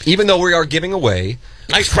show up, even though we are giving away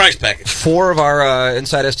nice prize package. 4 of our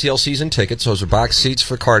Inside STL season tickets. Those are box seats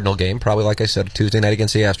for Cardinal game, probably like I said, Tuesday night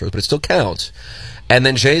against the Astros, but it still counts. And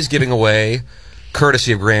then Jay's giving away,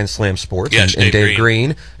 courtesy of Grand Slam Sports and Dave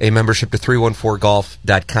Green, a membership to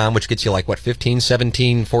 314golf.com, which gets you 15,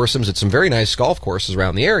 17 foursomes at some very nice golf courses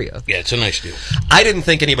around the area. Yeah, it's a nice deal. I didn't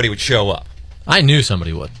think anybody would show up. I knew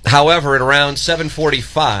somebody would. However, at around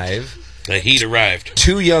 7:45, the heat arrived.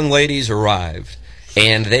 2 young ladies arrived,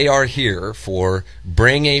 and they are here for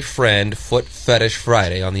Bring a Friend Foot Fetish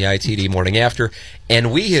Friday on the ITD morning after,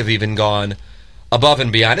 and we have even gone above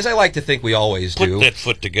and beyond, as I like to think we always do. Put that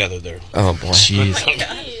foot together there. Oh, boy.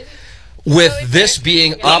 Jeez. With this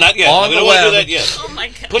being up not yet. on We the don't want to web. do that yet. Oh my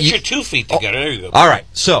God. Put your 2 feet together. There you go. All right.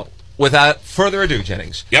 So, without further ado,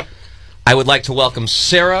 Jennings. Yep. I would like to welcome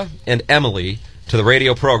Sarah and Emily to the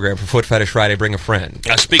radio program for Foot Fetish Friday. Bring a friend.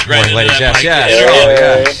 I speak right into ladies. that mic.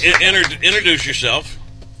 Yes. Introduce yourself.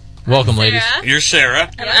 Welcome, ladies. You're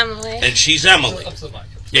Sarah. I'm Emily. And she's Emily.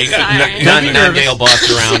 Yeah, you got non-Dale boss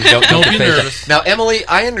around. Don't be nervous. Now, Emily,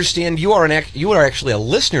 I understand you are actually a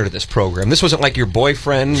listener to this program. This wasn't like your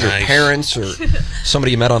boyfriend or parents or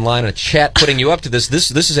somebody you met online in a chat putting you up to this.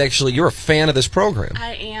 This is actually, you're a fan of this program.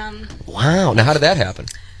 I am. Wow. Now, how did that happen?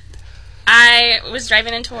 I was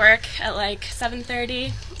driving into work at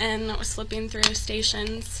 7:30 and was flipping through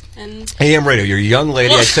stations and AM radio. You're a young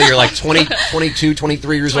lady. I'd say you're 20, 22,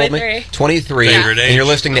 23 years old. 23. Favorite age. And you're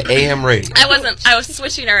listening to AM radio. I wasn't. I was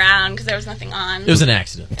switching around because there was nothing on. It was an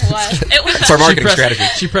accident. It was. It was. It's our marketing strategy.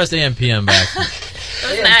 She pressed AM PM back. It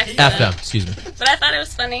was an accident. FM, excuse me. But I thought it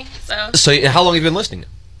was funny. So how long have you been listening?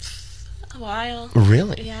 A while.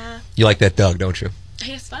 Really? Yeah. You like that Doug, don't you?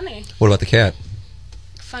 He's funny. What about the cat?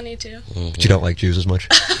 Funny too. But you don't like Jews as much?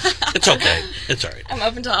 It's okay. It's all right. I'm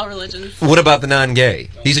open to all religions. What about the non-gay?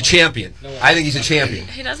 He's a champion. I think he's a champion.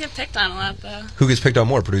 He does get picked on a lot, though. Who gets picked on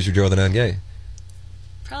more, Producer Joe or the non-gay?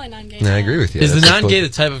 Probably non-gay. I agree with you. Is the non-gay the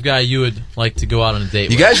type of guy you would like to go out on a date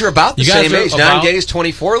with? You guys are about the same age. About... Non-gay is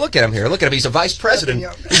 24. Look at him here. Look at him. He's a vice president.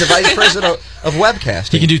 He's a vice president of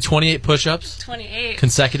webcasting. He can do 28 push-ups. 28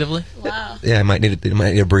 consecutively. Wow. Yeah, I might need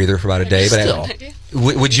a breather for about a day. Still.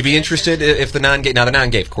 Would you be interested if the non-gay? Now the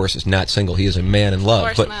non-gay, of course, is not single. He is a man in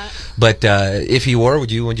love. Of course not. But if he were, would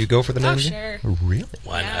you go for the non-gay? Sure. Really?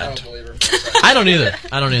 Why not? I don't either.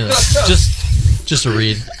 Just a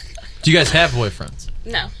read. Do you guys have boyfriends?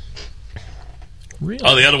 No. Really?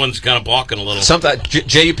 Oh, the other one's kind of balking a little.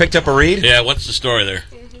 Jay, you picked up a read? Yeah, what's the story there?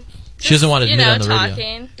 She doesn't want to admit on the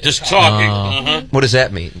talking. radio. Just talking. What does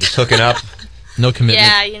that mean? Just hooking up? No commitment.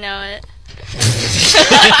 Yeah, you know it.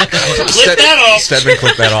 Clip that off. Stedman,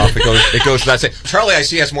 clip that off. It goes without saying. Charlie, I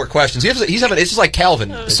see, has more questions. He's having. It's just like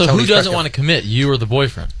Calvin. So who doesn't want to commit? You or the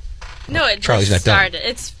boyfriend? No, it Charlie's just not done. started.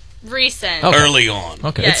 It's recent. Okay. Early on.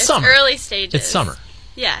 Okay, Yeah, it's summer. early stages. It's summer.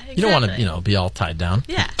 Yeah, exactly. You don't want to, be all tied down.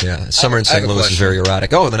 Yeah. Yeah, summer in St. Louis is very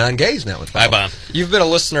erotic. Oh, the non-gays now. Bye, Bon. You've been a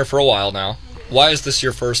listener for a while now. Why is this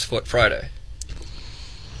your first Foot Friday?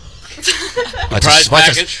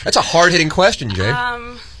 That's a hard-hitting question, Jay.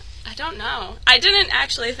 I don't know. I didn't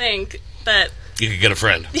actually think that. You could get a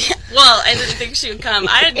friend. Well, I didn't think she would come.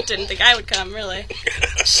 I didn't think I would come, really.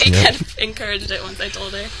 She kind of encouraged it once I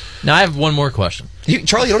told her. Now, I have one more question.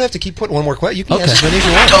 Charlie, you don't have to keep putting one more question. You can Okay. ask as many as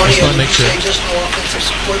you want. I just want to make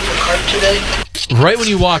sure. Right when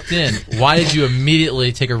you walked in, why did you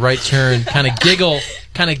immediately take a right turn, kind of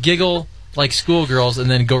giggle like schoolgirls, and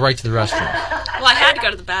then go right to the restroom? Well, I had to go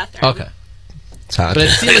to the bathroom. Okay. It's hot. But it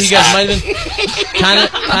seemed like you guys might have been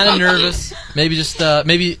kind of nervous, maybe just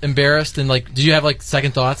maybe embarrassed, and did you have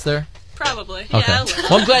second thoughts there? Probably. Okay. Yeah.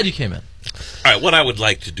 Well, I'm glad you came in. All right, what I would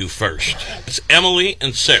like to do first is Emily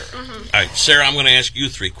and Sarah. All right, Sarah, I'm going to ask you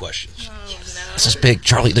 3 questions. Oh, no. This is big,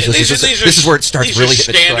 Charlie. This These is where it starts these really are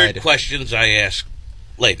hitting its standard stride. questions I ask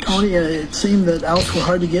ladies. Tony, it seemed that outs were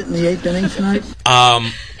hard to get in the 8th inning tonight.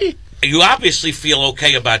 You obviously feel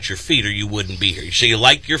okay about your feet, or you wouldn't be here. So you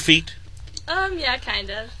like your feet? Yeah, kind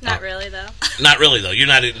of. Not really, though. Not really, though. You're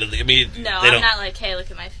not. I mean, No, they I'm don't. not like, hey,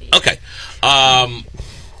 look at my feet. Okay.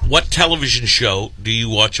 What television show do you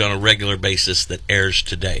watch on a regular basis that airs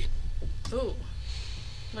today? Ooh.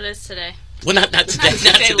 What is today? Well, not today.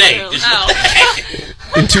 Not today. Literally.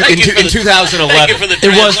 In 2011. Thank you for the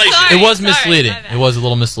translation. It was misleading. It was a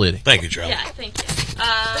little misleading. Thank you, Charlie. Yeah, thank you.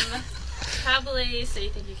 Probably So You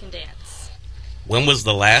Think You Can Dance. When was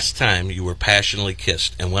the last time you were passionately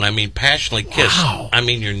kissed? And when I mean passionately kissed, I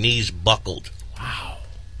mean your knees buckled. Wow.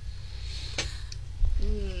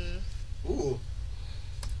 Ooh.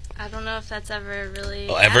 I don't know if that's ever really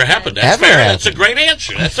ever happened. That's fair. That's a great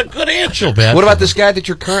answer. That's a good answer. What about this guy that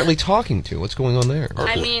you're currently talking to? What's going on there?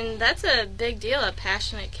 I mean, that's a big deal, a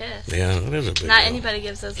passionate kiss. Yeah, it is a big Not deal. anybody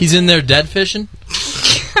gives us. He's in there dead fishing?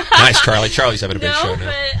 Nice, Charlie. Charlie's having a big show now.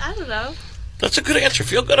 But I don't know. That's a good answer.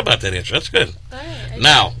 Feel good about that answer. That's good. All right,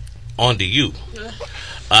 now, on to you.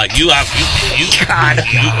 You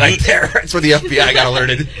right there. That's where the FBI got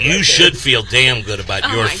alerted. You should feel damn good about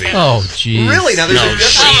your feet. Oh, jeez. Really? Now there's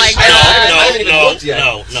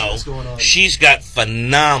No. She's got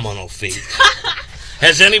phenomenal feet.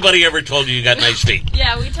 Has anybody ever told you got nice feet?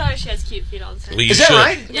 Yeah, we tell her she has cute feet all the time. Well, you should.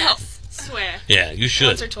 Right? Yes. Swear. Yeah, you should.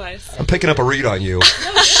 Once or twice. I'm picking up a read on you.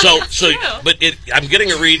 I'm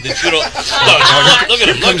getting a read that you don't. Look at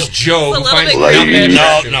him. Comes Joe.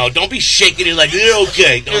 No, don't be shaking it like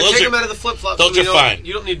okay. No, take them out of the flip flops. Those are fine.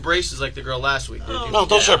 You don't need braces like the girl last week, did you? No,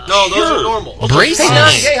 those are normal. Braces?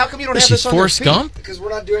 Hey, how come you don't have this on your feet? Gump? Because we're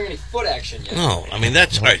not doing any foot action yet. No, I mean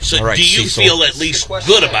that's all right. So, All right, do you Cecil. feel at least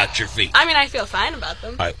good about your feet? I mean, I feel fine about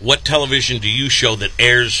them. All right. What television do you show that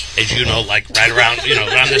airs, as you know, like right around,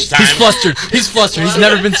 around this time? He's flustered. He's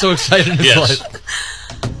never been so excited in his life.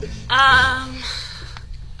 I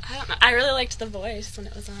don't know. I really liked The Voice when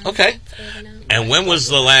it was on. Okay. And when was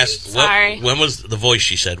the last? Sorry. When was The Voice?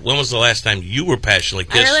 She said. When was the last time you were passionately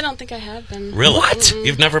kissed? I really don't think I have been. Really? What? Mm-mm.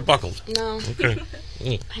 You've never buckled? No. Okay.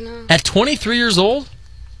 I know. At 23 years old?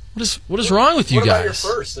 What is wrong with you What guys? about your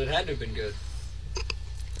first? It had to have been good.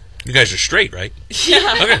 You guys are straight, right? Yeah.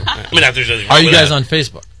 Okay. I mean, if there's anything Are wrong you with guys that. on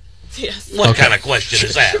Facebook? Yes. What kind of question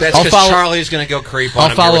is that? That's because Charlie's going to go creep on I'll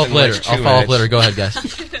him follow here up within the later. next 2 I'll follow up minutes. later. Go ahead,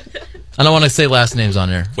 guys. I don't want to say last names on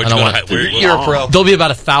there. Where'd I don't you go want. to- where- You're a pro. There'll be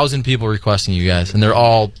about 1,000 people requesting you guys, and they're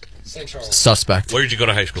all St. Charles. suspect. Where did you go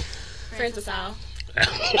to high school? Francis Howell.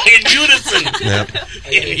 In unison. Yep.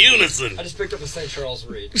 In unison. I just picked up a St. Charles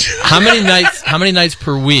read. How many nights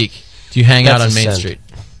per week do you hang out on Main Street?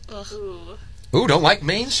 Ooh, don't like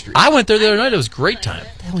Main Street. I went there the other night. It was a great time.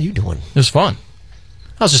 What the hell are you doing? It was fun.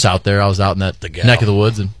 I was just out there. I was out in that neck of the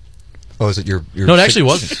woods, and Oh, is it your no, it actually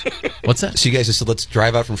wasn't. What's that? So you guys just said, let's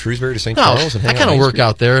drive out from Shrewsbury to St. No, Charles and hang I kind out of on work Main Street?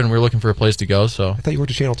 out there, and we're looking for a place to go. So I thought you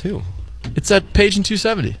worked at Channel 2. it's at Page and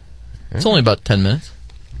 270. It's only about 10 minutes.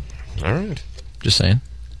 All right. Just saying.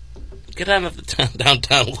 Get out of the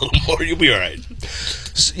downtown a little more. You'll be all right.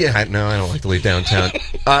 Yeah, I don't like to leave downtown.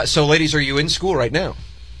 So, ladies, are you in school right now?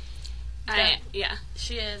 Yeah,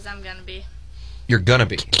 she is. I'm gonna be. You're gonna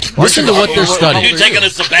be. Listen to what they're Are studying. you taking a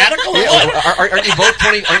sabbatical? Or Yeah, what? aren't you both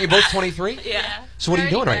 20? Aren't you both 23? Yeah. So what are you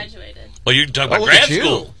doing right? Well, you're talking Oh, about look grad at you.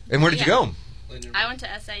 school. And where did you go? I went to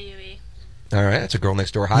SIUE. All right, that's a girl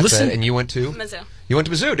next door hotbed. Listen- And you went to? Mizzou. You went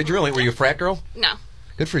to Mizzou. Did you really? Were you a frat girl? No.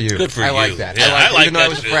 Good for you. Good for I you. like that. Yeah, I like even though that I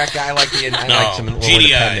was a too. frat guy, I like some little GDI.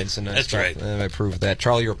 independence and that That's stuff. right. I proved that.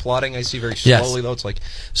 Charlie, you're applauding. I see very Yes. slowly though. It's like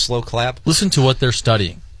slow clap. Listen to what they're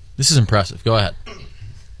studying. This is impressive. Go ahead.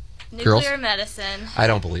 Nuclear Girls? medicine. I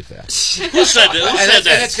don't believe that. Who said that? Who And said that's,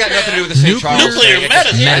 that? and it's got nothing to do with the St. Charles Nuclear thing.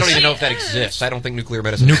 medicine. I don't even know if that exists. I don't think nuclear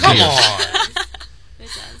medicine. Nuclear. exists. Come on.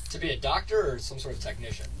 To be a doctor or some sort of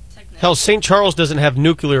technician? Hell, St. Charles doesn't have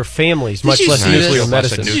nuclear families, much you less see nuclear this?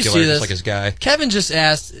 medicine. Did you see Nuclear, this? just like his guy. Kevin just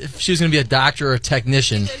asked if she was going to be a doctor or a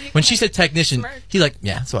technician. When she said technician, he yeah,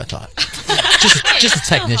 that's what I thought. just a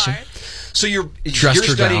technician. So you're Dressed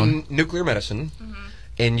her studying nuclear medicine,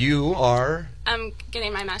 and you are, I'm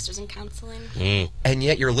getting my master's in counseling. and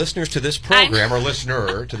yet your listeners to this program, or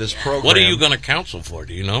listener to this program. What are you going to counsel for?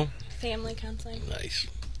 Do you know? Family counseling. Nice.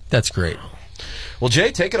 That's great. Well,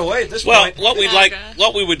 Jay, take it away at this Well, point. what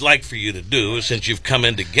we would like for you to do, since you've come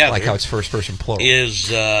in together, I like how it's first person plural.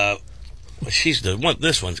 is she's the one.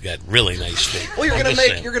 This one's got really nice feet. Well, you're I'm gonna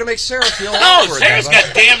just make saying. Sarah feel No, awkward. Sarah's about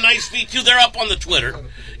got damn nice feet too. They're up on the Twitter.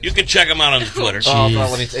 You can check them out on the Twitter. Oh,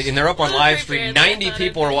 well, let me and they're up on live stream. 90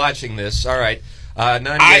 people are watching this. All right.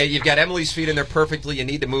 Nanya, you've got Emily's feet in there perfectly. You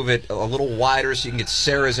need to move it a little wider so you can get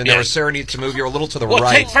Sarah's in there. Or Sarah needs to move you a little to the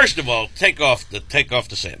right. First of all, take off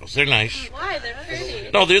the sandals. They're nice. Why? They're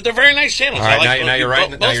pretty. No, they're very nice sandals. All right, I like now you're right.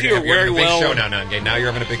 Now Both of you are having very a big well. show now, Nanya. Now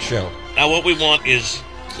you're having a big show. Now what we want is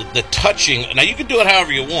the touching. Now you can do it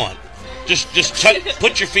however you want. Just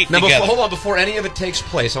put your feet Now, together. hold on. Before any of it takes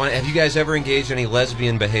place, have you guys ever engaged in any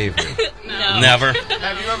lesbian behavior? No. Never.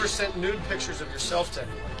 Have you ever sent nude pictures of yourself to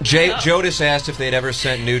anyone? Joe just asked if they'd ever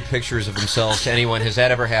sent nude pictures of themselves to anyone. Has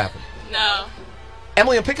that ever happened? No.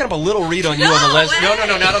 Emily, I'm picking up a little read on you on the lesbian.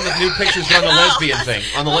 No, not on the nude pictures, but on the lesbian thing.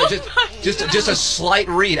 On the just a slight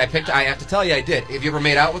read. I have to tell you, I did. Have you ever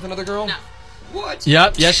made out with another girl? No. What?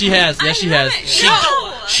 Yep. Yes, she has. Yes, she has.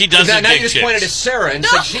 She doesn't. Now you just pointed at Sarah and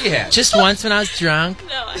said she had. Just once when I was drunk.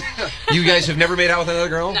 You guys have never made out with another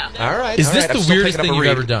girl? No. All right. Is all this right, I'm the still weirdest picking up thing a you've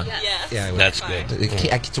read. ever done? Yes. Yeah, That's good.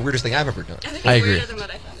 It's the weirdest thing I've ever done. I agree.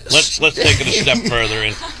 Let's take it a step further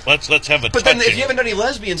and let's have a. But then, if touching- you haven't done any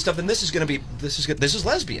lesbian stuff, then this is going to be this is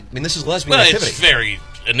lesbian. I mean, this is lesbian well, activity. it's very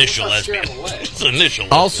initial lesbian. It's initial.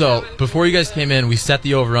 Also, before you guys came in, we set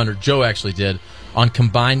the over/under. Joe actually did on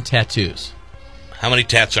combined tattoos. How many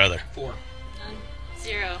tats are there? 4.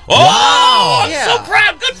 0. Oh, Wow. I'm so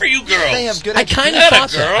proud. Good for you, girls. They have good. I kind of Atta thought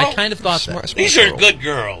that. girl. I kind of thought that. These are good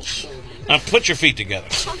girls. Now put your feet together.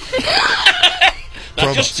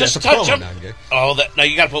 Now just that's a touch promo them. now, okay? Oh, now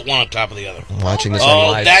you got to put one on top of the other. I'm watching this Oh,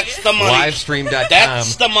 on live. that's the money. Livestream.com.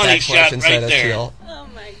 That's the money shot /inside right there. STL. Oh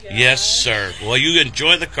my god. Yes, sir. Well, you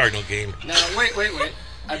enjoy the Cardinal game. Now, wait.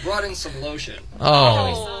 I brought in some lotion.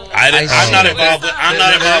 Oh. I'm not involved. I'm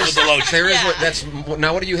not involved with the lotion. There is what that's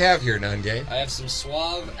now. What do you have here, non-gay? I have some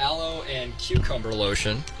Suave, aloe, and cucumber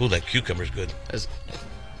lotion. Ooh, that cucumber's good.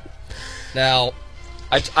 Now,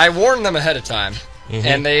 I warned them ahead of time, Mhm.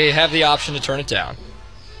 and they have the option to turn it down.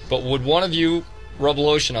 But would one of you rub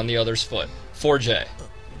lotion on the other's foot? 4J.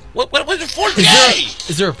 What was it for?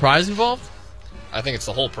 Is there a prize involved? I think it's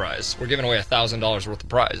the whole prize. We're giving away $1,000 worth of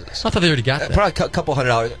prizes. I thought they already got that. Probably a couple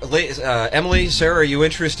 $100. Ladies, Emily, Sarah, are you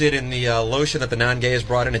interested in the lotion that the non-gay has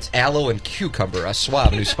brought in? It's aloe and cucumber. A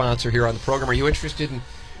Suave, new sponsor here on the program. Are you interested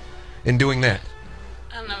in doing that?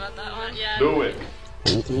 I don't know about that one. Yeah. Do it.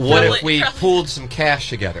 What if we pooled some cash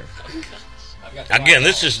together? Again,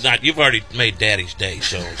 this is not. You've already made Daddy's day,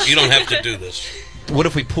 so you don't have to do this. What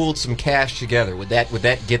if we pooled some cash together? Would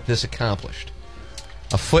that get this accomplished?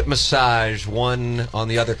 A foot massage, one on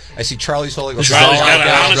the other. I see Charlie's holding. Charlie's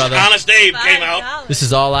got an honest Abe came out. This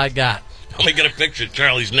is all I got. Let me get a picture of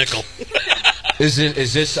Charlie's nickel. Is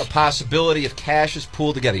this a possibility if cash is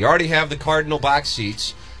pooled together? You already have the Cardinal box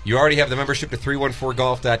seats. You already have the membership to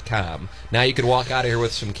 314golf.com. Now you could walk out of here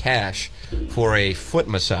with some cash for a foot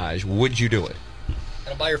massage. Would you do it?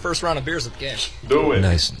 I'll buy your first round of beers at the game. Do it.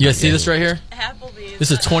 Nice. You guys see this right here? Applebee's.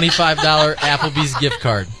 This is a $25 Applebee's gift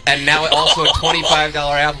card. And now also a $25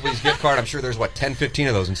 Applebee's gift card. I'm sure there's, 10, 15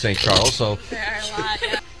 of those in St. Charles. So, There are a lot,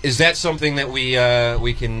 yeah. is that something that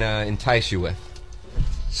we can entice you with?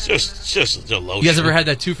 It's just a lotion. You guys ever had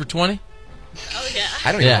that 2 for $20? Oh yeah.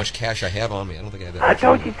 I don't even know how much cash I have on me. I don't think I have that. I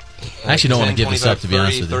told you. I actually don't want to give this up, to be 30,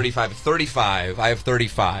 honest with you. 35. I have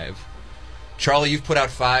 35. Charlie, you've put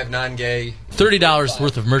out 5 non-gay. $30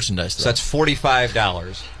 worth of merchandise. So that's $45.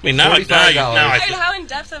 I mean, now I How in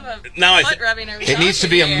depth of a foot rubbing are we it needs to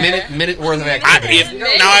be a talking minute worth of activity.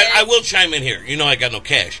 I will chime in here. You know I got no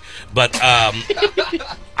cash, but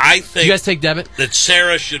I think you guys take debit that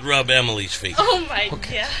Sarah should rub Emily's feet. Oh my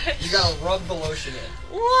god. You gotta rub the lotion in.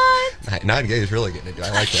 What? Non-gay is really getting it.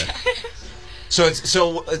 I like that. So it's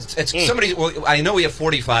somebody. Well, I know we have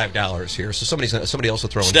 $45 here, so somebody else will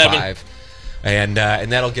throw in 5, and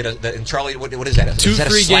that'll get a. And Charlie, what is that? 2 is that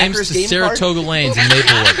free games to Saratoga Lanes in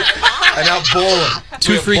Maplewood. And now bowling.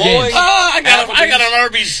 2 free games. Oh, I got an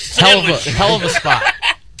Arby's sandwich. Hell of a spot.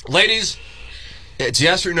 Ladies, it's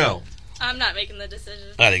yes or no. I'm not making the decision.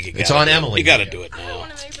 I think you It's on Emily. You got to do it now.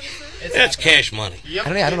 That's cash money.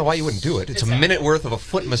 I don't know why you wouldn't do it. It's a minute worth of a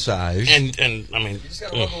foot massage. And I mean, You just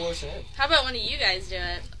gotta rub the lotion in. How about one of you guys do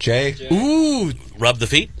it? Jay. Ooh, rub the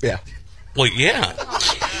feet. Yeah. Well, yeah.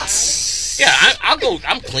 I'll go.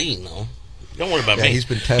 I'm clean though. Don't worry about me. He's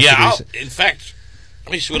been tested. Yeah. In fact,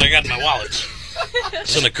 let me see what I got in my wallet.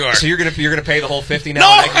 It's in the car. So you're gonna pay the whole $50 now? No,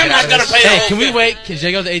 I'm not gonna pay. Hey, can we wait? Can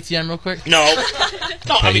Jay go to the ATM real quick? No.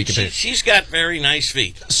 I mean, can pay. she's got very nice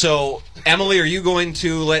feet. So, Emily, are you going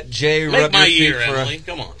to let Jay Make rub my your feet ear, for Emily.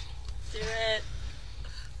 Come on. Do it.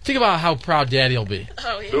 Think about how proud Daddy will be.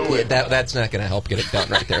 Oh yeah. That's not going to help get it done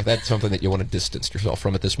right there. That's something that you want to distance yourself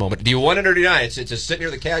from at this moment. Do you want it or do you not? It's just sitting near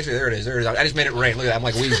the cash. There it is. I just made it rain. Look at that. I'm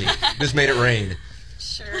like Wheezy. Just made it rain.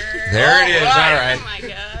 Sure. There it is. All right. Oh my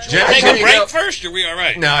god. Take a break first, or are we all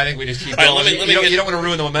right? No, I think we just keep All going. right, let me You don't want to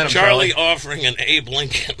ruin the momentum, Charlie offering an Abe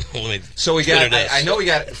Lincoln. So we got. I know we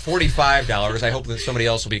got $45. I hope that somebody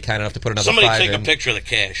else will be kind enough to put another Somebody 5 take in. a picture of the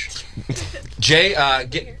cash. Jay,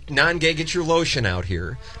 non-gay, get your lotion out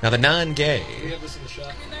here. Now the non-gay. Do we have this in the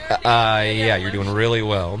shop? Yeah, you're doing really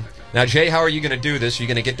well. Now, Jay, how are you going to do this? Are you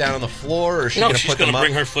going to get down on the floor, or is she No, going to she's put them going to up?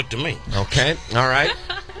 bring her foot to me. Okay, all right.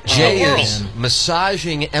 Jay is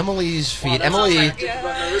massaging Emily's feet. Emily, Put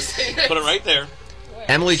it right there.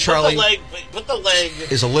 Emily, Charlie Put the leg.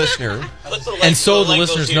 is a listener. Put the leg And so the the leg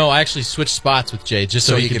listeners goes here. know, I actually switched spots with Jay just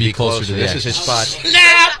so he could be closer to the This is action. his spot.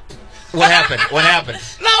 Snap! What happened? What happened?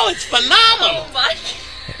 No, it's phenomenal. Oh my.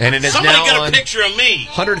 And it is Somebody now get on. a picture of me.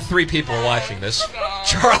 103 people are watching this.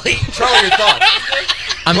 Charlie, your thoughts?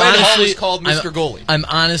 I'm Glenn Hall honestly is called Mr. Goalie. I'm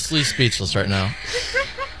honestly speechless right now.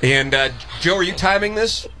 And Joe, are you timing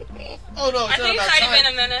this? Oh no, it's I think not it's about already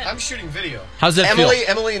time. been a minute. I'm shooting video. How's that Emily, feel?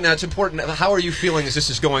 Emily, now it's important. How are you feeling as this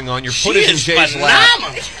is going on? Your She foot is in is Jay's phenomenal.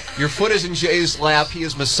 lap. Your foot is in Jay's lap. He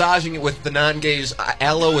is massaging it with the non-gays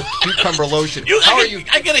aloe with cucumber lotion. How are you?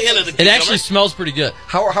 I get a hint of the It cucumber. actually smells pretty good.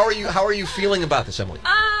 How are you feeling about this, Emily?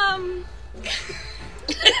 I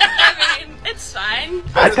mean, it's fine.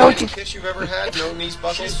 Better than any kiss you've ever had? No knees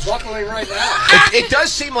buckles? She's buckling right now. It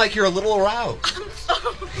does seem like you're a little aroused.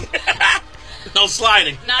 No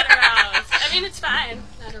sliding. Not aroused. I mean, it's fine.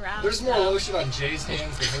 Not aroused. There's more lotion on Jay's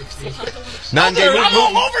hands than her feet. Non-gay, I'm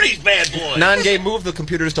all over these bad boys. Non-gay, move the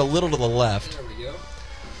computer just a little to the left. There we go.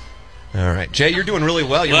 All right, Jay, you're doing really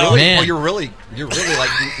well. You're Well, really, man. well, you're really like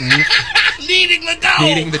Kneading the dough.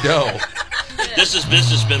 kneading the dough. This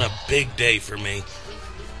has been a big day for me.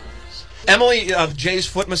 Emily, Jay's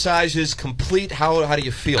foot massage is complete. How do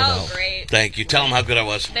you feel now? Oh, great. Thank you. Tell them how good I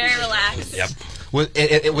was. Very relaxed. Yep.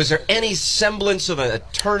 Was there any semblance of a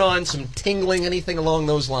turn on, some tingling, anything along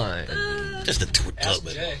those lines? Just a little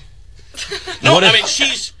bit. Jay. No, I mean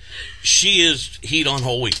she is heat on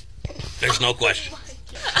whole wheat. There's no question.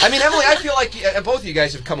 I mean, Emily, I feel like both of you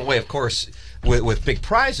guys have come away, of course, with big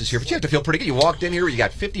prizes here, but you have to feel pretty good. You walked in here, you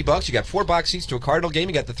got $50, you got 4 box seats to a Cardinal game,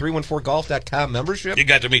 you got the 314golf.com membership. You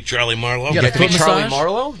got to meet Charlie Marlowe. You got to meet Charlie massage?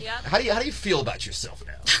 Marlowe. Yeah. How do you feel about yourself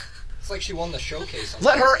now? It's like she won the showcase.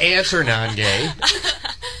 Let her answer, non-gay.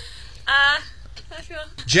 I feel.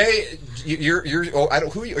 Jay, you're I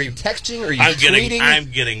don't, who are you texting? Are you tweeting?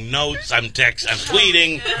 I'm getting notes. I'm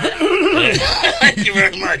tweeting. Thank you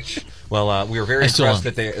very much. Well, we were very impressed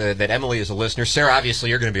that Emily is a listener. Sarah, obviously,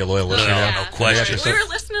 you're going to be a loyal listener. No question. We were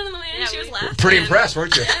listening to the man. She was laughing. Pretty impressed,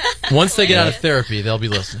 weren't you? Once they get out of therapy, they'll be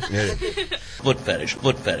listening. Foot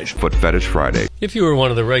Fetish Friday. If you were one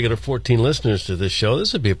of the regular 14 listeners to this show,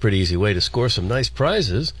 this would be a pretty easy way to score some nice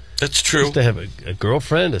prizes. That's true. Just to have a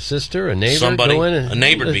girlfriend, a sister, a neighbor Somebody, go in and a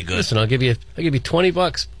neighbor would be good. Listen, I'll give you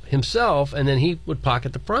 $20 himself, and then he would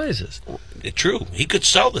pocket the prizes. True. He could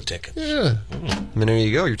sell the tickets. Yeah. I mean, there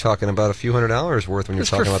you go. You're talking about a few $100s worth when you're Just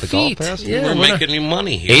talking for about the feet. golf pass. Yeah, We're making you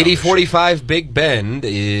money here. 8045 Big Bend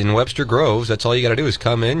in Webster Groves. That's all you got to do is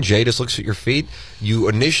come in. Jay just looks at your feet. You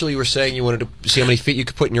initially were saying you wanted to see how many feet you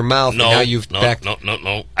could put in your mouth. No, and now you've backed.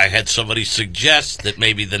 No. I had somebody suggest that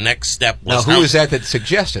maybe the next step was. Now, who was that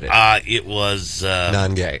suggested it? It was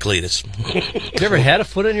non-gay. Cletus. You ever had a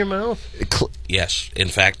foot in your mouth? Yes. In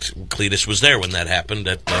fact, Cletus was there when that happened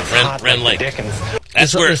at Ren Lake.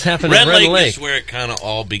 That's where this happened Ren at Ren Lake Lake is where it kind of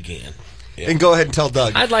all began. Yeah. And go ahead and tell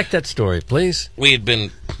Doug. I'd like that story, please. We had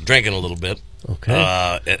been drinking a little bit. Okay.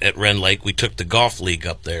 At Ren Lake, we took the golf league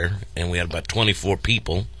up there, and we had about 24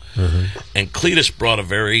 people. Mm-hmm. And Cletus brought a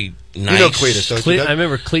very nice. You know Cletus, don't you? I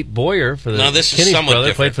remember Cleet Boyer for the No, this is Kinney's somewhat brother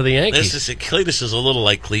different. played for the Yankees. Cletus is a little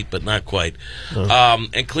like Cleet, but not quite. Oh.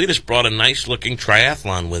 And Cletus brought a nice-looking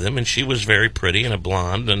triathlon with him, and she was very pretty and a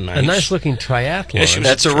blonde and nice. A nice-looking triathlon. Yeah, she was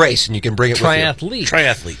That's a race, and you can bring it with you.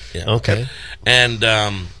 Triathlete, yeah. Okay. And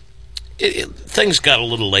things got a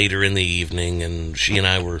little later in the evening, and she and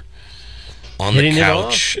I were on Hitting the it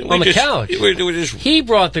couch. off? On the couch? We just, He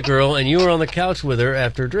brought the girl, and you were on the couch with her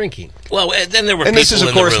after drinking. well, then there were And people this is, of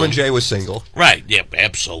in the course, room. when Jay was single. Right, yep,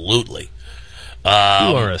 absolutely. You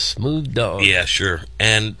are a smooth dog. Yeah, sure.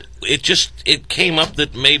 And it came up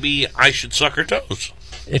that maybe I should suck her toes.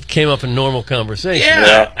 It came up in normal conversation.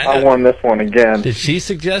 Yeah, I won this one again. Did she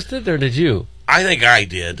suggest it, or did you? I think I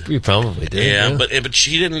did. You probably did. Yeah, but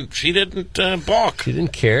she didn't balk. She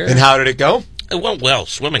didn't care. And how did it go? It went well,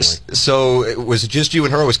 swimmingly. So was it just you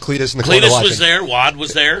and her? Or was Cletus in the corner Cletus watching? was there. Wad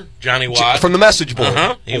was there. Johnny Wad. From the message board.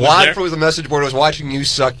 Uh-huh. He was Wad there. from the message board was watching you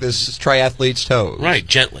suck this triathlete's toes. Right,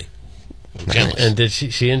 gently. And did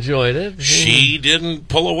she enjoyed it? She didn't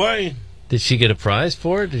pull away. Did she get a prize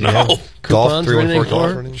for it? Did you No. have coupons or anything for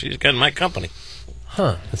her? She's got my company.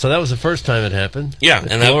 Huh. And so that was the first time it happened? Yeah.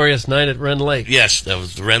 The And glorious night at Ren Lake. Yes, that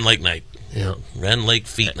was the Ren Lake night. Yeah. Ren Lake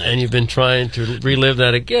feet night. And you've been trying to relive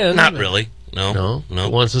that again? Not really. No.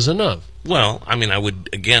 Once is enough. Well, I mean, I would,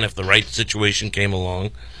 again, if the right situation came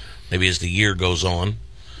along, maybe as the year goes on,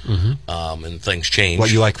 and things change.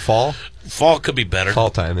 What, you like fall? Fall could be better. Fall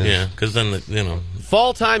time is. Yeah, because then,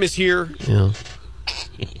 Fall time is here. Yeah.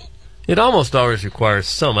 It almost always requires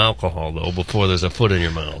some alcohol, though, before there's a foot in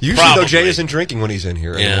your mouth. Usually, though, Jay isn't drinking when he's in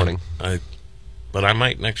here in the morning. But I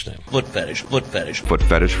might next time. Foot Fetish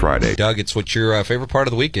Friday. Doug, it's what your favorite part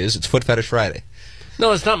of the week is. It's Foot Fetish Friday.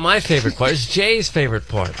 No, it's not my favorite part. It's Jay's favorite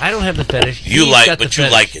part. I don't have the fetish. You He's like, got the but you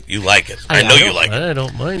fetish. like it. You like it. I know you like it. I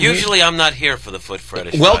don't mind. Usually, I'm not here for the foot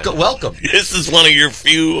fetish. Welcome. This is one of your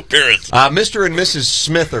few appearances. Mr. and Mrs.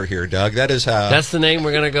 Smith are here, Doug. That is how. That's the name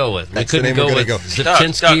we're going to go with. We That's the couldn't name go we're with gonna go.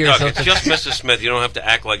 Zipchinsky or Doug, something. it's just Mrs. Smith. You don't have to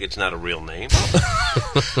act like it's not a real name.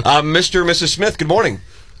 Mr. and Mrs. Smith, good morning.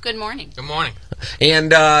 Good morning. Good morning.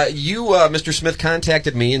 And you, Mr. Smith,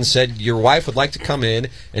 contacted me and said your wife would like to come in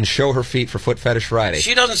and show her feet for Foot Fetish Friday.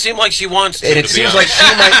 She doesn't seem like she wants to. And it to seems like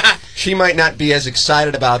she might not be as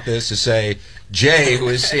excited about this as, say, Jay, who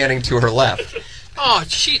is standing to her left. Oh,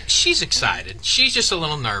 she's excited. She's just a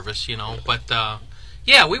little nervous, But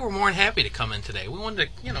yeah, we were more than happy to come in today. We wanted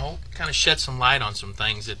to, kind of shed some light on some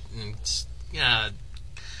things that.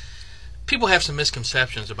 People have some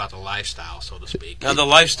misconceptions about the lifestyle, so to speak. Now, the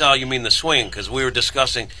lifestyle, you mean the swing, because we were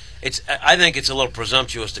discussing. I think it's a little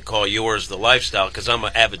presumptuous to call yours the lifestyle, because I'm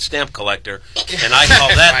an avid stamp collector, and I call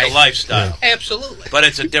that Right. the lifestyle. Absolutely. But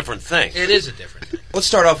it's a different thing. It is a different thing. Let's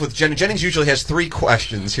start off with Jennings. Jennings usually has 3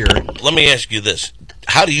 questions here. Let me ask you this.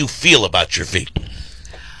 How do you feel about your feet?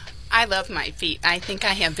 I love my feet. I think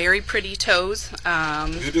I have very pretty toes.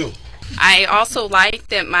 You do. I also like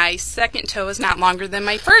that my second toe is not longer than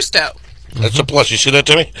my first toe. That's a plus. You see that,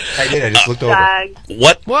 Timmy? I did. I just looked over.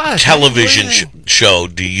 What television show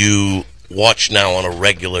do you watch now on a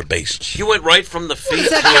regular basis? You went right from the feet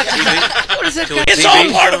to a TV? What is that? It's all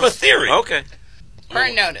part of a theory. Okay.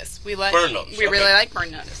 Burn Notice. We like. Burn Notice, We okay. really like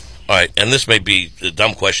Burn Notice. All right, and this may be a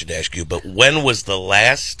dumb question to ask you, but when was the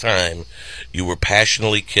last time you were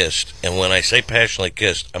passionately kissed? And when I say passionately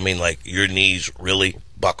kissed, I mean like your knees really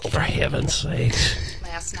buckled. For heaven's sakes.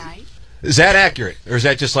 Last night. Is that accurate? Or is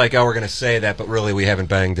that just like, oh, we're going to say that, but really we haven't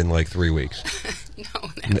banged in like 3 weeks?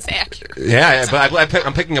 No, that's accurate. Yeah, but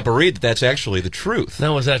I'm picking up a read that that's actually the truth.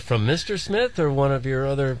 Now, was that from Mr. Smith or one of your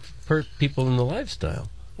other people in the lifestyle?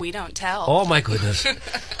 We don't tell. Oh, my goodness.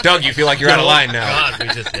 Doug, you feel like you're out of line now. God, we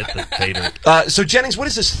just hit the fader. So, Jennings, what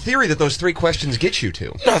is this theory that those 3 questions get you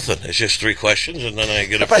to? Nothing. It's just 3 questions, and then I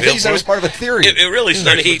get a I feel think that was part of a theory. It really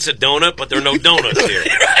starts He eats a donut, but there are no donuts here.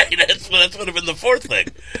 Right, that's would have been the 4th thing.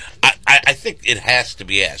 I think it has to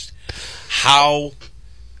be asked. How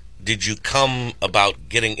did you come about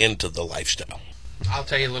getting into the lifestyle? I'll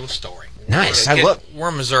tell you a little story. Nice.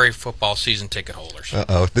 We're Missouri football season ticket holders.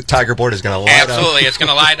 Uh-oh. The Tiger board is going to light up. Absolutely. It's going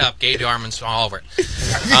to light up. Gay Darman's all over it.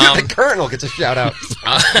 The Colonel gets a shout-out.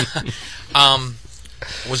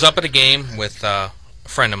 Was up at a game with a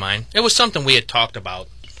friend of mine. It was something we had talked about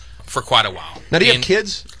for quite a while. Now, do you have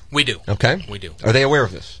kids? We do. Okay. We do. Are they aware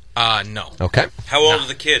of this? No. Okay. How old are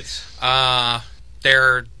the kids?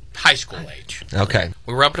 They're high school age. Okay.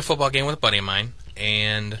 We were up at a football game with a buddy of mine,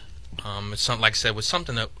 and it's something, like I said, it was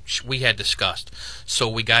something that we had discussed. So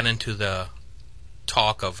we got into the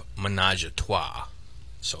talk of menage a trois,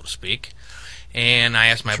 so to speak. And I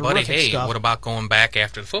asked my buddy, hey, what about going back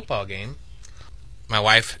after the football game? My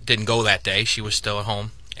wife didn't go that day. She was still at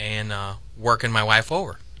home and working my wife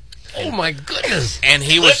over. Oh, my goodness. And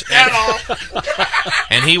he was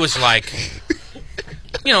and he was like,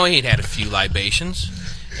 he'd had a few libations,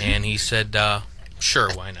 and he said, sure,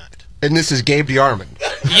 why not? And this is Gabe DeArmond.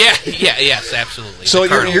 Yes, absolutely. So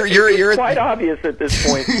you're It's quite obvious at this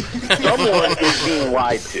point. Someone is being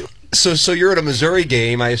lied to. So you're at a Missouri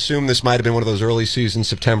game. I assume this might have been one of those early season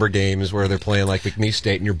September games where they're playing like McNeese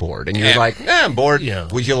State and you're bored. And you're like, I'm bored. Yeah.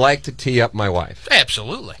 Would you like to tee up my wife?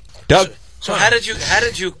 Absolutely. Doug? So how did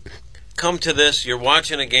you come to this? You're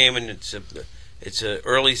watching a game and it's a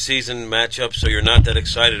early season matchup, so you're not that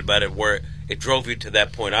excited about it. Where it drove you to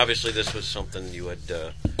that point? Obviously, this was something you had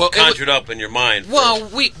conjured up in your mind. Well,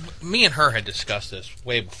 me and her had discussed this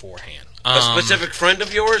way beforehand. A specific friend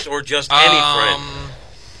of yours, or just any friend?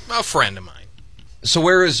 A friend of mine. So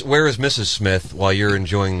where is Mrs. Smith while you're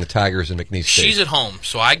enjoying the Tigers in McNeese State? She's at home,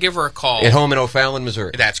 so I give her a call. At home in O'Fallon,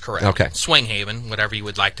 Missouri? That's correct. Okay. Swing Haven, whatever you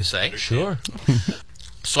would like to say. Sure.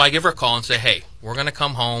 So I give her a call and say, hey, we're going to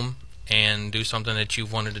come home and do something that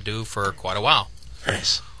you've wanted to do for quite a while.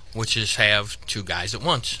 Nice. Which is have 2 guys at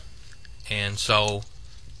once. And so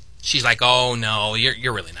she's like, oh, no,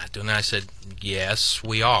 you're really not doing that. I said, yes,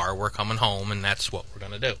 we are. We're coming home, and that's what we're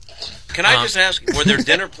going to do. Can I just ask, were there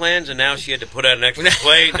dinner plans and now she had to put out an extra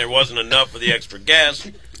plate and there wasn't enough for the extra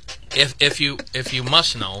guests? If you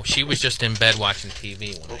must know, she was just in bed watching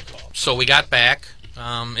TV when I called. So we got back.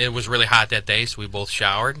 It was really hot that day, so we both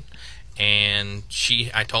showered. And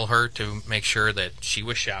I told her to make sure that she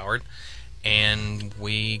was showered. And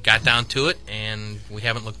we got down to it, and we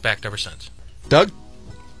haven't looked back ever since. Doug?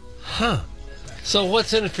 Huh. So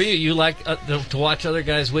what's in it for you? You like to watch other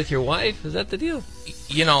guys with your wife? Is that the deal?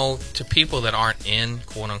 To people that aren't in,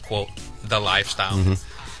 quote-unquote, the lifestyle.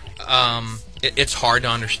 It's hard to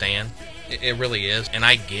understand. It really is, and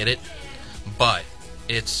I get it. But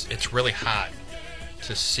it's really hot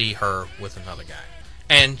to see her with another guy,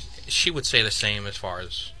 and she would say the same as far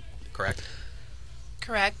as correct.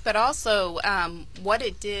 Correct, but also what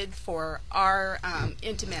it did for our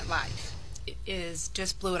intimate life is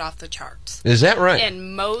just blew it off the charts. Is that right?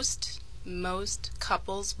 And most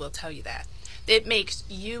couples will tell you that. It makes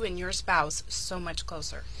you and your spouse so much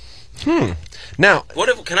closer. Now,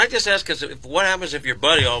 can I just ask? Because what happens if your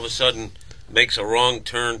buddy all of a sudden makes a wrong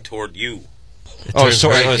turn toward you? A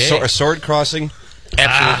sword crossing?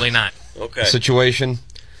 Absolutely not. Okay. Situation.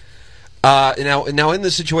 Now, in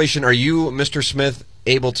this situation, are you, Mr. Smith,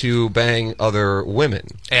 able to bang other women?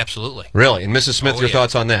 Absolutely. Really? And Mrs. Smith, your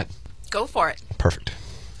thoughts on that? Go for it. Perfect.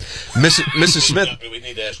 Mrs. Smith. We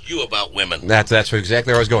need to ask you about women. That's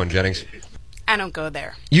exactly where I was going, Jennings. I don't go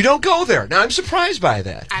there. You don't go there. Now, I'm surprised by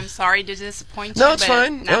that. I'm sorry to disappoint you. No, it's but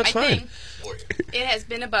fine. Not No, it's my fine. thing. It has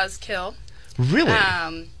been a buzzkill. Really?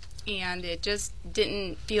 And it just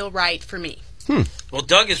didn't feel right for me. Well,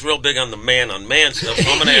 Doug is real big on the man stuff, so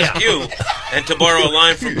I'm going to ask you, and to borrow a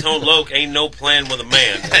line from Tone Loc, ain't no plan with a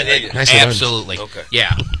man. Absolutely. Okay.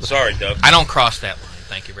 Yeah. Sorry, Doug. I don't cross that line.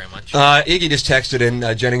 Thank you very much. Iggy just texted in,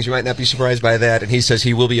 Jennings, you might not be surprised by that, and he says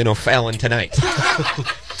he will be in O'Fallon tonight.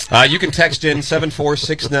 You can text in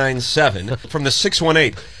 74697 from the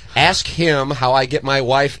 618. Ask him how I get my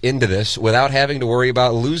wife into this without having to worry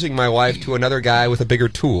about losing my wife to another guy with a bigger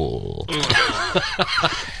tool.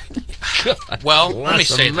 Well, let me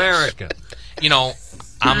say America.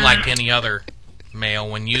 this. I'm like any other male.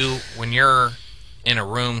 When you're in a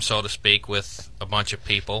room, so to speak, with a bunch of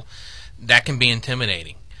people, that can be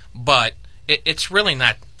intimidating. But it's really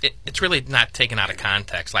not. It's really not taken out of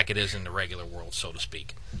context like it is in the regular world, so to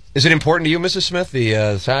speak. Is it important to you, Mrs. Smith,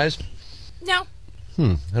 the size? No.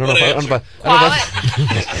 I don't know. I don't know.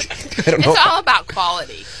 It's all about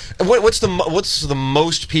quality. What's the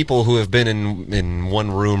most people who have been in one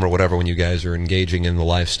room or whatever when you guys are engaging in the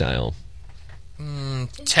lifestyle?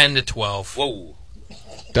 10 to 12. Whoa.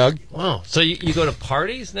 Doug? Wow. So you go to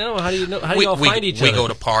parties now? How do you know? How do you all find each other? We go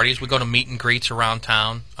to parties. We go to meet and greets around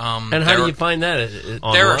town. And how do you find that?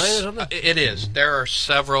 Online or something? It is. There are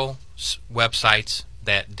several websites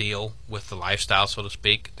that deal with the lifestyle, so to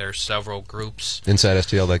speak. There's several groups.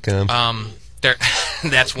 InsideSTL.com.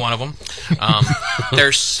 That's one of them.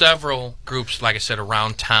 There's several groups, like I said,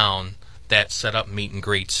 around town that set up meet and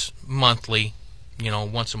greets monthly,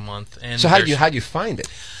 once a month. And so how do you find it?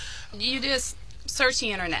 You just search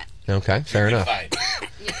the internet. Okay, fair enough.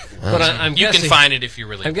 But you can find it if you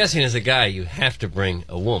really. I'm guessing as a guy, you have to bring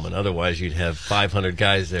a woman. Otherwise, you'd have 500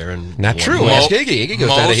 guys there. And not true. Ask Iggy. Iggy goes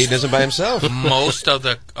down to hedonism by himself. Most of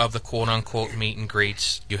the quote unquote meet and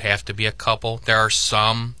greets, you have to be a couple. There are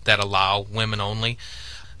some that allow women only.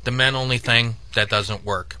 The men only thing that doesn't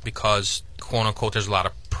work because quote unquote there's a lot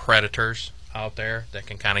of predators out there that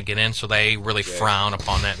can kind of get in, so they really frown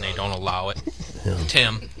upon that and they don't allow it.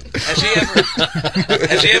 Tim. Has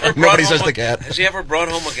he ever brought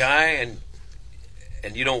home a guy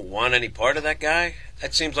and you don't want any part of that guy?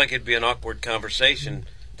 That seems like it'd be an awkward conversation.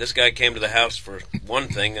 This guy came to the house for one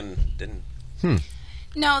thing and didn't.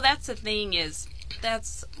 No, that's the thing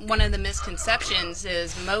that's one of the misconceptions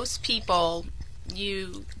is most people,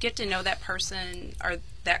 you get to know that person or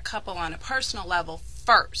that couple on a personal level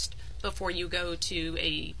first before you go to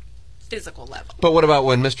a physical level. But what about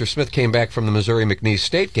when Mr. Smith came back from the Missouri McNeese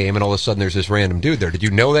State game and all of a sudden there's this random dude there? Did you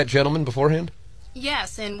know that gentleman beforehand?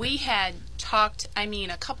 Yes, and we had talked,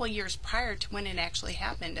 a couple years prior to when it actually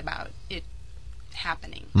happened about it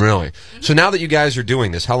happening. Really? Mm-hmm. So now that you guys are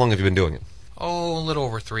doing this, how long have you been doing it? Oh, a little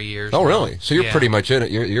over 3 years. Oh, really? So you're pretty much in it.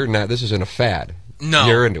 You're not, this isn't a fad. No.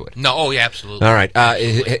 You're into it. No, yeah, absolutely. All right.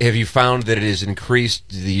 Have you found that it has increased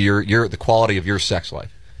the quality of your sex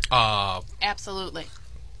life? Absolutely.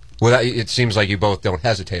 Well, it seems like you both don't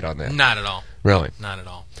hesitate on that. Not at all. Really? Not at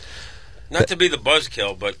all. Not to be the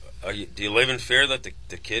buzzkill, but do you live in fear that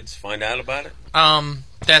the kids find out about it?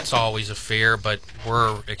 That's always a fear, but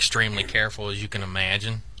we're extremely careful, as you can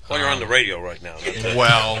imagine. Well, you're on the radio right now.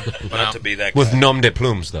 Not to be that guy. With nom de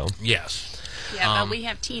plumes, though. Yes. Yeah, but we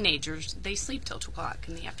have teenagers. They sleep till 2 o'clock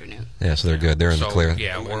in the afternoon. Yeah, so they're good. They're in the clear.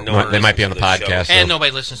 Yeah, they might be on the podcast. And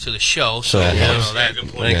nobody listens to the show, so that helps.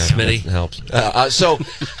 Thanks, Smitty. That helps. So,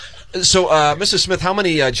 Mrs. Smith, how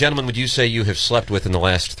many gentlemen would you say you have slept with in the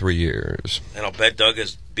last 3 years? And I'll bet Doug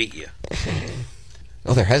has beat you.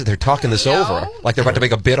 Oh, they're talking this over like they're about to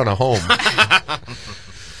make a bid on a home.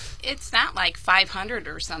 It's not like 500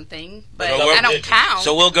 or something, but I don't count.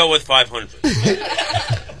 So we'll go with 500.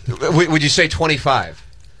 Would you say 25?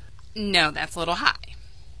 No, that's a little high.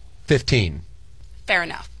 15. Fair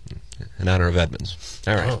enough. In honor of Edmonds.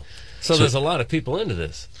 All right. Oh. So there's a lot of people into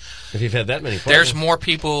this. If you've had that many partners. There's more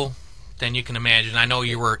people than you can imagine. I know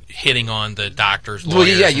you were hitting on the doctors, lawyers, well,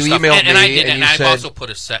 yeah, you and stuff. emailed and I me, did, and I've said, also put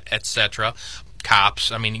etc. Cops.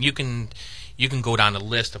 I mean, you can go down the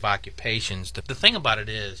list of occupations. The thing about it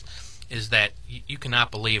is that you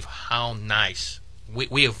cannot believe how nice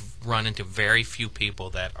we have run into. Very few people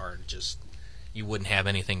that are just you wouldn't have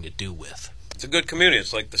anything to do with. It's a good community.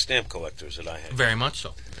 It's like the stamp collectors that I had. Very much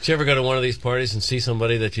so. Did you ever go to one of these parties and see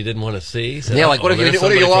somebody that you didn't want to see? Said, yeah, like what if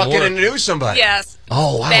you walk in and knew somebody? Yes.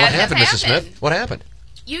 Oh, wow. What happened, Mrs. Smith? What happened?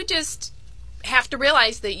 You just have to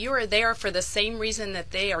realize that you are there for the same reason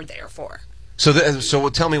that they are there for. So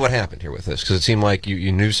tell me what happened here with this, because it seemed like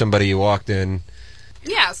you knew somebody, you walked in.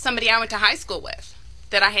 Yeah, somebody I went to high school with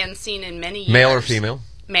that I hadn't seen in many years. Male or female?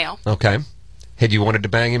 Male. Okay. Had you wanted to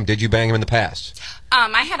bang him? Did you bang him in the past?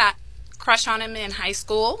 I had a crush on him in high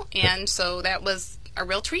school, and so that was a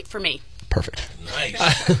real treat for me. Perfect.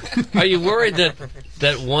 Nice. Are you worried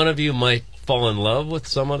that one of you might fall in love with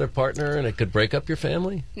some other partner and it could break up your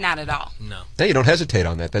family? Not at all. No. Hey, you don't hesitate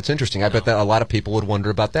on that. That's interesting. I bet that a lot of people would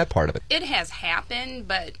wonder about that part of it. It has happened,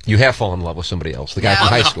 but... You have fallen in love with somebody else, the guy from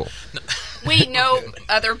high school. We know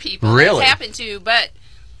other people really? It's happened to, but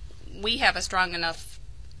we have a strong enough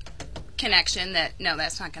connection that, no,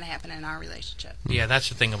 that's not going to happen in our relationship. Yeah, that's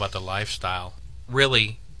the thing about the lifestyle.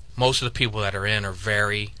 Really, most of the people that are in are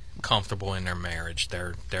very comfortable in their marriage.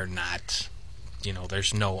 They're not,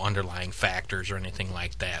 there's no underlying factors or anything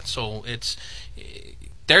like that. So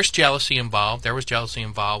there's jealousy involved. There was jealousy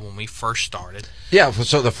involved when we first started. Yeah,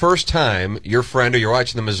 so the first time your friend, or you're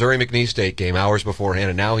watching the Missouri-McNeese State game hours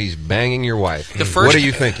beforehand, and now he's banging your wife. What are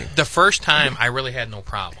you thinking? The first time, I really had no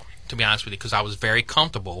problem, to be honest with you, because I was very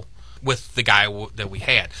comfortable with the guy that we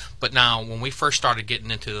had. But now, when we first started getting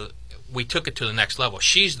into, we took it to the next level.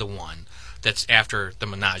 She's the one that's, after the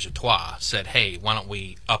menage a trois, said, hey, why don't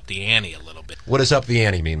we up the ante a little bit? What does up the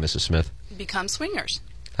ante mean, Mrs. Smith? Become swingers.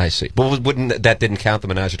 I see. Well, that didn't count, the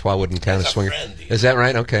menage a trois wouldn't count as swinger? Is that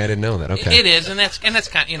right? Okay, I didn't know that. Okay. It is, and that's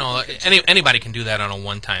kind of, anybody can do that on a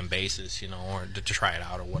one-time basis, or to try it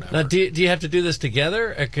out or whatever. Now, do you have to do this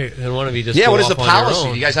together? Or can one of you just Yeah, go what is off the on policy? your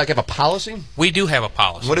own? Do you guys have a policy? We do have a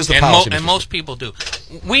policy. What is the policy? And most people do.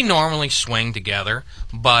 We normally swing together,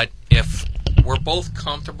 but if we're both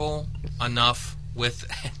comfortable enough with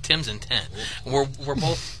Tim's intent, if we're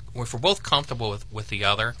both comfortable with the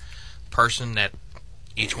other person that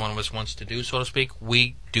each one of us wants to do, so to speak,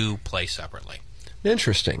 we do play separately.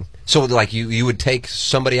 Interesting. So, like, you would take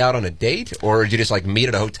somebody out on a date, or would you just, like, meet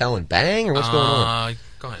at a hotel and bang, or what's going on?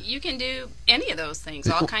 Go ahead. You can do any of those things,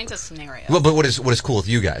 all kinds of scenarios. Well, but what is cool with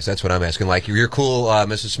you guys? That's what I'm asking. Like, you're cool,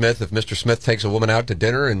 Mrs. Smith, if Mr. Smith takes a woman out to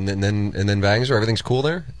dinner and then bangs her, everything's cool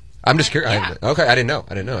there? I'm just curious. Yeah. Okay, I didn't know.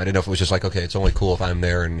 I didn't know if it was just like, okay, it's only cool if I'm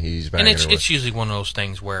there and he's banging her. And it's usually one of those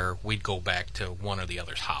things where we'd go back to one or the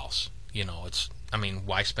other's house.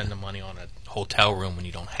 Why spend the money on a hotel room when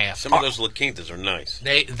you don't have to? Some of those La Quintas are nice.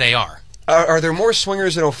 They are. Are there more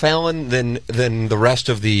swingers in O'Fallon than the rest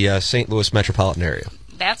of the St. Louis metropolitan area?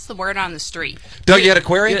 That's the word on the street. Doug, you had a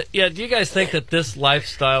query? Yeah, do you guys think that this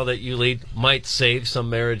lifestyle that you lead might save some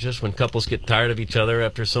marriages when couples get tired of each other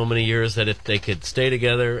after so many years, that if they could stay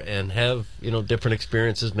together and have, different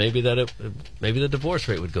experiences, maybe the divorce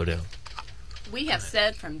rate would go down? We have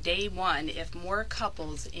said from day one, if more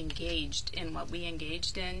couples engaged in what we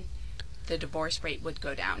engaged in, the divorce rate would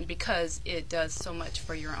go down, because it does so much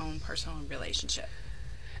for your own personal relationship.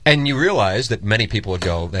 And you realize that many people would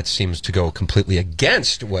go, that seems to go completely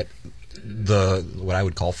against what I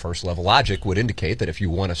would call first level logic would indicate, that if you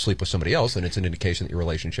want to sleep with somebody else, then it's an indication that your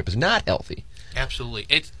relationship is not healthy. Absolutely.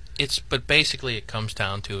 But basically it comes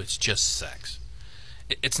down to, it's just sex.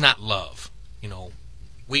 It's not love.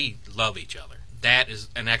 We love each other. That is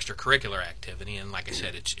an extracurricular activity, and like I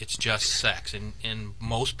said, it's just sex, and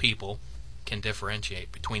most people can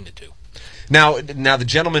differentiate between the two. Now the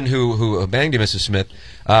gentleman who banged you, Mrs. Smith,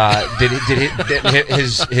 did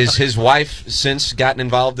his wife since gotten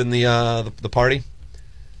involved in the party?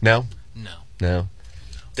 No. No.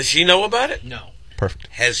 Does she know about it? No. Perfect.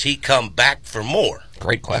 Has he come back for more?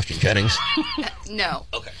 Great question, Jennings. No.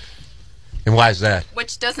 Okay. And why is that?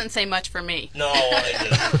 Which doesn't say much for me. No,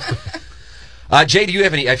 I didn't. Jay, do you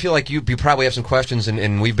have any? I feel like you probably have some questions,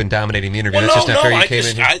 and we've been dominating the interview. Well, That's just not fair. You came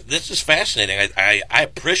in here. This is fascinating. I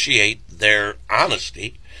appreciate their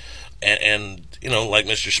honesty, and like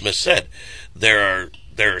Mr. Smith said, there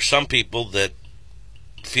are some people that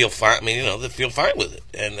feel fine. That feel fine with it,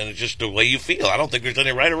 and it's just the way you feel. I don't think there's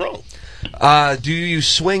any right or wrong. Do you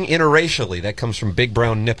swing interracially? That comes from Big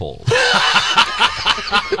Brown Nipples.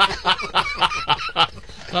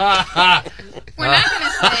 We're not going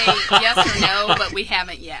to say yes or no, but we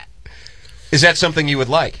haven't yet. Is that something you would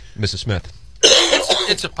like, Mrs. Smith?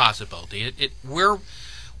 It's a possibility. We're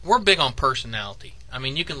big on personality. I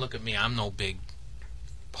mean, you can look at me. I'm no big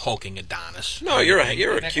hulking Adonis. No, you're a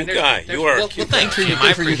cute guy. You are a cute guy. Thanks, Jim.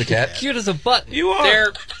 Good for you, the cat. Cute as a button. You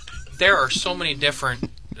are. There are so many different,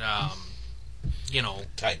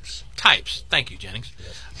 types. Thank you, Jennings.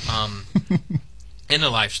 In the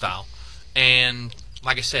lifestyle, and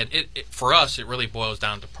like I said, for us, it really boils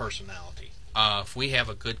down to personality. If we have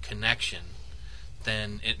a good connection,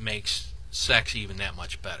 then it makes sex even that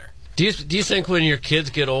much better. Do you think when your kids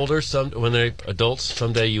get older, when they're adults,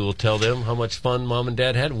 someday you will tell them how much fun mom and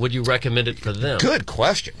dad had? Would you recommend it for them? Good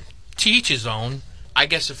question. To each his own. I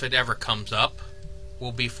guess if it ever comes up,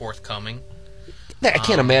 we'll be forthcoming. I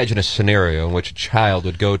can't imagine a scenario in which a child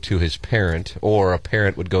would go to his parent or a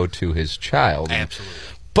parent would go to his child. Absolutely.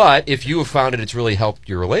 But if you have found that it's really helped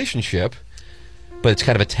your relationship, but it's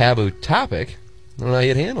kind of a taboo topic, I don't know how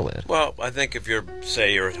you'd handle it. Well, I think if you're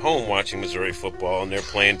at home watching Missouri football and they're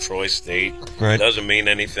playing Troy State, right. Doesn't mean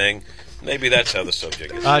anything. Maybe that's how the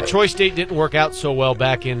subject is. Troy State didn't work out so well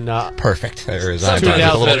back in perfect. There is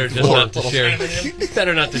better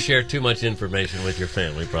not to share too much information with your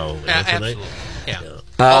family, probably. Absolutely. Yeah.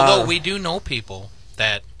 Although we do know people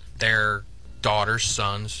that their daughters,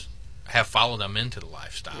 sons have followed them into the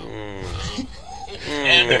lifestyle.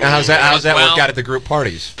 How's that work out at the group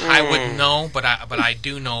parties? I wouldn't know, but I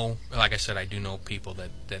do know. Like I said, I do know people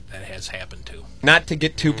that has happened to. Not to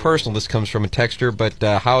get too personal, this comes from a texter, but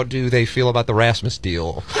how do they feel about the Rasmus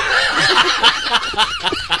deal?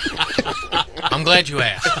 I'm glad you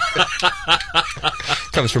asked.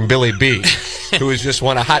 Comes from Billy B, who has just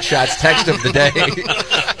won a Hot Shots text of the day,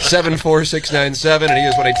 74697, and he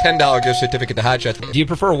has won a $10 gift certificate to Hot Shots. Do you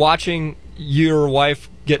prefer watching your wife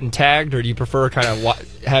getting tagged, or do you prefer kind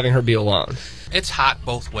of having her be alone? It's hot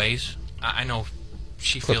both ways. I know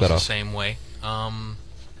she feels the same way.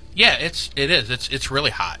 Yeah, it is. It's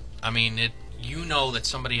really hot. I mean, you know that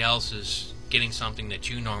somebody else is getting something that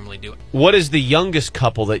you normally do. What is the youngest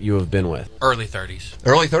couple that you have been with? Early 30s.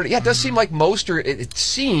 Early 30s. Yeah, it does seem like most are. It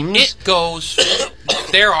seems it goes.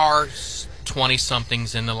 There are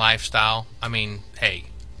 20-somethings in the lifestyle. I mean, hey,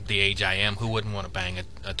 the age I am, who wouldn't want to bang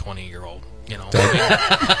a 20-year-old? You know,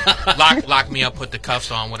 lock me up, put the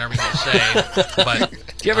cuffs on, whatever you say. But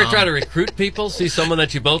do you ever try to recruit people? See someone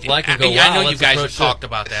that you both like and go, wow, I know you guys have talked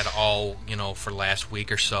about that all, for last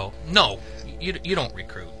week or so. No, you don't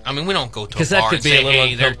recruit. I mean, we don't go to a bar because that could be a little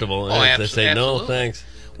uncomfortable. They say no, thanks.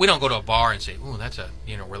 We don't go to a bar and say, "Ooh, that's a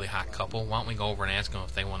really hot couple. Why don't we go over and ask them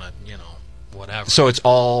if they want to, whatever." So it's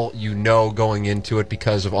all going into it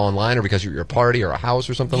because of online or because you're at a party or a house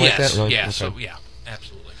or something like that? Yeah, okay. So yeah,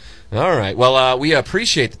 absolutely. All right. Well, we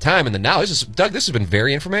appreciate the time and the knowledge. Doug, this has been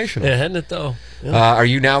very informational. Yeah, hadn't it, though? Yeah. Are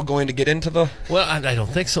you now going to get into the... Well, I don't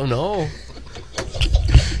think so, no.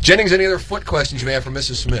 Jennings, any other foot questions you may have for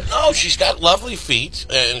Mrs. Smith? No, she's got lovely feet,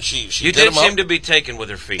 and she you did seem to be taken with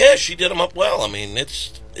her feet. Yeah, she did them up well. I mean,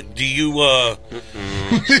 do you,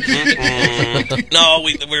 No,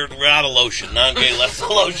 we're out of lotion. Non-gay left the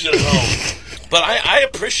lotion at home. But I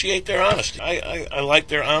appreciate their honesty. I like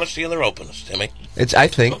their honesty and their openness, Timmy. I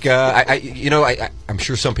think I'm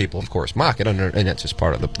sure some people, of course, mock it, and that's just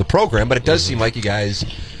part of the program. But it does seem like you guys,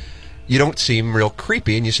 you don't seem real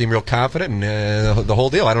creepy, and you seem real confident, and the whole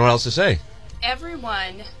deal. I don't know what else to say.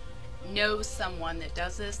 Everyone knows someone that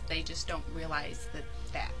does this. They just don't realize that.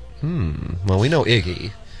 Well, we know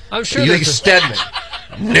Iggy. I'm sure you think Stedman.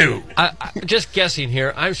 No. I'm just guessing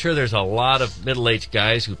here. I'm sure there's a lot of middle-aged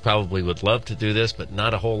guys who probably would love to do this, but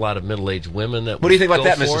not a whole lot of middle-aged women that. What do you think about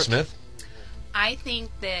that, Mrs. Smith? I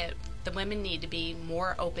think that the women need to be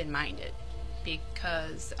more open-minded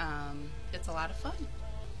because it's a lot of fun.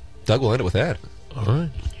 Doug will end it with that. All right.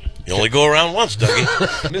 You only go around once, Dougie.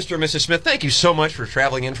 Mr. and Mrs. Smith, thank you so much for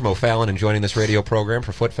traveling in from O'Fallon and joining this radio program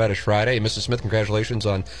for Foot Fetish Friday. Mrs. Smith, congratulations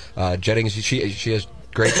on Jennings. She has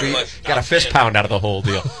great feet. Got a fist pound out of the whole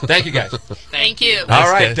deal. Thank you, guys. Thank you.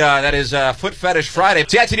 All right, that is Foot Fetish Friday.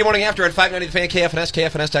 CITD Morning After at 590 The Fan, KFNS,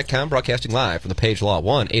 KFNS.com, broadcasting live from the Page Law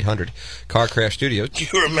 1-800-Car Crash Studios. Do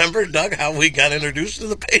you remember, Doug, how we got introduced to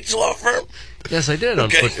the Page Law firm? Yes, I did on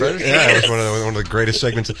Foot Fetish. Yeah, it was one of the greatest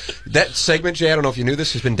segments. That segment, Jay, I don't know if you knew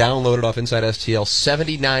this, has been downloaded off Inside STL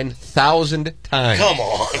 79,000 times. Come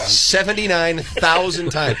on.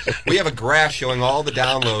 79,000 times. We have a graph showing all the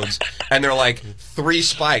downloads, and they're like 3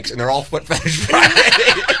 spikes, and they're all Foot Fetish Friday.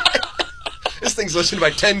 This thing's listened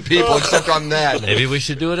by 10 people except on that. Maybe we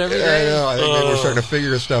should do it every day. I know. I think we're starting to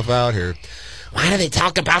figure stuff out here. Why do they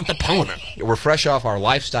talk about the pony? We're fresh off our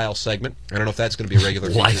lifestyle segment. I don't know if that's going to be a regular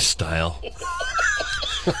lifestyle.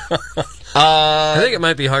 I think it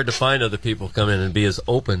might be hard to find other people come in and be as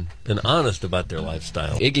open and honest about their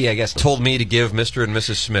lifestyle. Iggy, I guess, told me to give Mr. and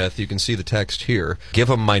Mrs. Smith, you can see the text here, give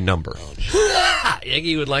them my number.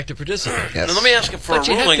 Iggy would like to participate. Now, let me ask him for a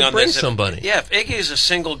ruling on this. Somebody. If Iggy is a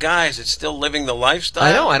single guy, is it still living the lifestyle?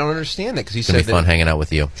 I know, I don't understand that because he It's going said to be fun hanging out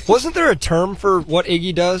with you. Wasn't there a term for what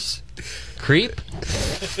Iggy does? Creep?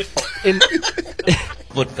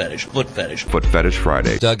 Foot fetish. Foot fetish. Foot Fetish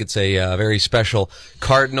Friday. Doug, it's a very special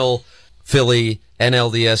Cardinal Philly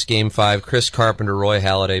NLDS Game 5, Chris Carpenter, Roy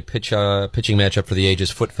Halladay pitching matchup for the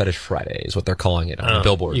ages. Foot Fetish Friday is what they're calling it on the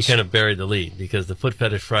billboards. You kind of buried the lead because the Foot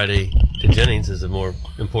Fetish Friday to Jennings is a more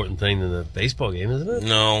important thing than the baseball game, isn't it?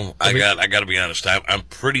 No, I got to be honest. I'm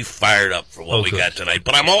pretty fired up for what we got tonight,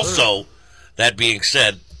 but I'm also, that being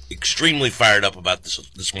said, extremely fired up about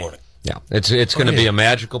this morning. Yeah, it's going to be a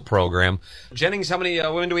magical program. Jennings, how many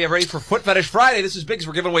women do we have ready for Foot Fetish Friday? This is big because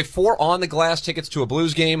we're giving away 4 on-the-glass tickets to a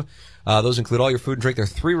Blues game. Those include all your food and drink. They're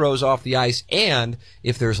 3 rows off the ice. And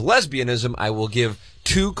if there's lesbianism, I will give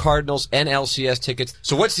 2 Cardinals NLCS tickets.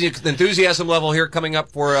 So what's the enthusiasm level here coming up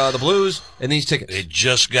for the Blues and these tickets? It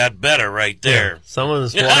just got better right there. Yeah.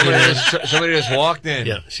 Someone's walking in. Somebody just walked in.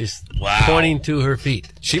 Yeah, she's pointing to her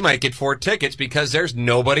feet. She might get 4 tickets because there's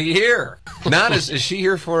nobody here. Nan, is she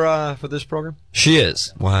here for this program? She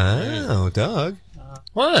is. Wow, Doug.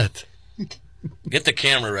 What? Get the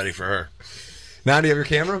camera ready for her. Now, do you have your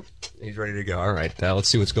camera? He's ready to go. All right, let's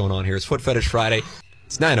see what's going on here. It's Foot Fetish Friday.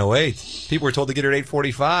 It's 9:08. People were told to get here at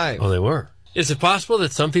 8:45. Oh, they were. Is it possible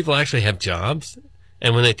that some people actually have jobs,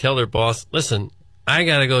 and when they tell their boss, listen, I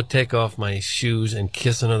got to go take off my shoes and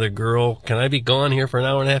kiss another girl, can I be gone here for an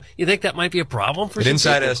hour and a half? You think that might be a problem for At some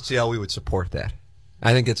Inside people? STL, we would support that.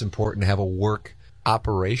 I think it's important to have a work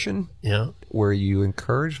operation where you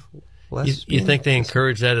encourage You think they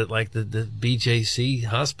encourage that at like the BJC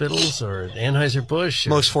hospitals or Anheuser-Busch? Or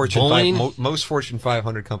most Fortune Boeing? most Fortune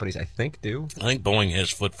 500 companies, I think, do. I think Boeing has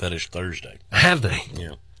Foot Fetish Thursday. Have they?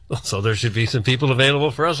 Yeah. So there should be some people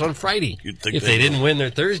available for us on Friday. If they didn't win their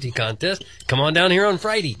Thursday contest, come on down here on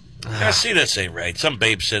Friday. I see, this ain't right. Some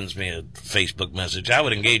babe sends me a Facebook message. I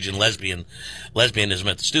would engage in lesbianism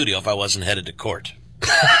at the studio if I wasn't headed to court.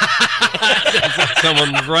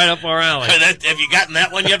 Someone right up our alley. Have you gotten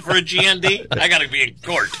that one yet for a GND? I got to be in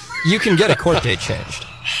court. You can get a court date changed.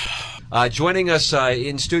 Joining us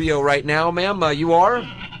in studio right now, ma'am, you are?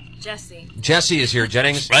 Jesse. Jesse is here,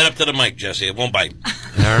 Jennings. Right up to the mic, Jesse. It won't bite.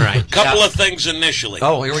 All right. Couple of things initially.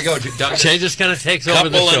 Oh, here we go. Jay just kind of takes over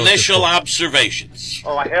the show. Couple initial observations.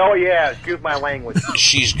 Oh, hell yeah. Excuse my language.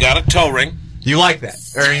 She's got a toe ring. You like that?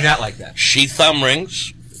 Or you not like that? She thumb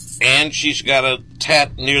rings. And she's got a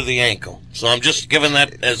tat near the ankle. So I'm just giving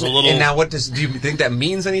that as a little... And now do you think that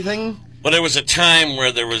means anything? Well, there was a time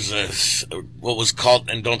where there was what was called,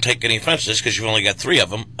 and don't take any offense to this because you've only got 3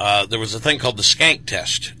 of them, there was a thing called the skank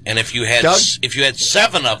test. And if you had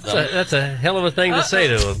 7 of them... That's a hell of a thing to say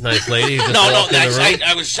to a nice lady.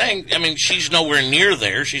 I was saying, I mean, she's nowhere near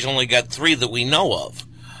there. She's only got 3 that we know of.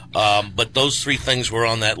 But those 3 things were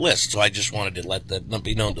on that list, so I just wanted to let that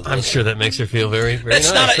be known to them. I'm sure that makes her feel very, very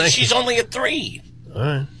nice. She's only at 3. All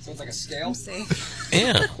right. Sounds like a scale.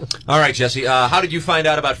 Yeah. All right, Jesse. How did you find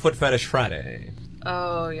out about Foot Fetish Friday?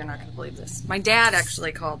 Oh, you're not going to believe this. My dad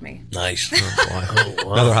actually called me. Nice.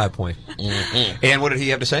 Another high point. Mm-hmm. And what did he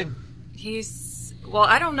have to say? Well,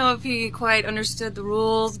 I don't know if he quite understood the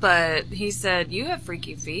rules, but he said, you have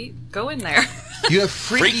freaky feet. Go in there. You have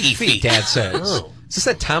freaky feet, Dad says. Oh. Is this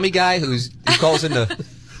that Tommy guy who calls into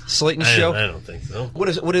Slayton's show? I don't think so. What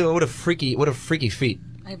a freaky feet?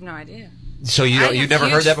 I have no idea. So you never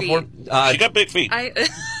heard that before? She got big feet.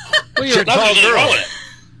 Well, you're a tall girl.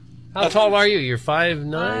 How tall are you? You're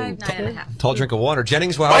 5'9"? 9.5. Tall drink of water.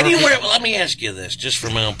 Jennings, why do you wear... Well, let me ask you this, just for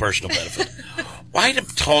my own personal benefit. Why do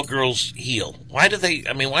tall girls heel? Why do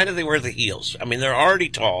they wear the heels? I mean, they're already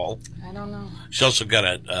tall. I don't know. She's also got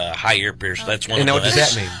a high ear pierce. That's one. And what does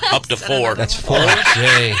that mean? Up to 4. That's 4.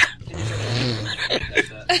 Jay.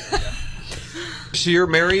 So you're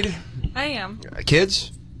married? I am.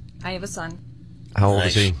 Kids? I have a son. How old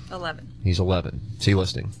is he? 11. He's 11. Is he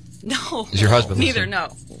listening? No. Is your husband listening? Neither, no.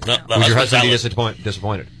 Would your husband be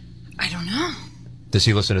disappointed? I don't know. Does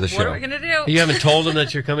he listen to the show? What are we going to do? You haven't told him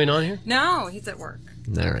that you're coming on here? No, he's at work.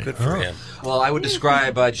 All right. Good for him. Well, I would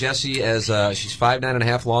describe Jessie as she's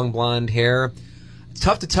 5'9.5", long blonde hair. It's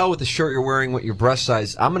tough to tell with the shirt you're wearing what your breast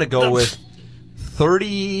size. I'm going to go with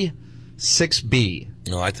 36B.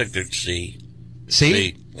 No, I think they're C.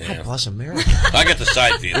 C? Yeah. God bless America. I got the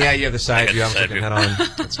side view. Yeah, you have the side view. I'm looking head on.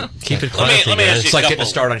 Keep it classy. Let me ask you it's like getting a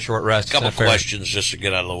start on short rest. A couple questions just to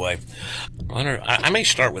get out of the way. I may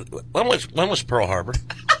start with when was Pearl Harbor?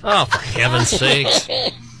 Oh, for heaven's sakes!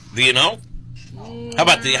 Do you know? How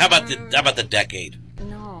about the decade?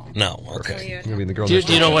 No. Okay. You mean the girl? Do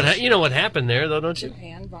you know what? You know what happened there, though, don't you?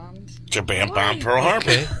 Japan bombed Pearl Harbor.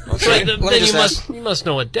 Okay. Okay. Then you must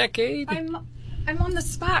know a decade. I'm on the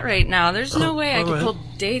spot right now. There's no way I can pull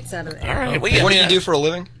dates out of the air. All right. What do you do for a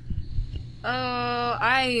living? Oh,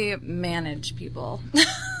 I manage people.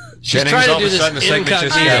 She's trying to all do of a sudden this the segment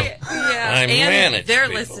just Yeah, I and manage they're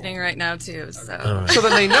people. listening right now too. So So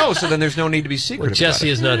then they know. So then there's no need to be secret. Well, Jessie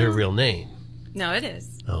is not her real name. no, it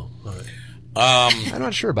is. Oh, all right. I'm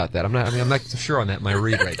not sure about that. I'm not so sure on that. My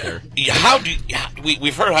read right there.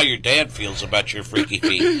 We've heard how your dad feels about your freaky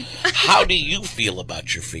feet. How do you feel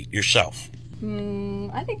about your feet yourself?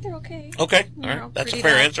 I think they're okay. Okay, all right. That's a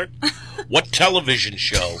fair answer. What television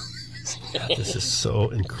show This is so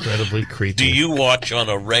incredibly creepy. do you watch on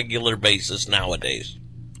a regular basis nowadays?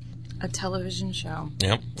 A television show.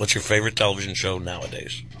 Yep. What's your favorite television show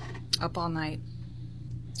nowadays? Up All Night.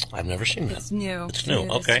 I've never seen that. It's new. It's new.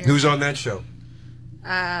 this Okay. year. Who's on that show?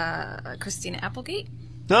 Christina Applegate.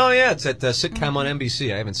 Oh yeah, it's that sitcom on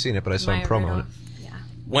NBC. I haven't seen it, but I saw a Maya promo on it. Rudolph.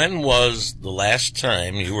 When was the last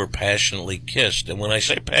time you were passionately kissed? And when I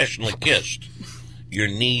say passionately kissed, your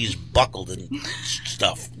knees buckled and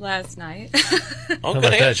stuff. Last night. Oh,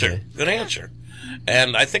 good answer. Good answer.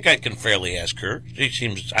 And I think I can fairly ask her. She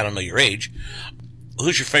seems, I don't know your age.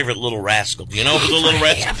 Who's your favorite little rascal? Do you know who the little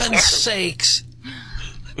rascal is? For heaven's sakes.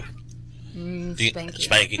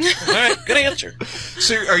 Spanky. All right, good answer.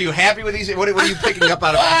 So, are you happy with these? What are you picking up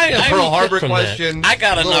out of the Pearl Harbor question? I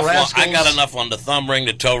got Little enough. Rascals? I got enough on the thumb ring,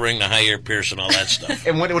 the toe ring, the high ear piercing, all that stuff.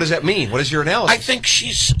 And what does that mean? What is your analysis? I think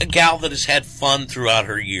she's a gal that has had fun throughout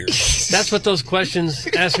her years. That's what those questions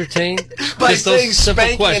ascertain? By Just those saying simple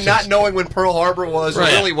spanking questions. and not knowing when Pearl Harbor was, or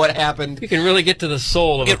Right. really what happened. You can really get to the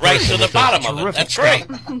soul of Get a right person to the with bottom that of it. terrific That's stuff.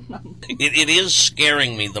 right. It is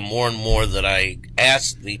scaring me the more and more that I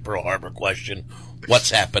ask the Pearl Harbor question, what's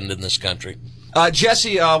happened in this country?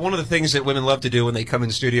 Jesse, one of the things that women love to do when they come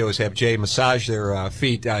in studio is have Jay massage their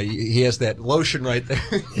feet. He has that lotion right there.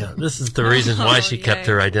 Yeah, this is the reason why she kept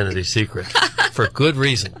her identity secret. For good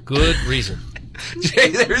reason. Good reason. Jay,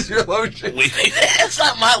 there's your lotion. It's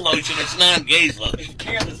not my lotion. It's non-gay's lotion.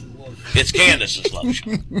 It's Candace's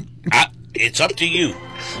lotion. It's up to you.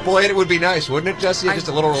 Boy, it would be nice, wouldn't it, Jesse? Just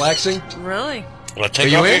a little relaxing. Really? Well, take Are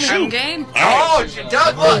you off your in? shoe. I'm game. Oh,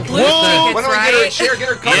 Doug, look. Blues tickets, Why don't we get her a right? chair, get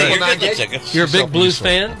her Yeah, comfortable you're now, getting the Jay? tickets. You're a big blues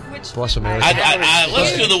fan? Bless America.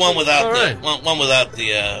 Let's do the one without All right. one without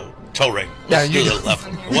the toe ring. Yeah, Let's you do don't- the left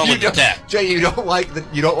one with the don't- tap. Jay, you don't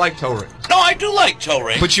like toe ring. No, I do like toe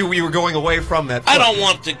ring. But you were going away from that. I foot. don't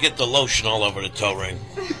want to get the lotion all over the toe ring.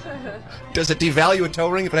 Does it devalue a toe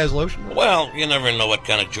ring if it has lotion? Well, you never know what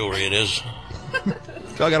kind of jewelry it is.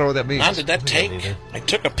 I don't know what that means. How did that take? I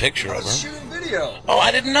took a picture of her. Shooting video. Oh,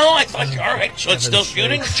 I didn't know. I thought, all right, so it's still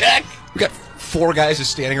shooting? Check. We got 4 guys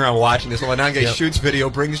just standing around watching this while Ananga shoots video,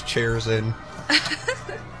 brings chairs in.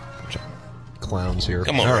 Clowns here.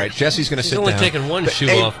 Come on, All Rick. right, Jesse's going to sit only down. taking one shoe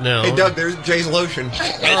Hey, off now. Hey, Doug, there's Jay's lotion.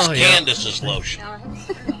 It's Oh, yeah. Candace's lotion.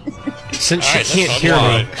 Since All right, she can't that's hear all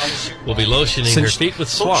me, right. We'll be lotioning her feet with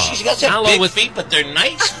Oh, swab. she's got some Aloe big with feet, but they're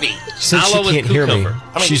nice feet. since she Aloe with can't hear me, cucumber.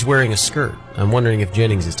 I mean- she's wearing a skirt. I'm wondering if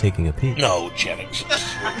Jennings is taking a peek. No, Jennings.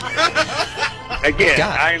 Again,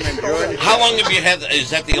 God. I'm enjoying How long have you had? Is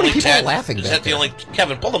that the only people tat? laughing Is back that the there? only?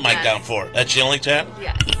 Kevin, pull the mic down for it. That's the only tat.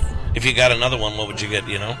 Yes. If you got another one, what would you get?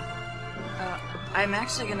 You know, I'm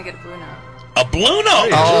actually going to get a blue note. a blue note.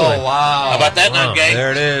 Oh, wow. How about that? Not gay.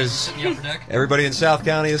 There it is. Everybody in South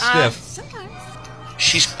County is stiff. Sometimes.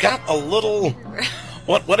 She's got a little.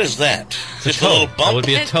 What is that? Just a little bump. That would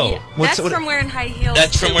be a toe. That's from wearing high heels.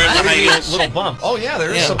 That's from wearing the high heels. Little bump. Oh, yeah, there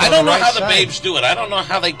is Yeah, something I don't on the know right how the side. babes do it. I don't know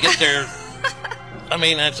how they get their. I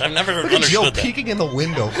mean, I've never Look at Jill understood that. peeking in the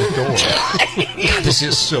window of the door. God, this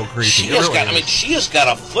is so creepy. She It has really got. I is. mean, she has got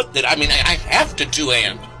a foot that. I mean, I have to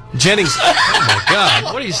two-hand. Jennings, Oh my God!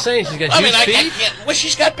 What are you saying? She's got I mean, huge I feet. can't. Well,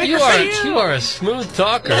 she's got bigger You are feet. you are a smooth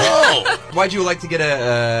talker. No, Why'd you like to get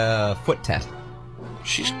a foot test?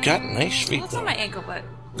 she's got nice feet Well, it's though. on my ankle, but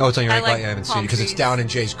Oh, it's on your I ankle. like I haven't seen it palm because it's trees. down in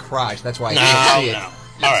Jay's crotch. That's why I No, can't see it.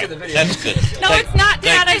 no. All right, that's good. No, it's not,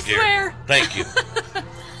 Dad, I you, dear. swear. Thank you.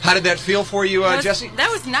 How did that feel for you, Jesse? that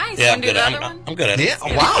was nice. Yeah, I'm Wanna do good. the I'm, other one? I'm good at it.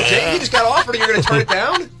 Yeah. Wow, Jay, you just got offered and you're going to turn it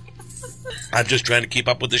down? I'm just trying to keep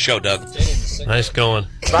up with the show, Doug. Nice going.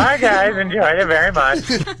 Bye, guys. Enjoyed it very much.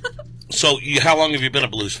 So, how long have you been a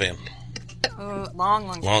blues fan?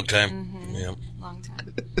 Long time. Long time. Mm-hmm. Yeah. Long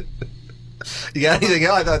time. You got anything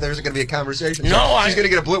else? I thought there was going to be a conversation. No, She's going to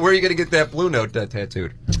get a blue. Where are you going to get that blue note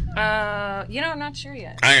tattooed? I'm not sure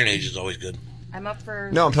yet. Iron Age is always good. I'm up for.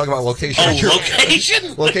 No, I'm talking about location. Oh, on your,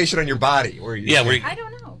 location? location on your body. Where you? Yeah, where you, I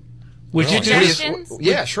don't know. Would you do this? Suggestions?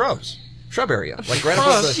 Yeah, shrubs. Shrub area. Like right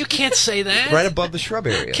above the... You can't say that. Right above the shrub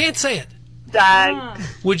area. Can't say it. Doug.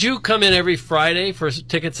 Would you come in every Friday for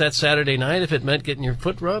tickets that Saturday night if it meant getting your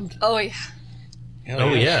foot rubbed? Oh, yeah.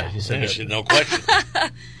 Oh, yeah. You said it. No question.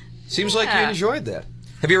 Seems like you enjoyed that.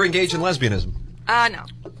 Have you ever engaged in lesbianism? No.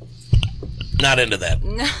 Not into that.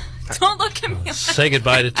 No. Don't look at me. Say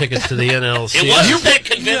goodbye to tickets to the NLC. It wasn't that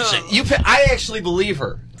convincing. I actually believe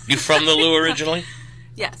her. You from the Lou originally?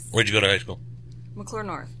 Yes. Where'd you go to high school? McClure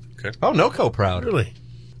North. Okay. Oh, NoCo proud. Really?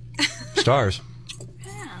 Stars.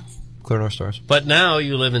 Clear North Stars. But now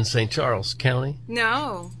you live in St. Charles County.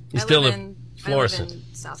 No. You still live in Florissant. I live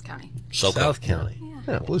in South County. South County.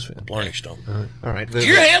 Yeah, Blues fan. Blarney Stone. All right.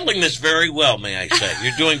 You're handling this very well, may I say.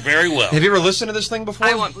 You're doing very well. Have you ever listened to this thing before?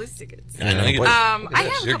 I want Blues tickets. I know you do. I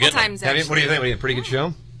have a couple times, What do actually. you think? What do you think? Pretty good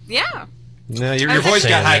show? Yeah. No, your voice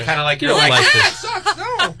got high, kind of like... You don't like this.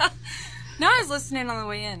 No, I was listening on the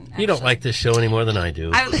way in. You don't like this show any more than I do.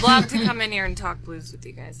 I would love to come in here and talk blues with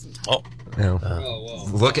you guys sometime.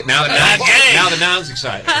 Look at now the non's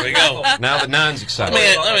excited. There we go. Now the non's excited.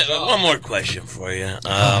 One more question for you.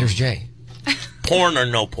 Here's Jay. Porn or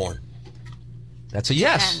no porn? That's a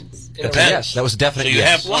yes. Depends. Yes, that was a definite So you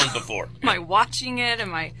yes. have porn before. Am I watching it?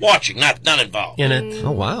 Am I... Watching, not involved. In it.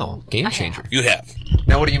 Oh, wow. Game changer. You have.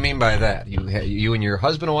 Now, what do you mean by that? You and your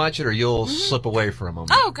husband will watch it, or you'll slip away for a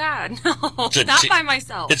moment? Oh, God, no. Not by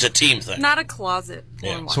myself. It's a team thing. Not a closet.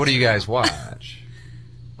 porn So what do you guys watch?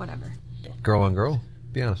 Whatever. Girl on girl?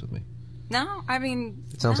 Be honest with me. No, I mean...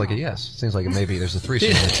 It sounds like a yes. It seems like maybe there's a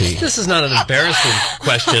threesome on the tee. This is not an embarrassing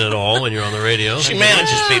question at all when you're on the radio. She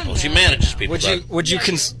manages people. She manages people.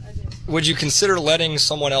 Would you consider letting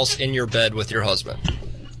someone else in your bed with your husband?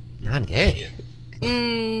 I'm gay.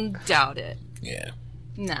 Doubt it. Yeah.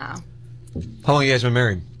 No. How long you guys been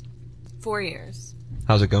married? 4 years.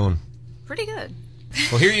 How's it going? Pretty good.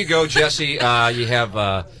 Well, here you go, Jesse. You have,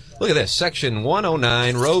 look at this, section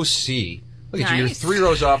 109, row C. Look at you. You're 3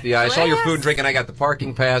 rows off the ice. All your food and drink, and I got the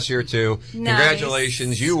parking pass here, too. Nice.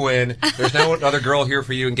 Congratulations. You win. There's no other girl here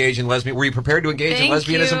for you engaged in lesbian. Were you prepared to engage in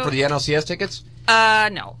lesbianism for the NLCS tickets?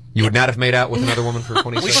 No. You would not have made out with another woman for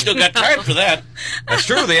 20 We seconds? still got time for that. That's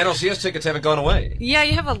true. The NLCS tickets haven't gone away. Yeah,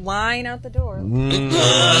 you have a line out the door. Thanks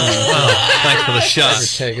for the shot.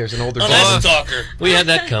 There's an older That's stalker. We had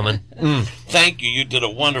that coming. Thank you. You did a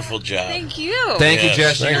wonderful job. Thank you. Thank you,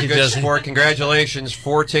 Jesse. Thank You're you, a good Jesse. sport. Congratulations.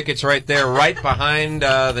 4 tickets right there, right behind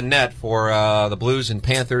the net for the Blues and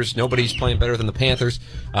Panthers. Nobody's playing better than the Panthers.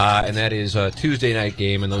 And that is a Tuesday night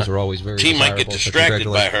game, and those are always very She might get desirable, so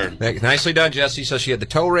distracted by her. congratulations. Nicely done, Jesse. So she had the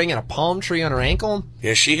toe ring and a palm tree on her ankle.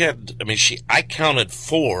 Yeah, she had. I mean, I counted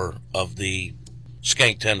 4 of the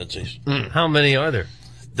skank tendencies. How many are there?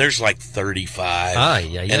 There's like 35.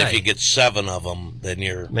 And if you get 7 of them, then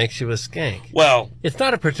you're... Makes you a skank. Well... It's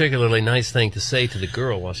not a particularly nice thing to say to the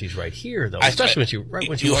girl while she's right here, though. Especially when you walk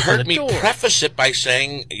in heard the me door. preface it by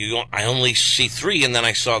saying I only see 3, and then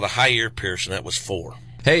I saw the high ear pierce, and that was 4.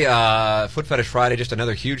 Hey, Foot Fetish Friday, just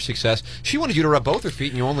another huge success. She wanted you to rub both her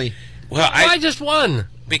feet, and you only... Well, Why just one?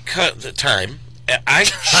 Because the time. I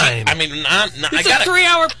mean, It's a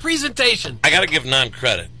 3-hour presentation. I got to give Non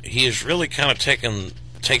credit. He has really kind of taken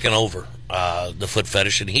over the foot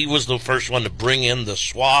fetish, and he was the first one to bring in the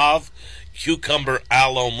Suave Cucumber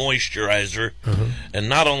Aloe Moisturizer. And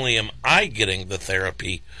not only am I getting the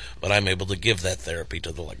therapy, but I'm able to give that therapy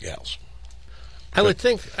to the gals. I would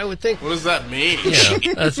think. What does that mean?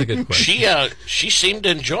 Yeah, that's a good question. She seemed to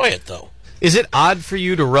enjoy it, though. Is it odd for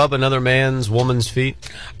you to rub another woman's feet?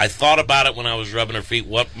 I thought about it when I was rubbing her feet.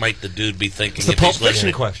 What might the dude be thinking? It's the if Pulp he's Fiction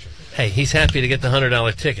listening? question. Hey, he's happy to get the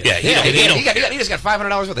 $100 ticket. Yeah, he just got $500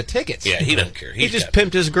 worth of tickets. Yeah, he doesn't care. He just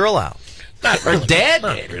pimped his girl out. Her dad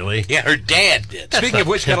did. Really? Yeah, her dad did. Speaking of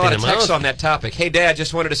which, got a lot of pimping him texts out. on that topic. Hey, Dad,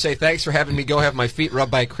 just wanted to say thanks for having me go have my feet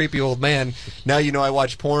rubbed by a creepy old man. Now you know I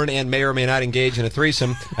watch porn and may or may not engage in a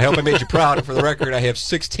threesome. I hope I made you proud. And for the record, I have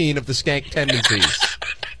 16 of the skank tendencies.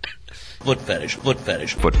 Foot fetish, foot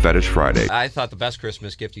fetish. Foot Fetish Friday. I thought the best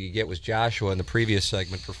Christmas gift you could get was Joshua in the previous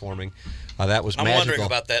segment performing. That was I'm magical. wondering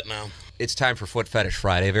about that now. It's time for Foot Fetish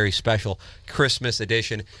Friday, a very special Christmas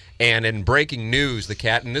edition. And in breaking news, the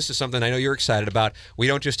cat, and this is something I know you're excited about, we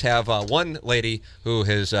don't just have one lady who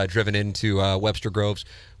has driven into Webster Groves.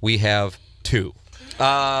 We have 2.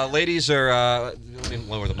 Ladies are, let me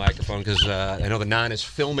lower the microphone because I know the Non is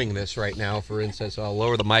filming this right now, for instance. I'll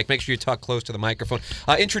lower the mic. Make sure you talk close to the microphone.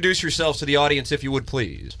 Introduce yourselves to the audience, if you would,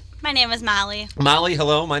 please. My name is Molly. Molly,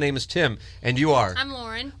 hello. My name is Tim. And you are? I'm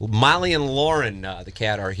Lauren. Molly and Lauren, the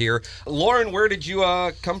cat, are here. Lauren, where did you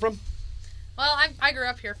come from? Well, I grew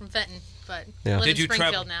up here from Fenton, but Yeah. live Did in you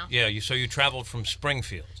Springfield travel now. Yeah, so you traveled from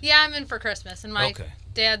Springfield. Yeah, I'm in for Christmas, and my Okay.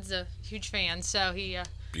 dad's a huge fan, so he.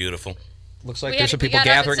 Beautiful. Looks like we there's some people we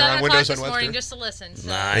got up at gathering 7 around o'clock windows on this morning Webster. just to listen.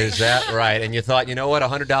 So. Is that right? And you thought, you know what,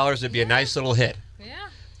 $100 would be a nice little hit. Yeah.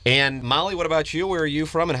 And Molly, what about you? Where are you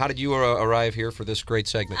from, and how did you arrive here for this great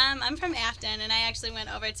segment? I'm from Afton, and I actually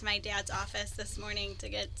went over to my dad's office this morning to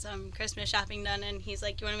get some Christmas shopping done, and he's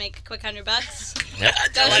like, "You want to make a quick $100?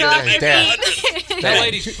 Go show off your feet." Now,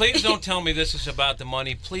 ladies, please don't tell me this is about the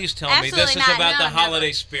money. Please tell me this Absolutely is not. about No, the never.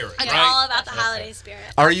 holiday spirit, It's right? all about the holiday spirit.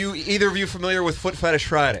 Are you either of you familiar with Foot Fetish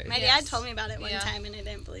Friday? My dad told me about it one time, and I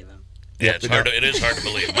didn't believe him. Yeah, it is hard to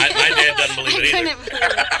believe. My dad doesn't believe it either. I couldn't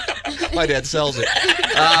believe it. My dad sells it.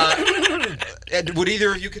 And would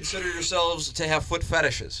either of you consider yourselves to have foot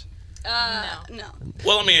fetishes? No.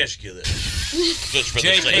 Well, let me ask you this. Just for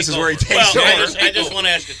Jay, the sake. this is where he takes well, over. I just want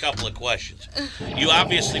to ask a couple of questions. You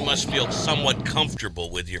obviously must feel somewhat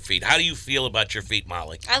comfortable with your feet. How do you feel about your feet,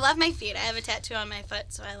 Molly? I love my feet. I have a tattoo on my foot,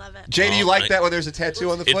 so I love it. Jay, do you like that when there's a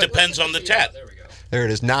tattoo on the It foot? depends on the tat. There we go. There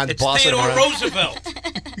it is. It's Bossing Theodore around. Roosevelt.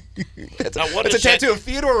 That's Now, what it's a is that? tattoo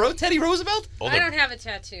of Teddy Roosevelt? Oh, I don't have a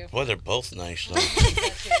tattoo. Boy, they're both nice,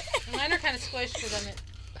 though. Mine are kind of squished because I'm.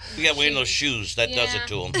 You got wearing those shoes. That does it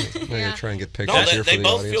to them. I'm going to try and get pictures No, here for they the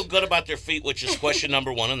both audience. feel good about their feet, which is question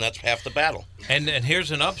number one, and that's half the battle. And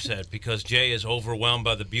here's an upset because Jay is overwhelmed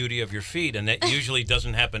by the beauty of your feet, and that usually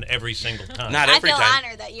doesn't happen every single time. Not every I feel time.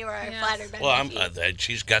 honored that you are flattered by Well, my feet.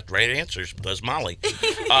 she's got great answers, does Molly.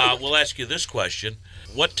 We'll ask you this question.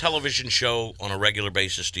 What television show on a regular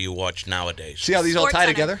basis do you watch nowadays? See how these all tie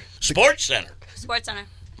together? Sports Center. Sports Center.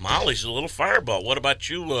 Molly's a little fireball. What about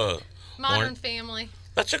you, Modern Lauren? Family.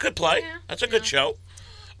 That's a good play. That's a good show.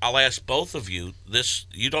 I'll ask both of you this.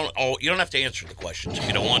 You don't have to answer the questions if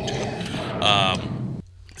you don't want to.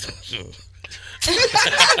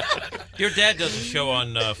 Your dad does a show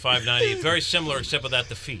on 590, very similar except without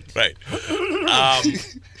the feet. Right.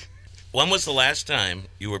 When was the last time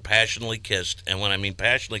you were passionately kissed? And when I mean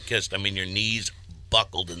passionately kissed, I mean your knees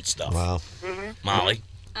buckled and stuff. Wow. Molly?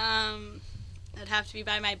 It'd have to be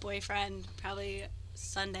by my boyfriend, probably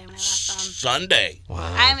Sunday when I last saw him. Sunday.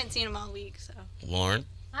 I haven't seen him all week, so. Lauren?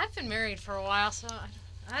 I've been married for a while, so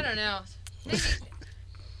I don't know.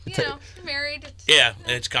 Maybe, married. Yeah,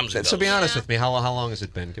 it comes and So be goes. honest with me. How long has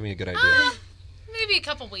it been? Give me a good idea. Maybe a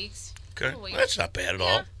couple weeks. Okay. That's not bad at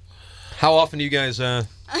all. How often do you guys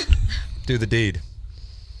do the deed?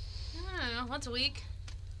 I don't know, once a week.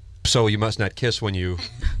 So you must not kiss when you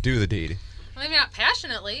do the deed. Maybe not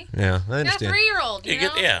passionately. Yeah, I I got a understand. 3-year-old. You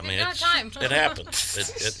know? Yeah, I mean, Ain't got time. it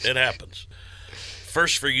happens. It happens.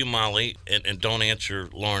 First for you, Molly, and don't answer,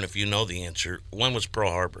 Lauren, if you know the answer. When was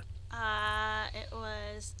Pearl Harbor? It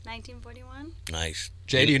was 1941. Nice.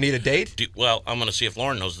 Jay, do you need a date? Well, I'm going to see if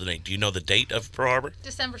Lauren knows the date. Do you know the date of Pearl Harbor?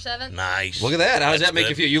 December 7th. Nice. Look at that. How does That's that make you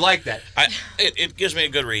good. feel? You like that? It gives me a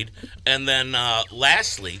good read. And then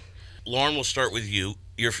lastly, Lauren, will start with you.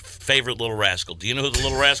 Your favorite Little Rascal. Do you know who the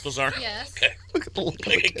Little Rascals are? Yes. Okay. Look at the Look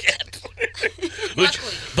at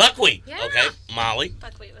Buckwheat. Yeah. Okay. Molly.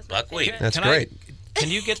 Buckwheat was Buckwheat. That's Can great. Can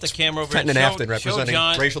you get the camera over Trenton and and show, Afton show representing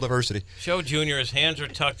John, racial diversity. Show Junior, his hands are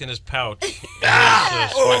tucked in his pouch. I'm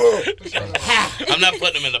not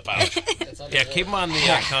putting him in the pouch. Yeah, keep him on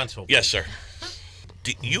the console. Yes, sir.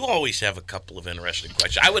 You always have a couple of interesting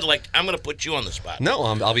questions. I'm going to put you on the spot. No,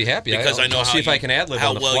 I'll be happy. Because I know I'll how see if you- I can ad lib how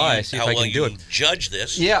on the well fly. you- See if how I well can do you it. judge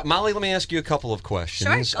this. Yeah, Molly, let me ask you a couple of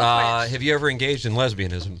questions. Sure, go for it. Have you ever engaged in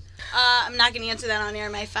lesbianism? I'm not going to answer that on air.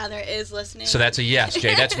 My father is listening. So that's a yes,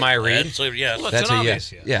 Jay. That's my read. That's a yes. Well, That's it's an a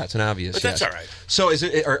obvious yes. yes. Yeah, it's an obvious But yes. that's all right. So is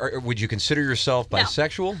it? Or would you consider yourself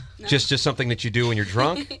bisexual? No. Just something that you do when you're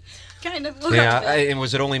drunk? Kind of. Yeah, and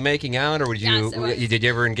was it only making out, or would you? Yes, it was. Did you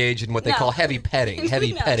ever engage in what they No. call heavy petting?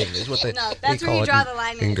 Heavy No. petting is what they. No, they that's call where you it draw in- the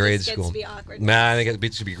line and in it grade just gets school. to be awkward. Nah, I think it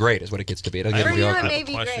gets to be great. Is what it gets to be. It doesn't get to be For you, it awkward. may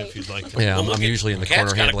be Question great. if you'd like to. Yeah, Well, I'm usually in the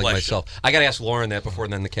Kat's corner got a handling question. myself. I got to ask Lauren that before,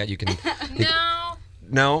 and then the cat. You can. No.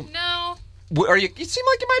 No. No. Are you? You seem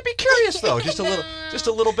like you might be curious though, just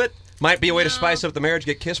a little bit. Might be a way to spice up the marriage,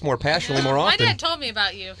 get kissed more passionately, more My often. dad told me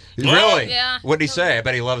about you. Really? Yeah. What did he say? I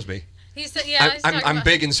bet he loves me. He said, yeah. he's talking I'm about-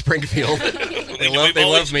 big in Springfield. they love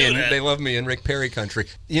always me, knew and that. they love me in Rick Perry country.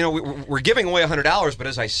 You know, we're giving away $100, but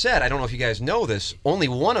as I said, I don't know if you guys know this. Only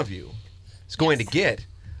one of you is going to get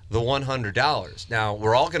the $100. Now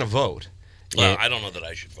we're all going to vote. Well, I don't know that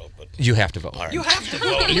I should vote, but You have to vote. all right. You have to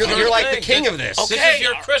vote. You're like the king of this. This Okay. is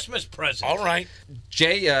your Christmas present. All right.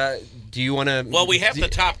 Jay, do you want to? Well, we have the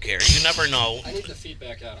Top Care. You never know. I need the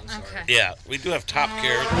feedback out. I'm sorry. Okay. Yeah, we do have Top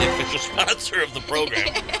Care, the official sponsor of the program,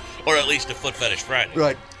 or at least a Foot Fetish Friday.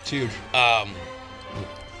 Right. It's huge.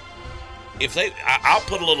 If they, I'll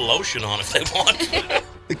put a little lotion on if they want.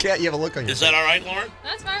 The cat, you have a look on your Is face. that all right, Lauren?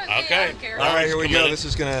 That's fine with me. I Okay. don't care. All right, here we Come go. in. This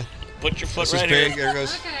is going to... Put your foot This is right big. here. There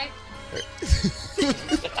goes... Okay.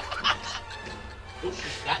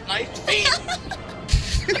 Got nice feet.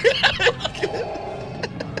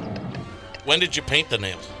 When did you paint the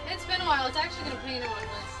nails? It's been a while. It's actually going to paint on Wednesday.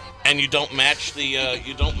 And you don't match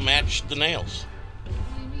the nails.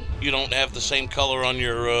 You don't have the same color on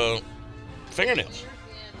your fingernails.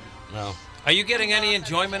 No. Are you getting any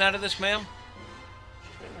enjoyment out of this, ma'am?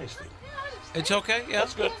 Nice feet. It's okay. Yeah,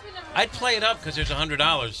 That's good. I'd play it up because there's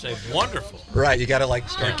 $100 saved. Wonderful. Right, you got to like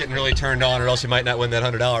start getting really turned on, or else you might not win that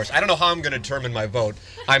 $100. I don't know how I'm going to determine my vote.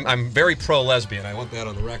 I'm very pro-lesbian. I want that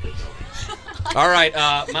on the record, though. All right,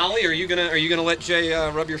 Molly, are you gonna let Jay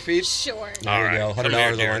rub your feet? Sure. There we go. $100 on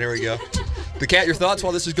the line. Here we go. The cat, your thoughts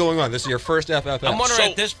while this is going on? This is your first FFF. I'm wondering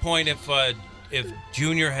at this point if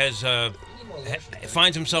Junior has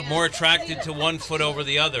finds himself more attracted to one foot over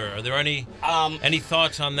the other. Are there any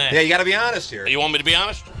thoughts on that? Yeah, you got to be honest here. You want me to be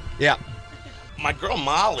honest? Yeah. My girl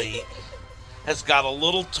Molly has got a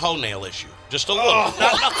little toenail issue. Just a little.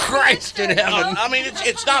 Oh, Christ in heaven. I mean,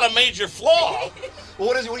 it's not a major flaw. Well,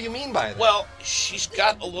 what do you mean by that? Well, she's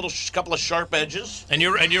got couple of sharp edges. And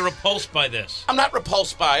you're repulsed by this? I'm not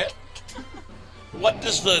repulsed by it. What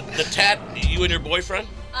does the tat? You and your boyfriend?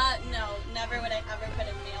 No, never would I ever put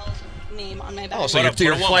a male name on my back. Oh, so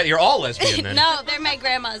you're all lesbian then? No, they're my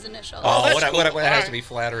grandma's initials. Oh, that's what cool. has All to be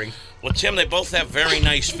flattering. Well, Tim, they both have very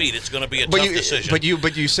nice feet. It's going to be a tough decision.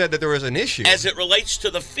 But you said that there was an issue. As it relates to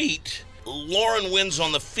the feet, Lauren wins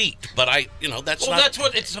on the feet. But that's not. That's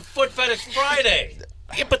what it's a Foot Fetish Friday.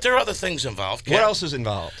 Yeah, but there are other things involved. What else is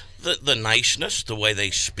involved? The niceness, the way they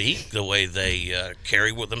speak, the way they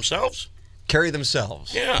carry with themselves. Carry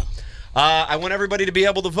themselves. Yeah. I want everybody to be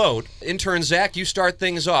able to vote. Intern Zach, you start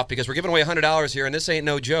things off because we're giving away $100 here, and this ain't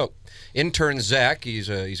no joke. Intern Zach, he's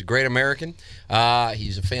a great American.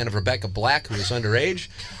 He's a fan of Rebecca Black, who is underage.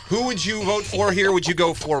 Who would you vote for here? Would you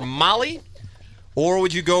go for Molly, or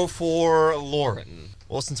would you go for Lauren?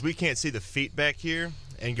 Well, since we can't see the feet back here,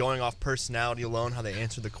 and going off personality alone, how they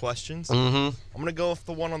answer the questions, Mm-hmm. I'm going to go with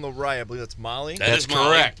the one on the right. I believe that's Molly. That's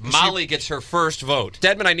correct. Molly gets her first vote.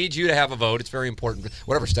 Stedman, I need you to have a vote. It's very important.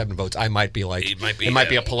 Whatever Stedman votes, I might be like. It might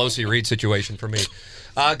be a Pelosi Reed situation for me.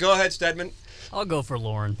 Go ahead, Stedman. I'll go for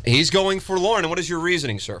Lauren. He's going for Lauren. And what is your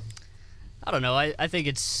reasoning, sir? I don't know. I think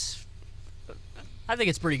it's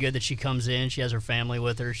pretty good that she comes in. She has her family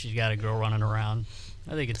with her. She's got a girl running around.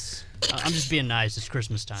 I think I'm just being nice. It's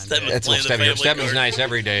Christmas time. Stedman's nice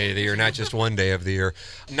every day of the year, not just one day of the year.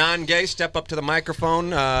 Non-gay, step up to the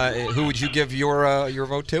microphone. Who would you give your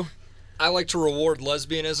vote to? I like to reward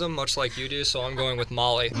lesbianism, much like you do, so I'm going with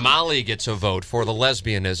Molly. Molly gets a vote for the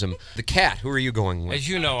lesbianism. The cat, who are you going with? As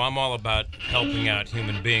you know, I'm all about helping out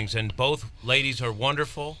human beings, and both ladies are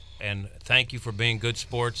wonderful, and thank you for being good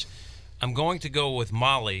sports. I'm going to go with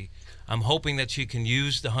Molly. I'm hoping that she can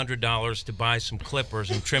use the $100 to buy some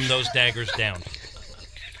clippers and trim those daggers down.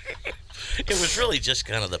 It was really just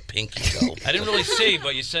kind of the pinky toe. I didn't really see,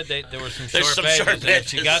 but you said there were some sharp edges. And if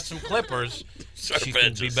she got some clippers, she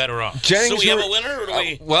could be better off. Jennings, so we have a winner, or do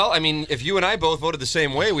we? Well, I mean, if you and I both voted the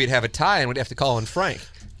same way, we'd have a tie, and we'd have to call in Frank.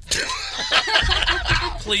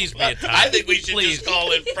 Please be a tie. I think we should just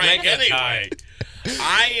call in Frank Make a tie. anyway.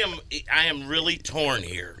 I am really torn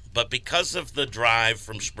here, but because of the drive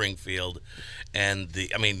from Springfield and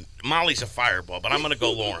Molly's a fireball, but I'm going to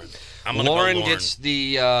go Lauren. Lauren gets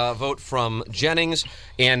the vote from Jennings,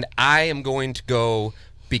 and I am going to go,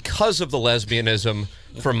 because of the lesbianism,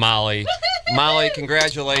 for Molly. Molly,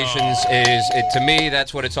 congratulations. To me,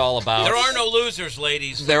 that's what it's all about. There are no losers,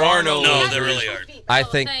 ladies. There are no losers. No, there really aren't.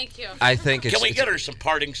 Thank you. I think it's... Can we get her some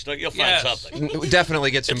parting stuff? You'll find something.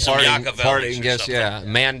 Definitely get some parting gifts. Yeah,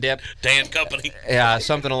 man dip. Dan Company. Yeah,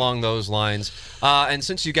 something along those lines. And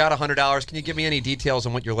since you got $100, can you give me any details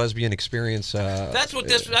on what your lesbian experience... That's what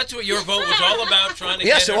your vote was all all about trying to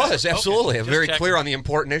Yes, get it was. Absolutely. Okay, Very checking. clear on the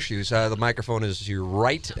important issues. The microphone is to your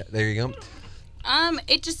right. There you go.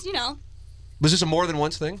 It just, Was this a more than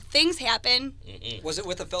once thing? things happen. Was it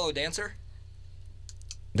with a fellow dancer?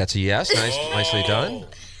 That's a yes. Nicely done.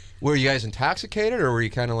 Were you guys intoxicated, or were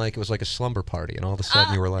you kind of like it was like a slumber party, and all of a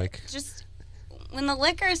sudden you were like... Just when the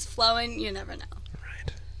liquor is flowing, you never know.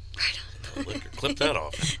 Clip that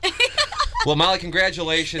off. Well, Molly,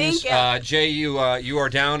 congratulations. Thank you. Jay, you are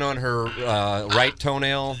down on her right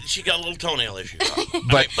toenail. She got a little toenail issue.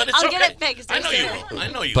 But it's I'll okay. get it fixed. I know you will. I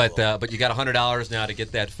know you But will. you got $100 now to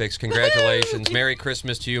get that fixed. Congratulations. Merry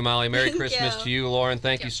Christmas to you, Molly. Merry Thank Christmas you. to you, Lauren.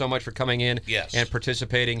 Thank you so much for coming in and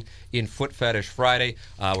participating in Foot Fetish Friday.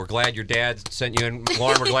 We're glad your dad sent you in.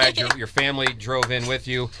 Lauren, we're glad your family drove in with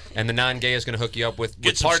you. And the non-gay is going to hook you up with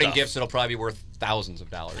Get some parting stuff. gifts that'll probably be worth thousands of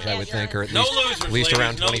dollars, I would Yeah. think, or at No least, losers, at least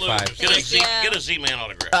around ladies, no 25. losers. Get a Z-Man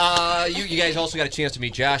autograph. You guys also got a chance to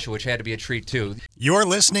meet Joshua, which had to be a treat, too. You're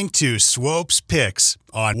listening to Swope's Picks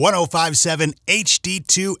on 105.7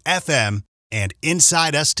 HD2 FM and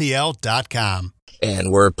InsideSTL.com.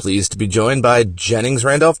 And we're pleased to be joined by Jennings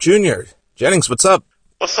Randolph Jr. Jennings, what's up?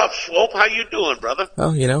 What's up, Swope? How you doing, brother?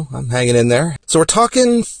 Oh, I'm hanging in there. So we're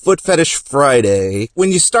talking Foot Fetish Friday.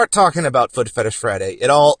 When you start talking about Foot Fetish Friday,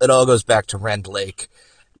 it all goes back to Rend Lake.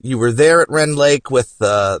 You were there at Rend Lake with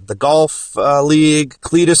the golf league.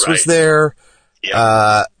 Cletus was there.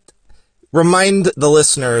 Yeah. Remind the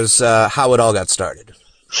listeners how it all got started.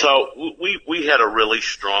 So we had a really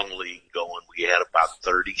strong league going. We had about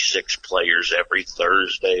 36 players every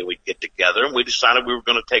Thursday. We'd get together, and we decided we were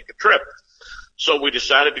going to take a trip. So we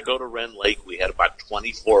decided to go to Rend Lake. We had about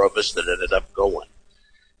 24 of us that ended up going.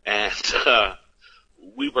 And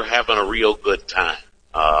we were having a real good time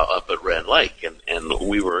up at Rend Lake. And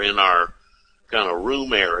we were in our kind of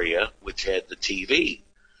room area, which had the TV.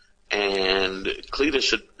 And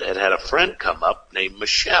Cletus had a friend come up named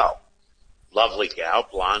Michelle. Lovely gal,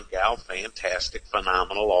 blonde gal, fantastic,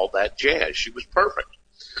 phenomenal, all that jazz. She was perfect.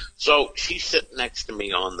 So she's sitting next to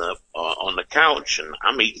me on the couch, and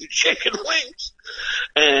I'm eating chicken wings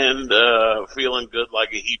and feeling good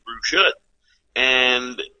like a Hebrew should.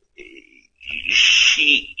 And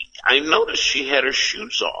I noticed she had her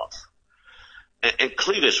shoes off. And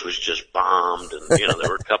Cletus was just bombed, and there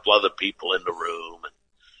were a couple other people in the room. And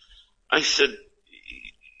I said,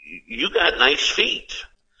 "You got nice feet."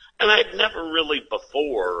 And I'd never really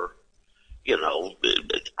before,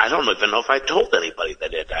 I don't even know if I told anybody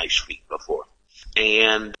that had nice feet before.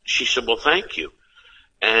 And she said, "Well, thank you."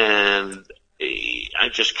 And I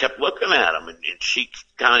just kept looking at him, and she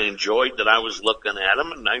kind of enjoyed that I was looking at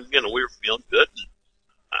him, and we were feeling good.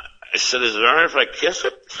 I said, "Is it all right if I kiss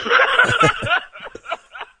it?"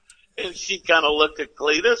 And she kind of looked at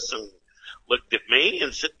Cletus and looked at me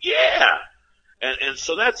and said, "Yeah." And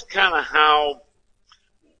so that's kind of how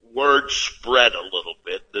word spread a little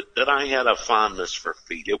bit that I had a fondness for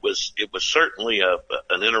feet. It was certainly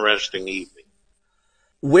an interesting evening.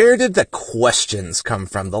 Where did the questions come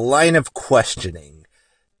from? The line of questioning.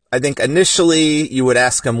 I think initially you would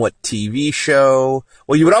ask them what TV show.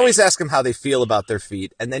 Well, you would always ask them how they feel about their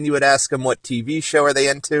feet, and then you would ask them what TV show are they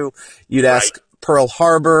into. You'd ask Pearl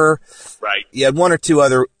Harbor. Right. You had one or two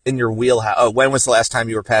other in your wheelhouse. Oh, when was the last time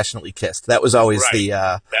you were passionately kissed? That was always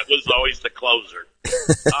that was always the closer.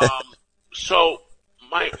 So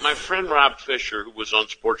my friend Rob Fisher, who was on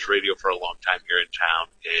sports radio for a long time here in town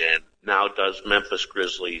and now does Memphis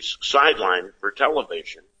Grizzlies sideline for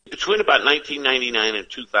television. Between about 1999 and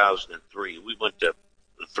 2003, we went to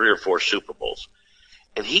 3 or 4 Super Bowls,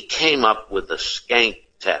 and he came up with a skank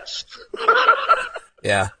test.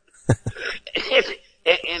 Yeah.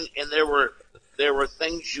 and there were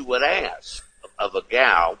things you would ask of a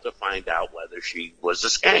gal to find out whether she was a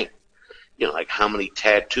skank. Like how many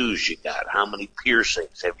tattoos you got, how many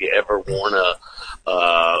piercings, have you ever worn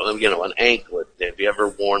an anklet, have you ever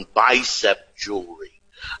worn bicep jewelry?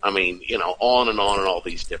 I mean, on and on and all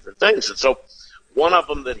these different things. And so one of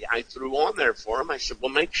them that I threw on there for him, I said,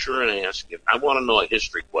 well, make sure and ask if I want to know a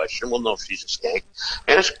history question. We'll know if she's a skank.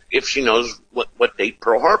 Ask if she knows what date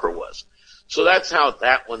Pearl Harbor was. So that's how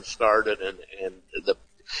that one started.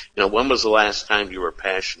 And when was the last time you were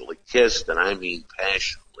passionately kissed? And I mean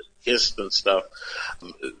passionately kissed and stuff.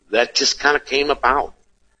 That just kind of came about.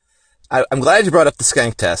 I'm glad you brought up the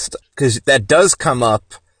skank test, because that does come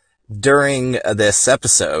up during this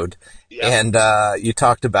episode. Yeah. And you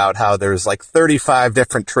talked about how there's like 35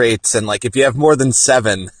 different traits, and like if you have more than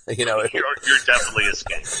 7, you're definitely a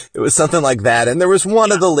skank. It was something like that. And there was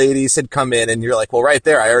one of the ladies had come in, and you're like, well, right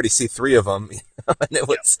there, I already see 3 of them. And it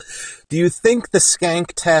was. Do you think the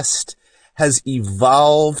skank test has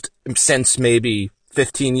evolved since maybe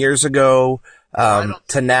 15 years ago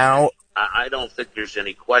to now? I don't think there's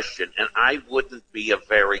any question, and I wouldn't be a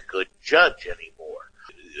very good judge anymore.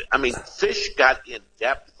 I mean, Fish got in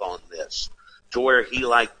depth on this to where he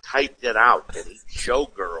typed it out, and he'd show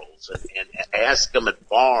girls and ask them at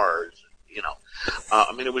bars,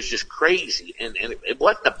 I mean, it was just crazy, and it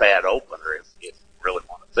wasn't a bad opener if you really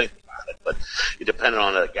want to think about it, but it depended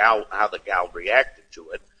on how the gal reacted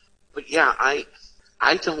to it. But yeah, I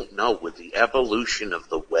don't know, with the evolution of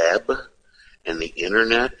the web and the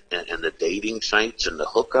internet and the dating sites and the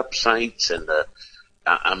hookup sites and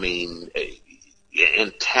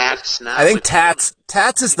and Tats now. I think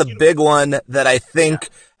Tats is the big one that I think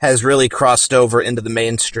has really crossed over into the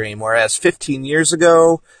mainstream, whereas 15 years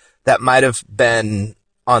ago, that might have been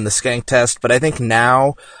on the skank test. But I think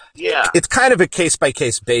now, Yeah. It's kind of a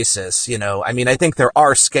case-by-case basis, you know. I mean, I think there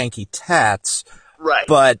are skanky tats. Right.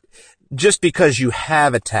 But just because you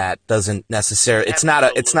have a tat doesn't necessarily, it's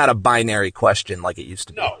not a binary question like it used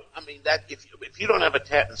to be. No, I mean, that if you don't have a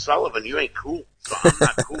tat in Sullivan, you ain't cool. So I'm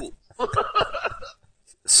not cool.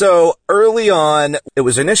 So early on, it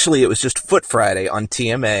was just Foot Friday on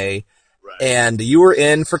TMA. And you were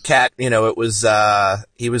in for Cat, you know, it was,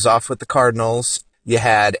 he was off with the Cardinals. You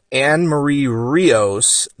had Anne Marie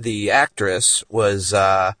Rios, the actress, was,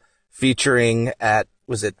 featuring at,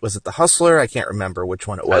 was it The Hustler? I can't remember which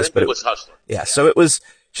one it was, but it was Hustler. Yeah. So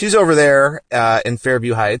she's over there, in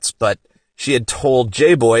Fairview Heights, but she had told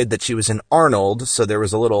Jay Boyd that she was in Arnold. So there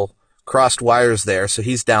was a little crossed wires there. So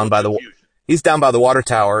he's down by the water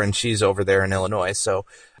tower and she's over there in Illinois. So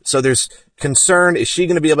there's concern. Is she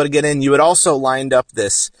going to be able to get in? You had also lined up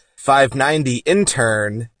this 590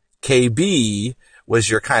 intern. KB was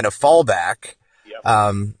your kind of fallback.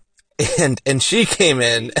 Yep. And she came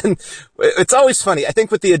in, and it's always funny. I think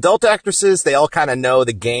with the adult actresses, they all kind of know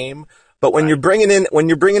the game. But when you're bringing in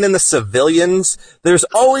the civilians, there's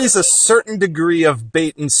always a certain degree of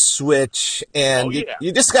bait and switch, and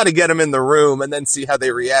you just got to get them in the room and then see how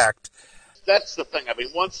they react. That's the thing. I mean,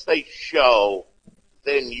 once they show,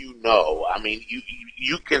 then you know. I mean,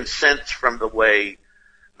 you can sense from the way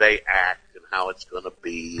they act and how it's going to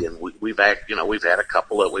be. And we've had a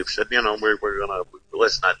couple that we've said, you know,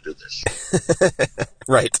 let's not do this.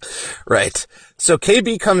 Right. So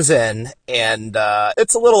KB comes in, and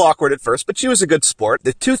it's a little awkward at first, but she was a good sport.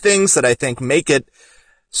 The two things that I think make it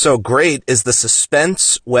so great is the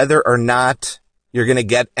suspense, whether or not you're going to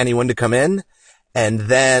get anyone to come in, and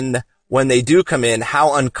then when they do come in,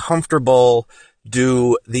 how uncomfortable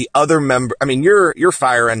do the other member, I mean, you're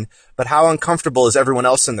firing, but how uncomfortable is everyone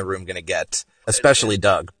else in the room going to get, especially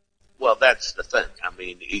Doug? Well, that's the thing. I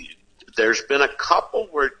mean, there's been a couple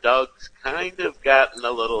where Doug's kind of gotten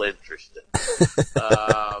a little interested.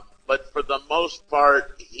 But for the most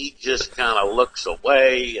part, he just kind of looks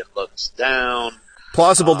away and looks down.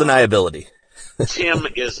 Plausible deniability. Tim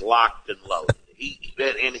is locked and loaded.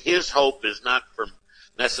 And his hope is not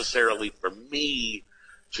necessarily for me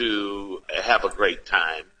to have a great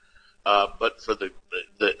time, but for the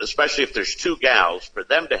especially if there's two gals, for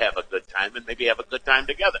them to have a good time and maybe have a good time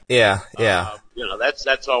together. Yeah. You know,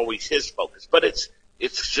 that's always his focus. But it's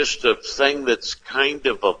just a thing that's kind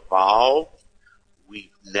of evolved. We've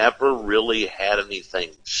never really had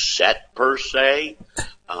anything set per se.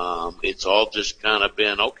 It's all just kind of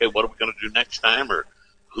been, okay, what are we going to do next time, or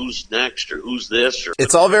who's next, or who's this, or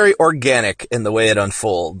it's all very organic in the way it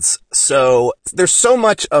unfolds. So there's so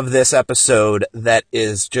much of this episode that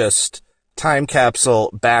is just time capsule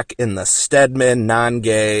back in the Stedman,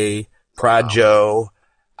 non-gay, Projo,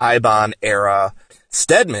 Ibon era.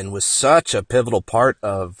 Stedman was such a pivotal part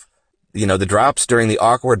of, you know, the drops during the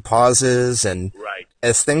awkward pauses, and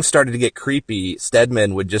as things started to get creepy,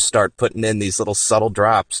 Stedman would just start putting in these little subtle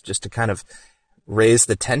drops just to kind of raise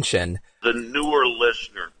the tension. The newer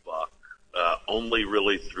listener, Buck, only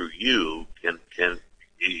really through you can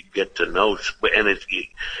get to know, and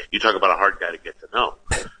you talk about a hard guy to get to know.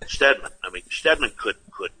 Stedman. I mean, Stedman could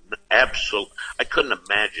absolutely. I couldn't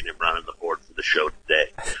imagine him running the board for the show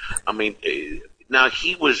today. I mean, now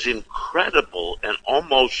he was incredible and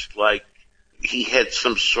almost like he had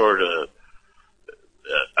some sort of,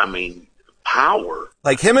 power.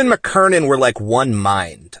 Like him and McKernan were like one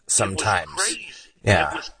mind sometimes. It was crazy.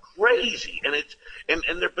 Yeah. It was crazy.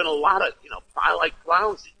 And there've been a lot of, I like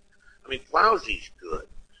Plowsy. I mean, Plowsy's good.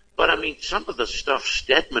 But I mean, some of the stuff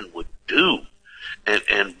Stedman would do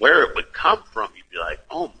and where it would come from, you'd be like,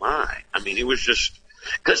 oh my. I mean, it was just,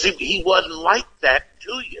 because he wasn't like that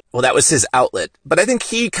to you. Well, that was his outlet. But I think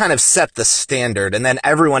he kind of set the standard, and then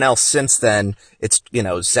everyone else since then, it's,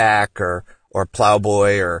 Zach or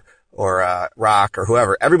Plowboy or Rock or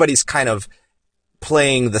whoever. Everybody's kind of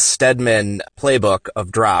playing the Stedman playbook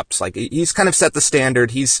of drops. Like, he's kind of set the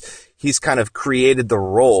standard. He's kind of created the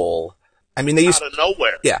role. I mean, they used out of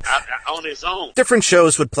nowhere. Yeah. On his own. Different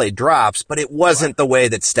shows would play drops, but it wasn't the way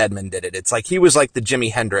that Stedman did it. It's like he was like the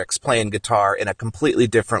Jimi Hendrix playing guitar in a completely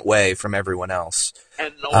different way from everyone else.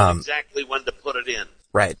 And knowing exactly when to put it in.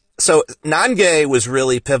 Right. So non-gay was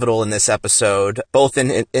really pivotal in this episode, both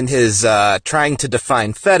in his trying to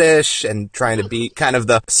define fetish and trying to be kind of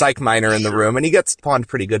the psych minor in the room. And he gets pawned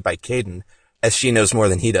pretty good by Caden, as she knows more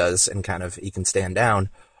than he does, and kind of he can stand down.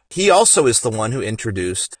 He also is the one who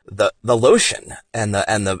introduced the lotion and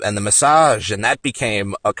the massage, and that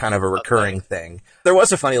became a kind of a recurring thing. There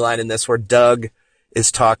was a funny line in this where Doug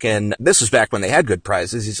is talking, this was back when they had good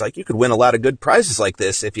prizes. He's like, you could win a lot of good prizes like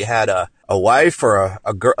this if you had a wife or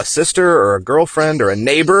a sister or a girlfriend or a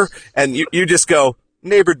neighbor. And you just go,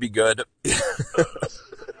 neighbor'd be good. Yeah,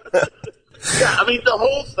 I mean, the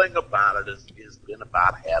whole thing about it is been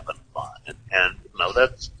about having fun. And you know,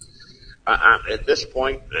 that's, at this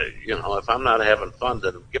point, you know, if I'm not having fun,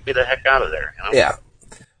 then get me the heck out of there. You know? Yeah.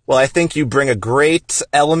 Well, I think you bring a great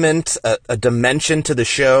element, a dimension to the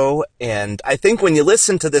show. And I think when you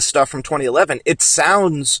listen to this stuff from 2011, it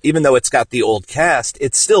sounds, even though it's got the old cast,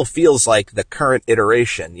 it still feels like the current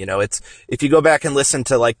iteration. You know, it's, if you go back and listen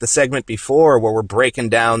to like the segment before where we're breaking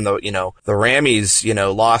down the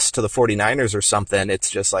Rammies, lost to the 49ers or something, it's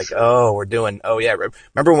just like, yeah.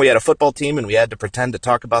 Remember when we had a football team and we had to pretend to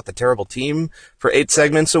talk about the terrible team for 8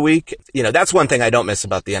 segments a week? You know, that's one thing I don't miss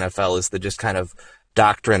about the NFL is the just kind of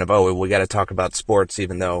doctrine of, we got to talk about sports,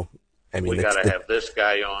 even though, I mean, we got to have this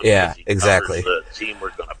guy on. Yeah, exactly. The team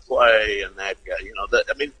we're going to play, and that guy. You know,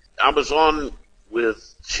 I was on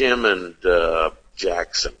with Tim and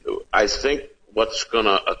Jackson. I think what's going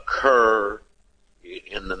to occur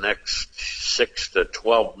in the next 6 to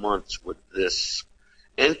 12 months with this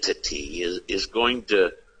entity is going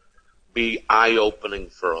to be eye-opening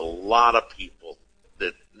for a lot of people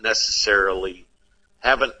that necessarily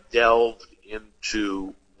haven't delved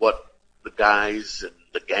into what the guys and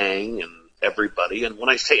the gang and everybody, and when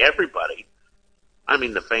I say everybody, I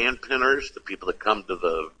mean the fan pinners, the people that come to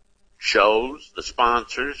the shows, the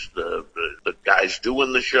sponsors, the guys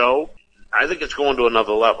doing the show. I think it's going to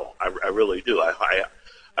another level. I really do. I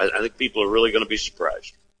think people are really going to be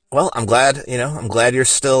surprised. Well, I'm glad you're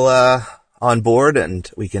still on board,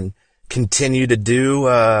 and we can continue to do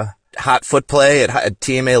hot foot play at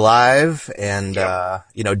TMA Live, and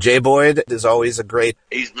Jay Boyd is always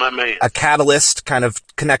he's my man, a catalyst, kind of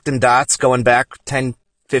connecting dots going back 10,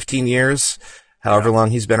 15 years, however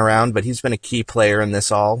long he's been around, but he's been a key player in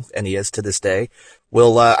this all, and he is to this day.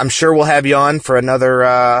 I'm sure we'll have you on for another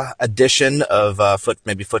edition of Foot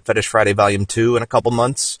Fetish Friday Volume 2 in a couple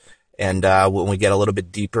months, and when we get a little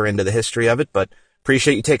bit deeper into the history of it. But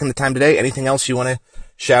appreciate you taking the time today. Anything else you want to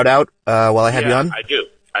shout out while I have you on? I do.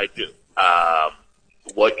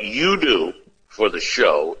 What you do for the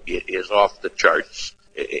show is off the charts.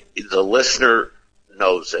 The listener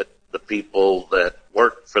knows it. The people that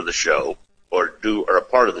work for the show or are a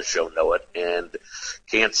part of the show know it, and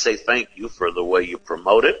can't say thank you for the way you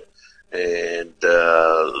promote it and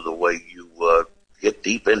the way you get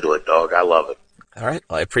deep into it, dog. I love it. All right.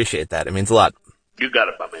 Well, I appreciate that. It means a lot. You got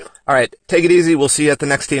it, my man. All right. Take it easy. We'll see you at the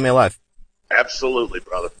next TMA Live. Absolutely,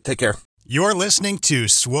 brother. Take care. You're listening to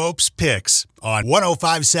Swope's Picks on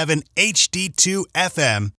 105.7 HD2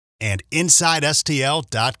 FM and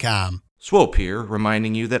InsideSTL.com. Swope here,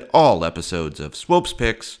 reminding you that all episodes of Swope's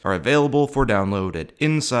Picks are available for download at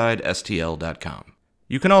InsideSTL.com.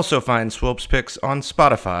 You can also find Swope's Picks on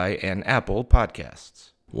Spotify and Apple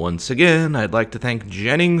Podcasts. Once again, I'd like to thank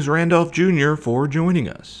Jennings Randolph Jr. for joining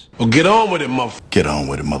us. Oh, get on with it, motherfucker. Get on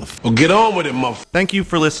with it, motherfucker. Oh, get on with it, motherfucker. Thank you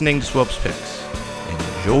for listening to Swope's Picks.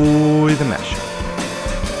 Enjoy the mashup.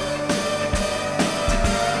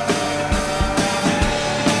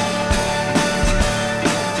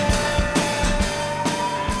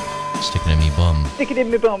 Stick it in me bum. Stick it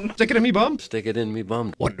in me bum. Stick it in me bum. Stick it in me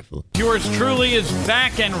bum. Wonderful. Yours truly is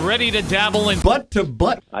back and ready to dabble in butt to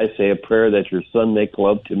butt. I say a prayer that your son make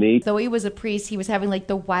love to me. Though he was a priest, he was having like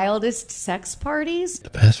the wildest sex parties.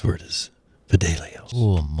 The password is Fidelio.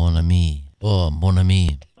 Oh, mon ami. Oh, mon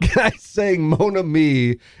ami. Guy saying mon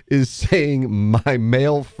ami is saying my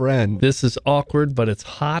male friend. This is awkward, but it's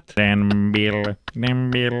hot.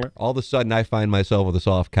 All of a sudden, I find myself with a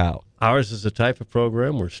soft cow. Ours is a type of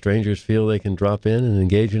program where strangers feel they can drop in and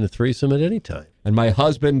engage in a threesome at any time. And my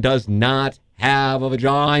husband does not have a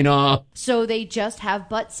vagina. So they just have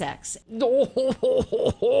butt sex. What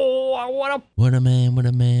a man, what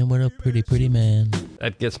a man, what a pretty, pretty man.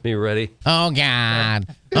 That gets me ready. Oh, God.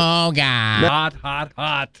 Oh, God. Hot, hot,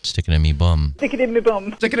 hot. Stick it in me bum. Stick it in me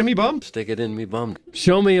bum. Stick it in me bum. Stick it in me bum.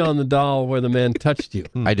 Show me on the doll where the man touched you.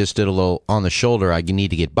 I just did a little on the shoulder. I need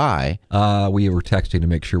to get by. We were texting to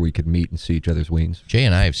make sure we could meet and see each other's wings. Jay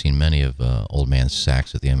and I have seen many of old man's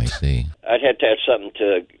sacks at the MAC. I'd have to have something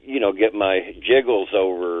to, get my jiggles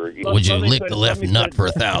over. Would you lick the left nut for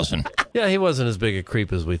 $1,000? Yeah, he wasn't as big a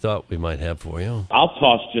creep as we thought we might have for you. I'll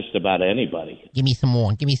toss just about anybody. Give me some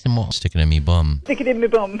more. Give me some more. Stick it in me bum. Stick it in me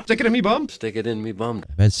bum. Stick it in me bum. Stick it in me bum.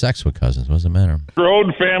 I've had sex with cousins. What's the matter? Your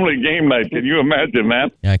old family game night. Can you imagine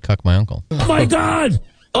that? Yeah, I cucked my uncle. Oh, my God!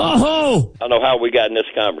 Oh! I don't know how we got in this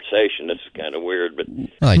conversation. This is kind of weird, but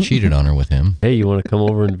Well, I cheated on her with him. Hey, you want to come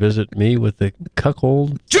over and visit me with the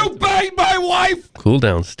cuckold You banged my wife! cool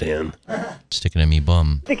down stand? Stick it in me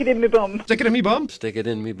bum. Stick it in me bum. Stick it in me bum. Stick it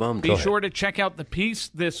in me bum. Be sure to check out the piece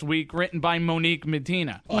this week written by Monique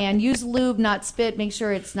Medina. And use lube, not spit. Make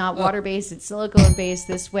sure it's not water-based, it's silicone-based.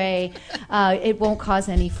 This way, it won't cause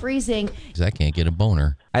any freezing. 'Cause I can't get a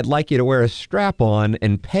boner. I'd like you to wear a strap-on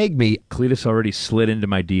and peg me. Cletus already slid into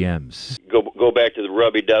my DMs. go back to the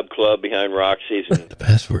Rubby Dub Club behind Roxy's. And The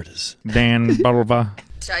password is Dan Buttleva.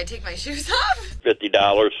 Should I take my shoes off?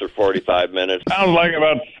 $50 for 45 minutes. Sounds like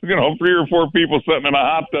about 3 or 4 people sitting in a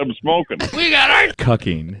hot tub smoking. We got our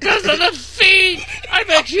Cucking. because of the feet. I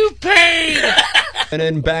bet you paid. And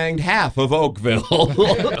then banged half of Oakville.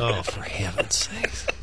 Oh, for heaven's sakes.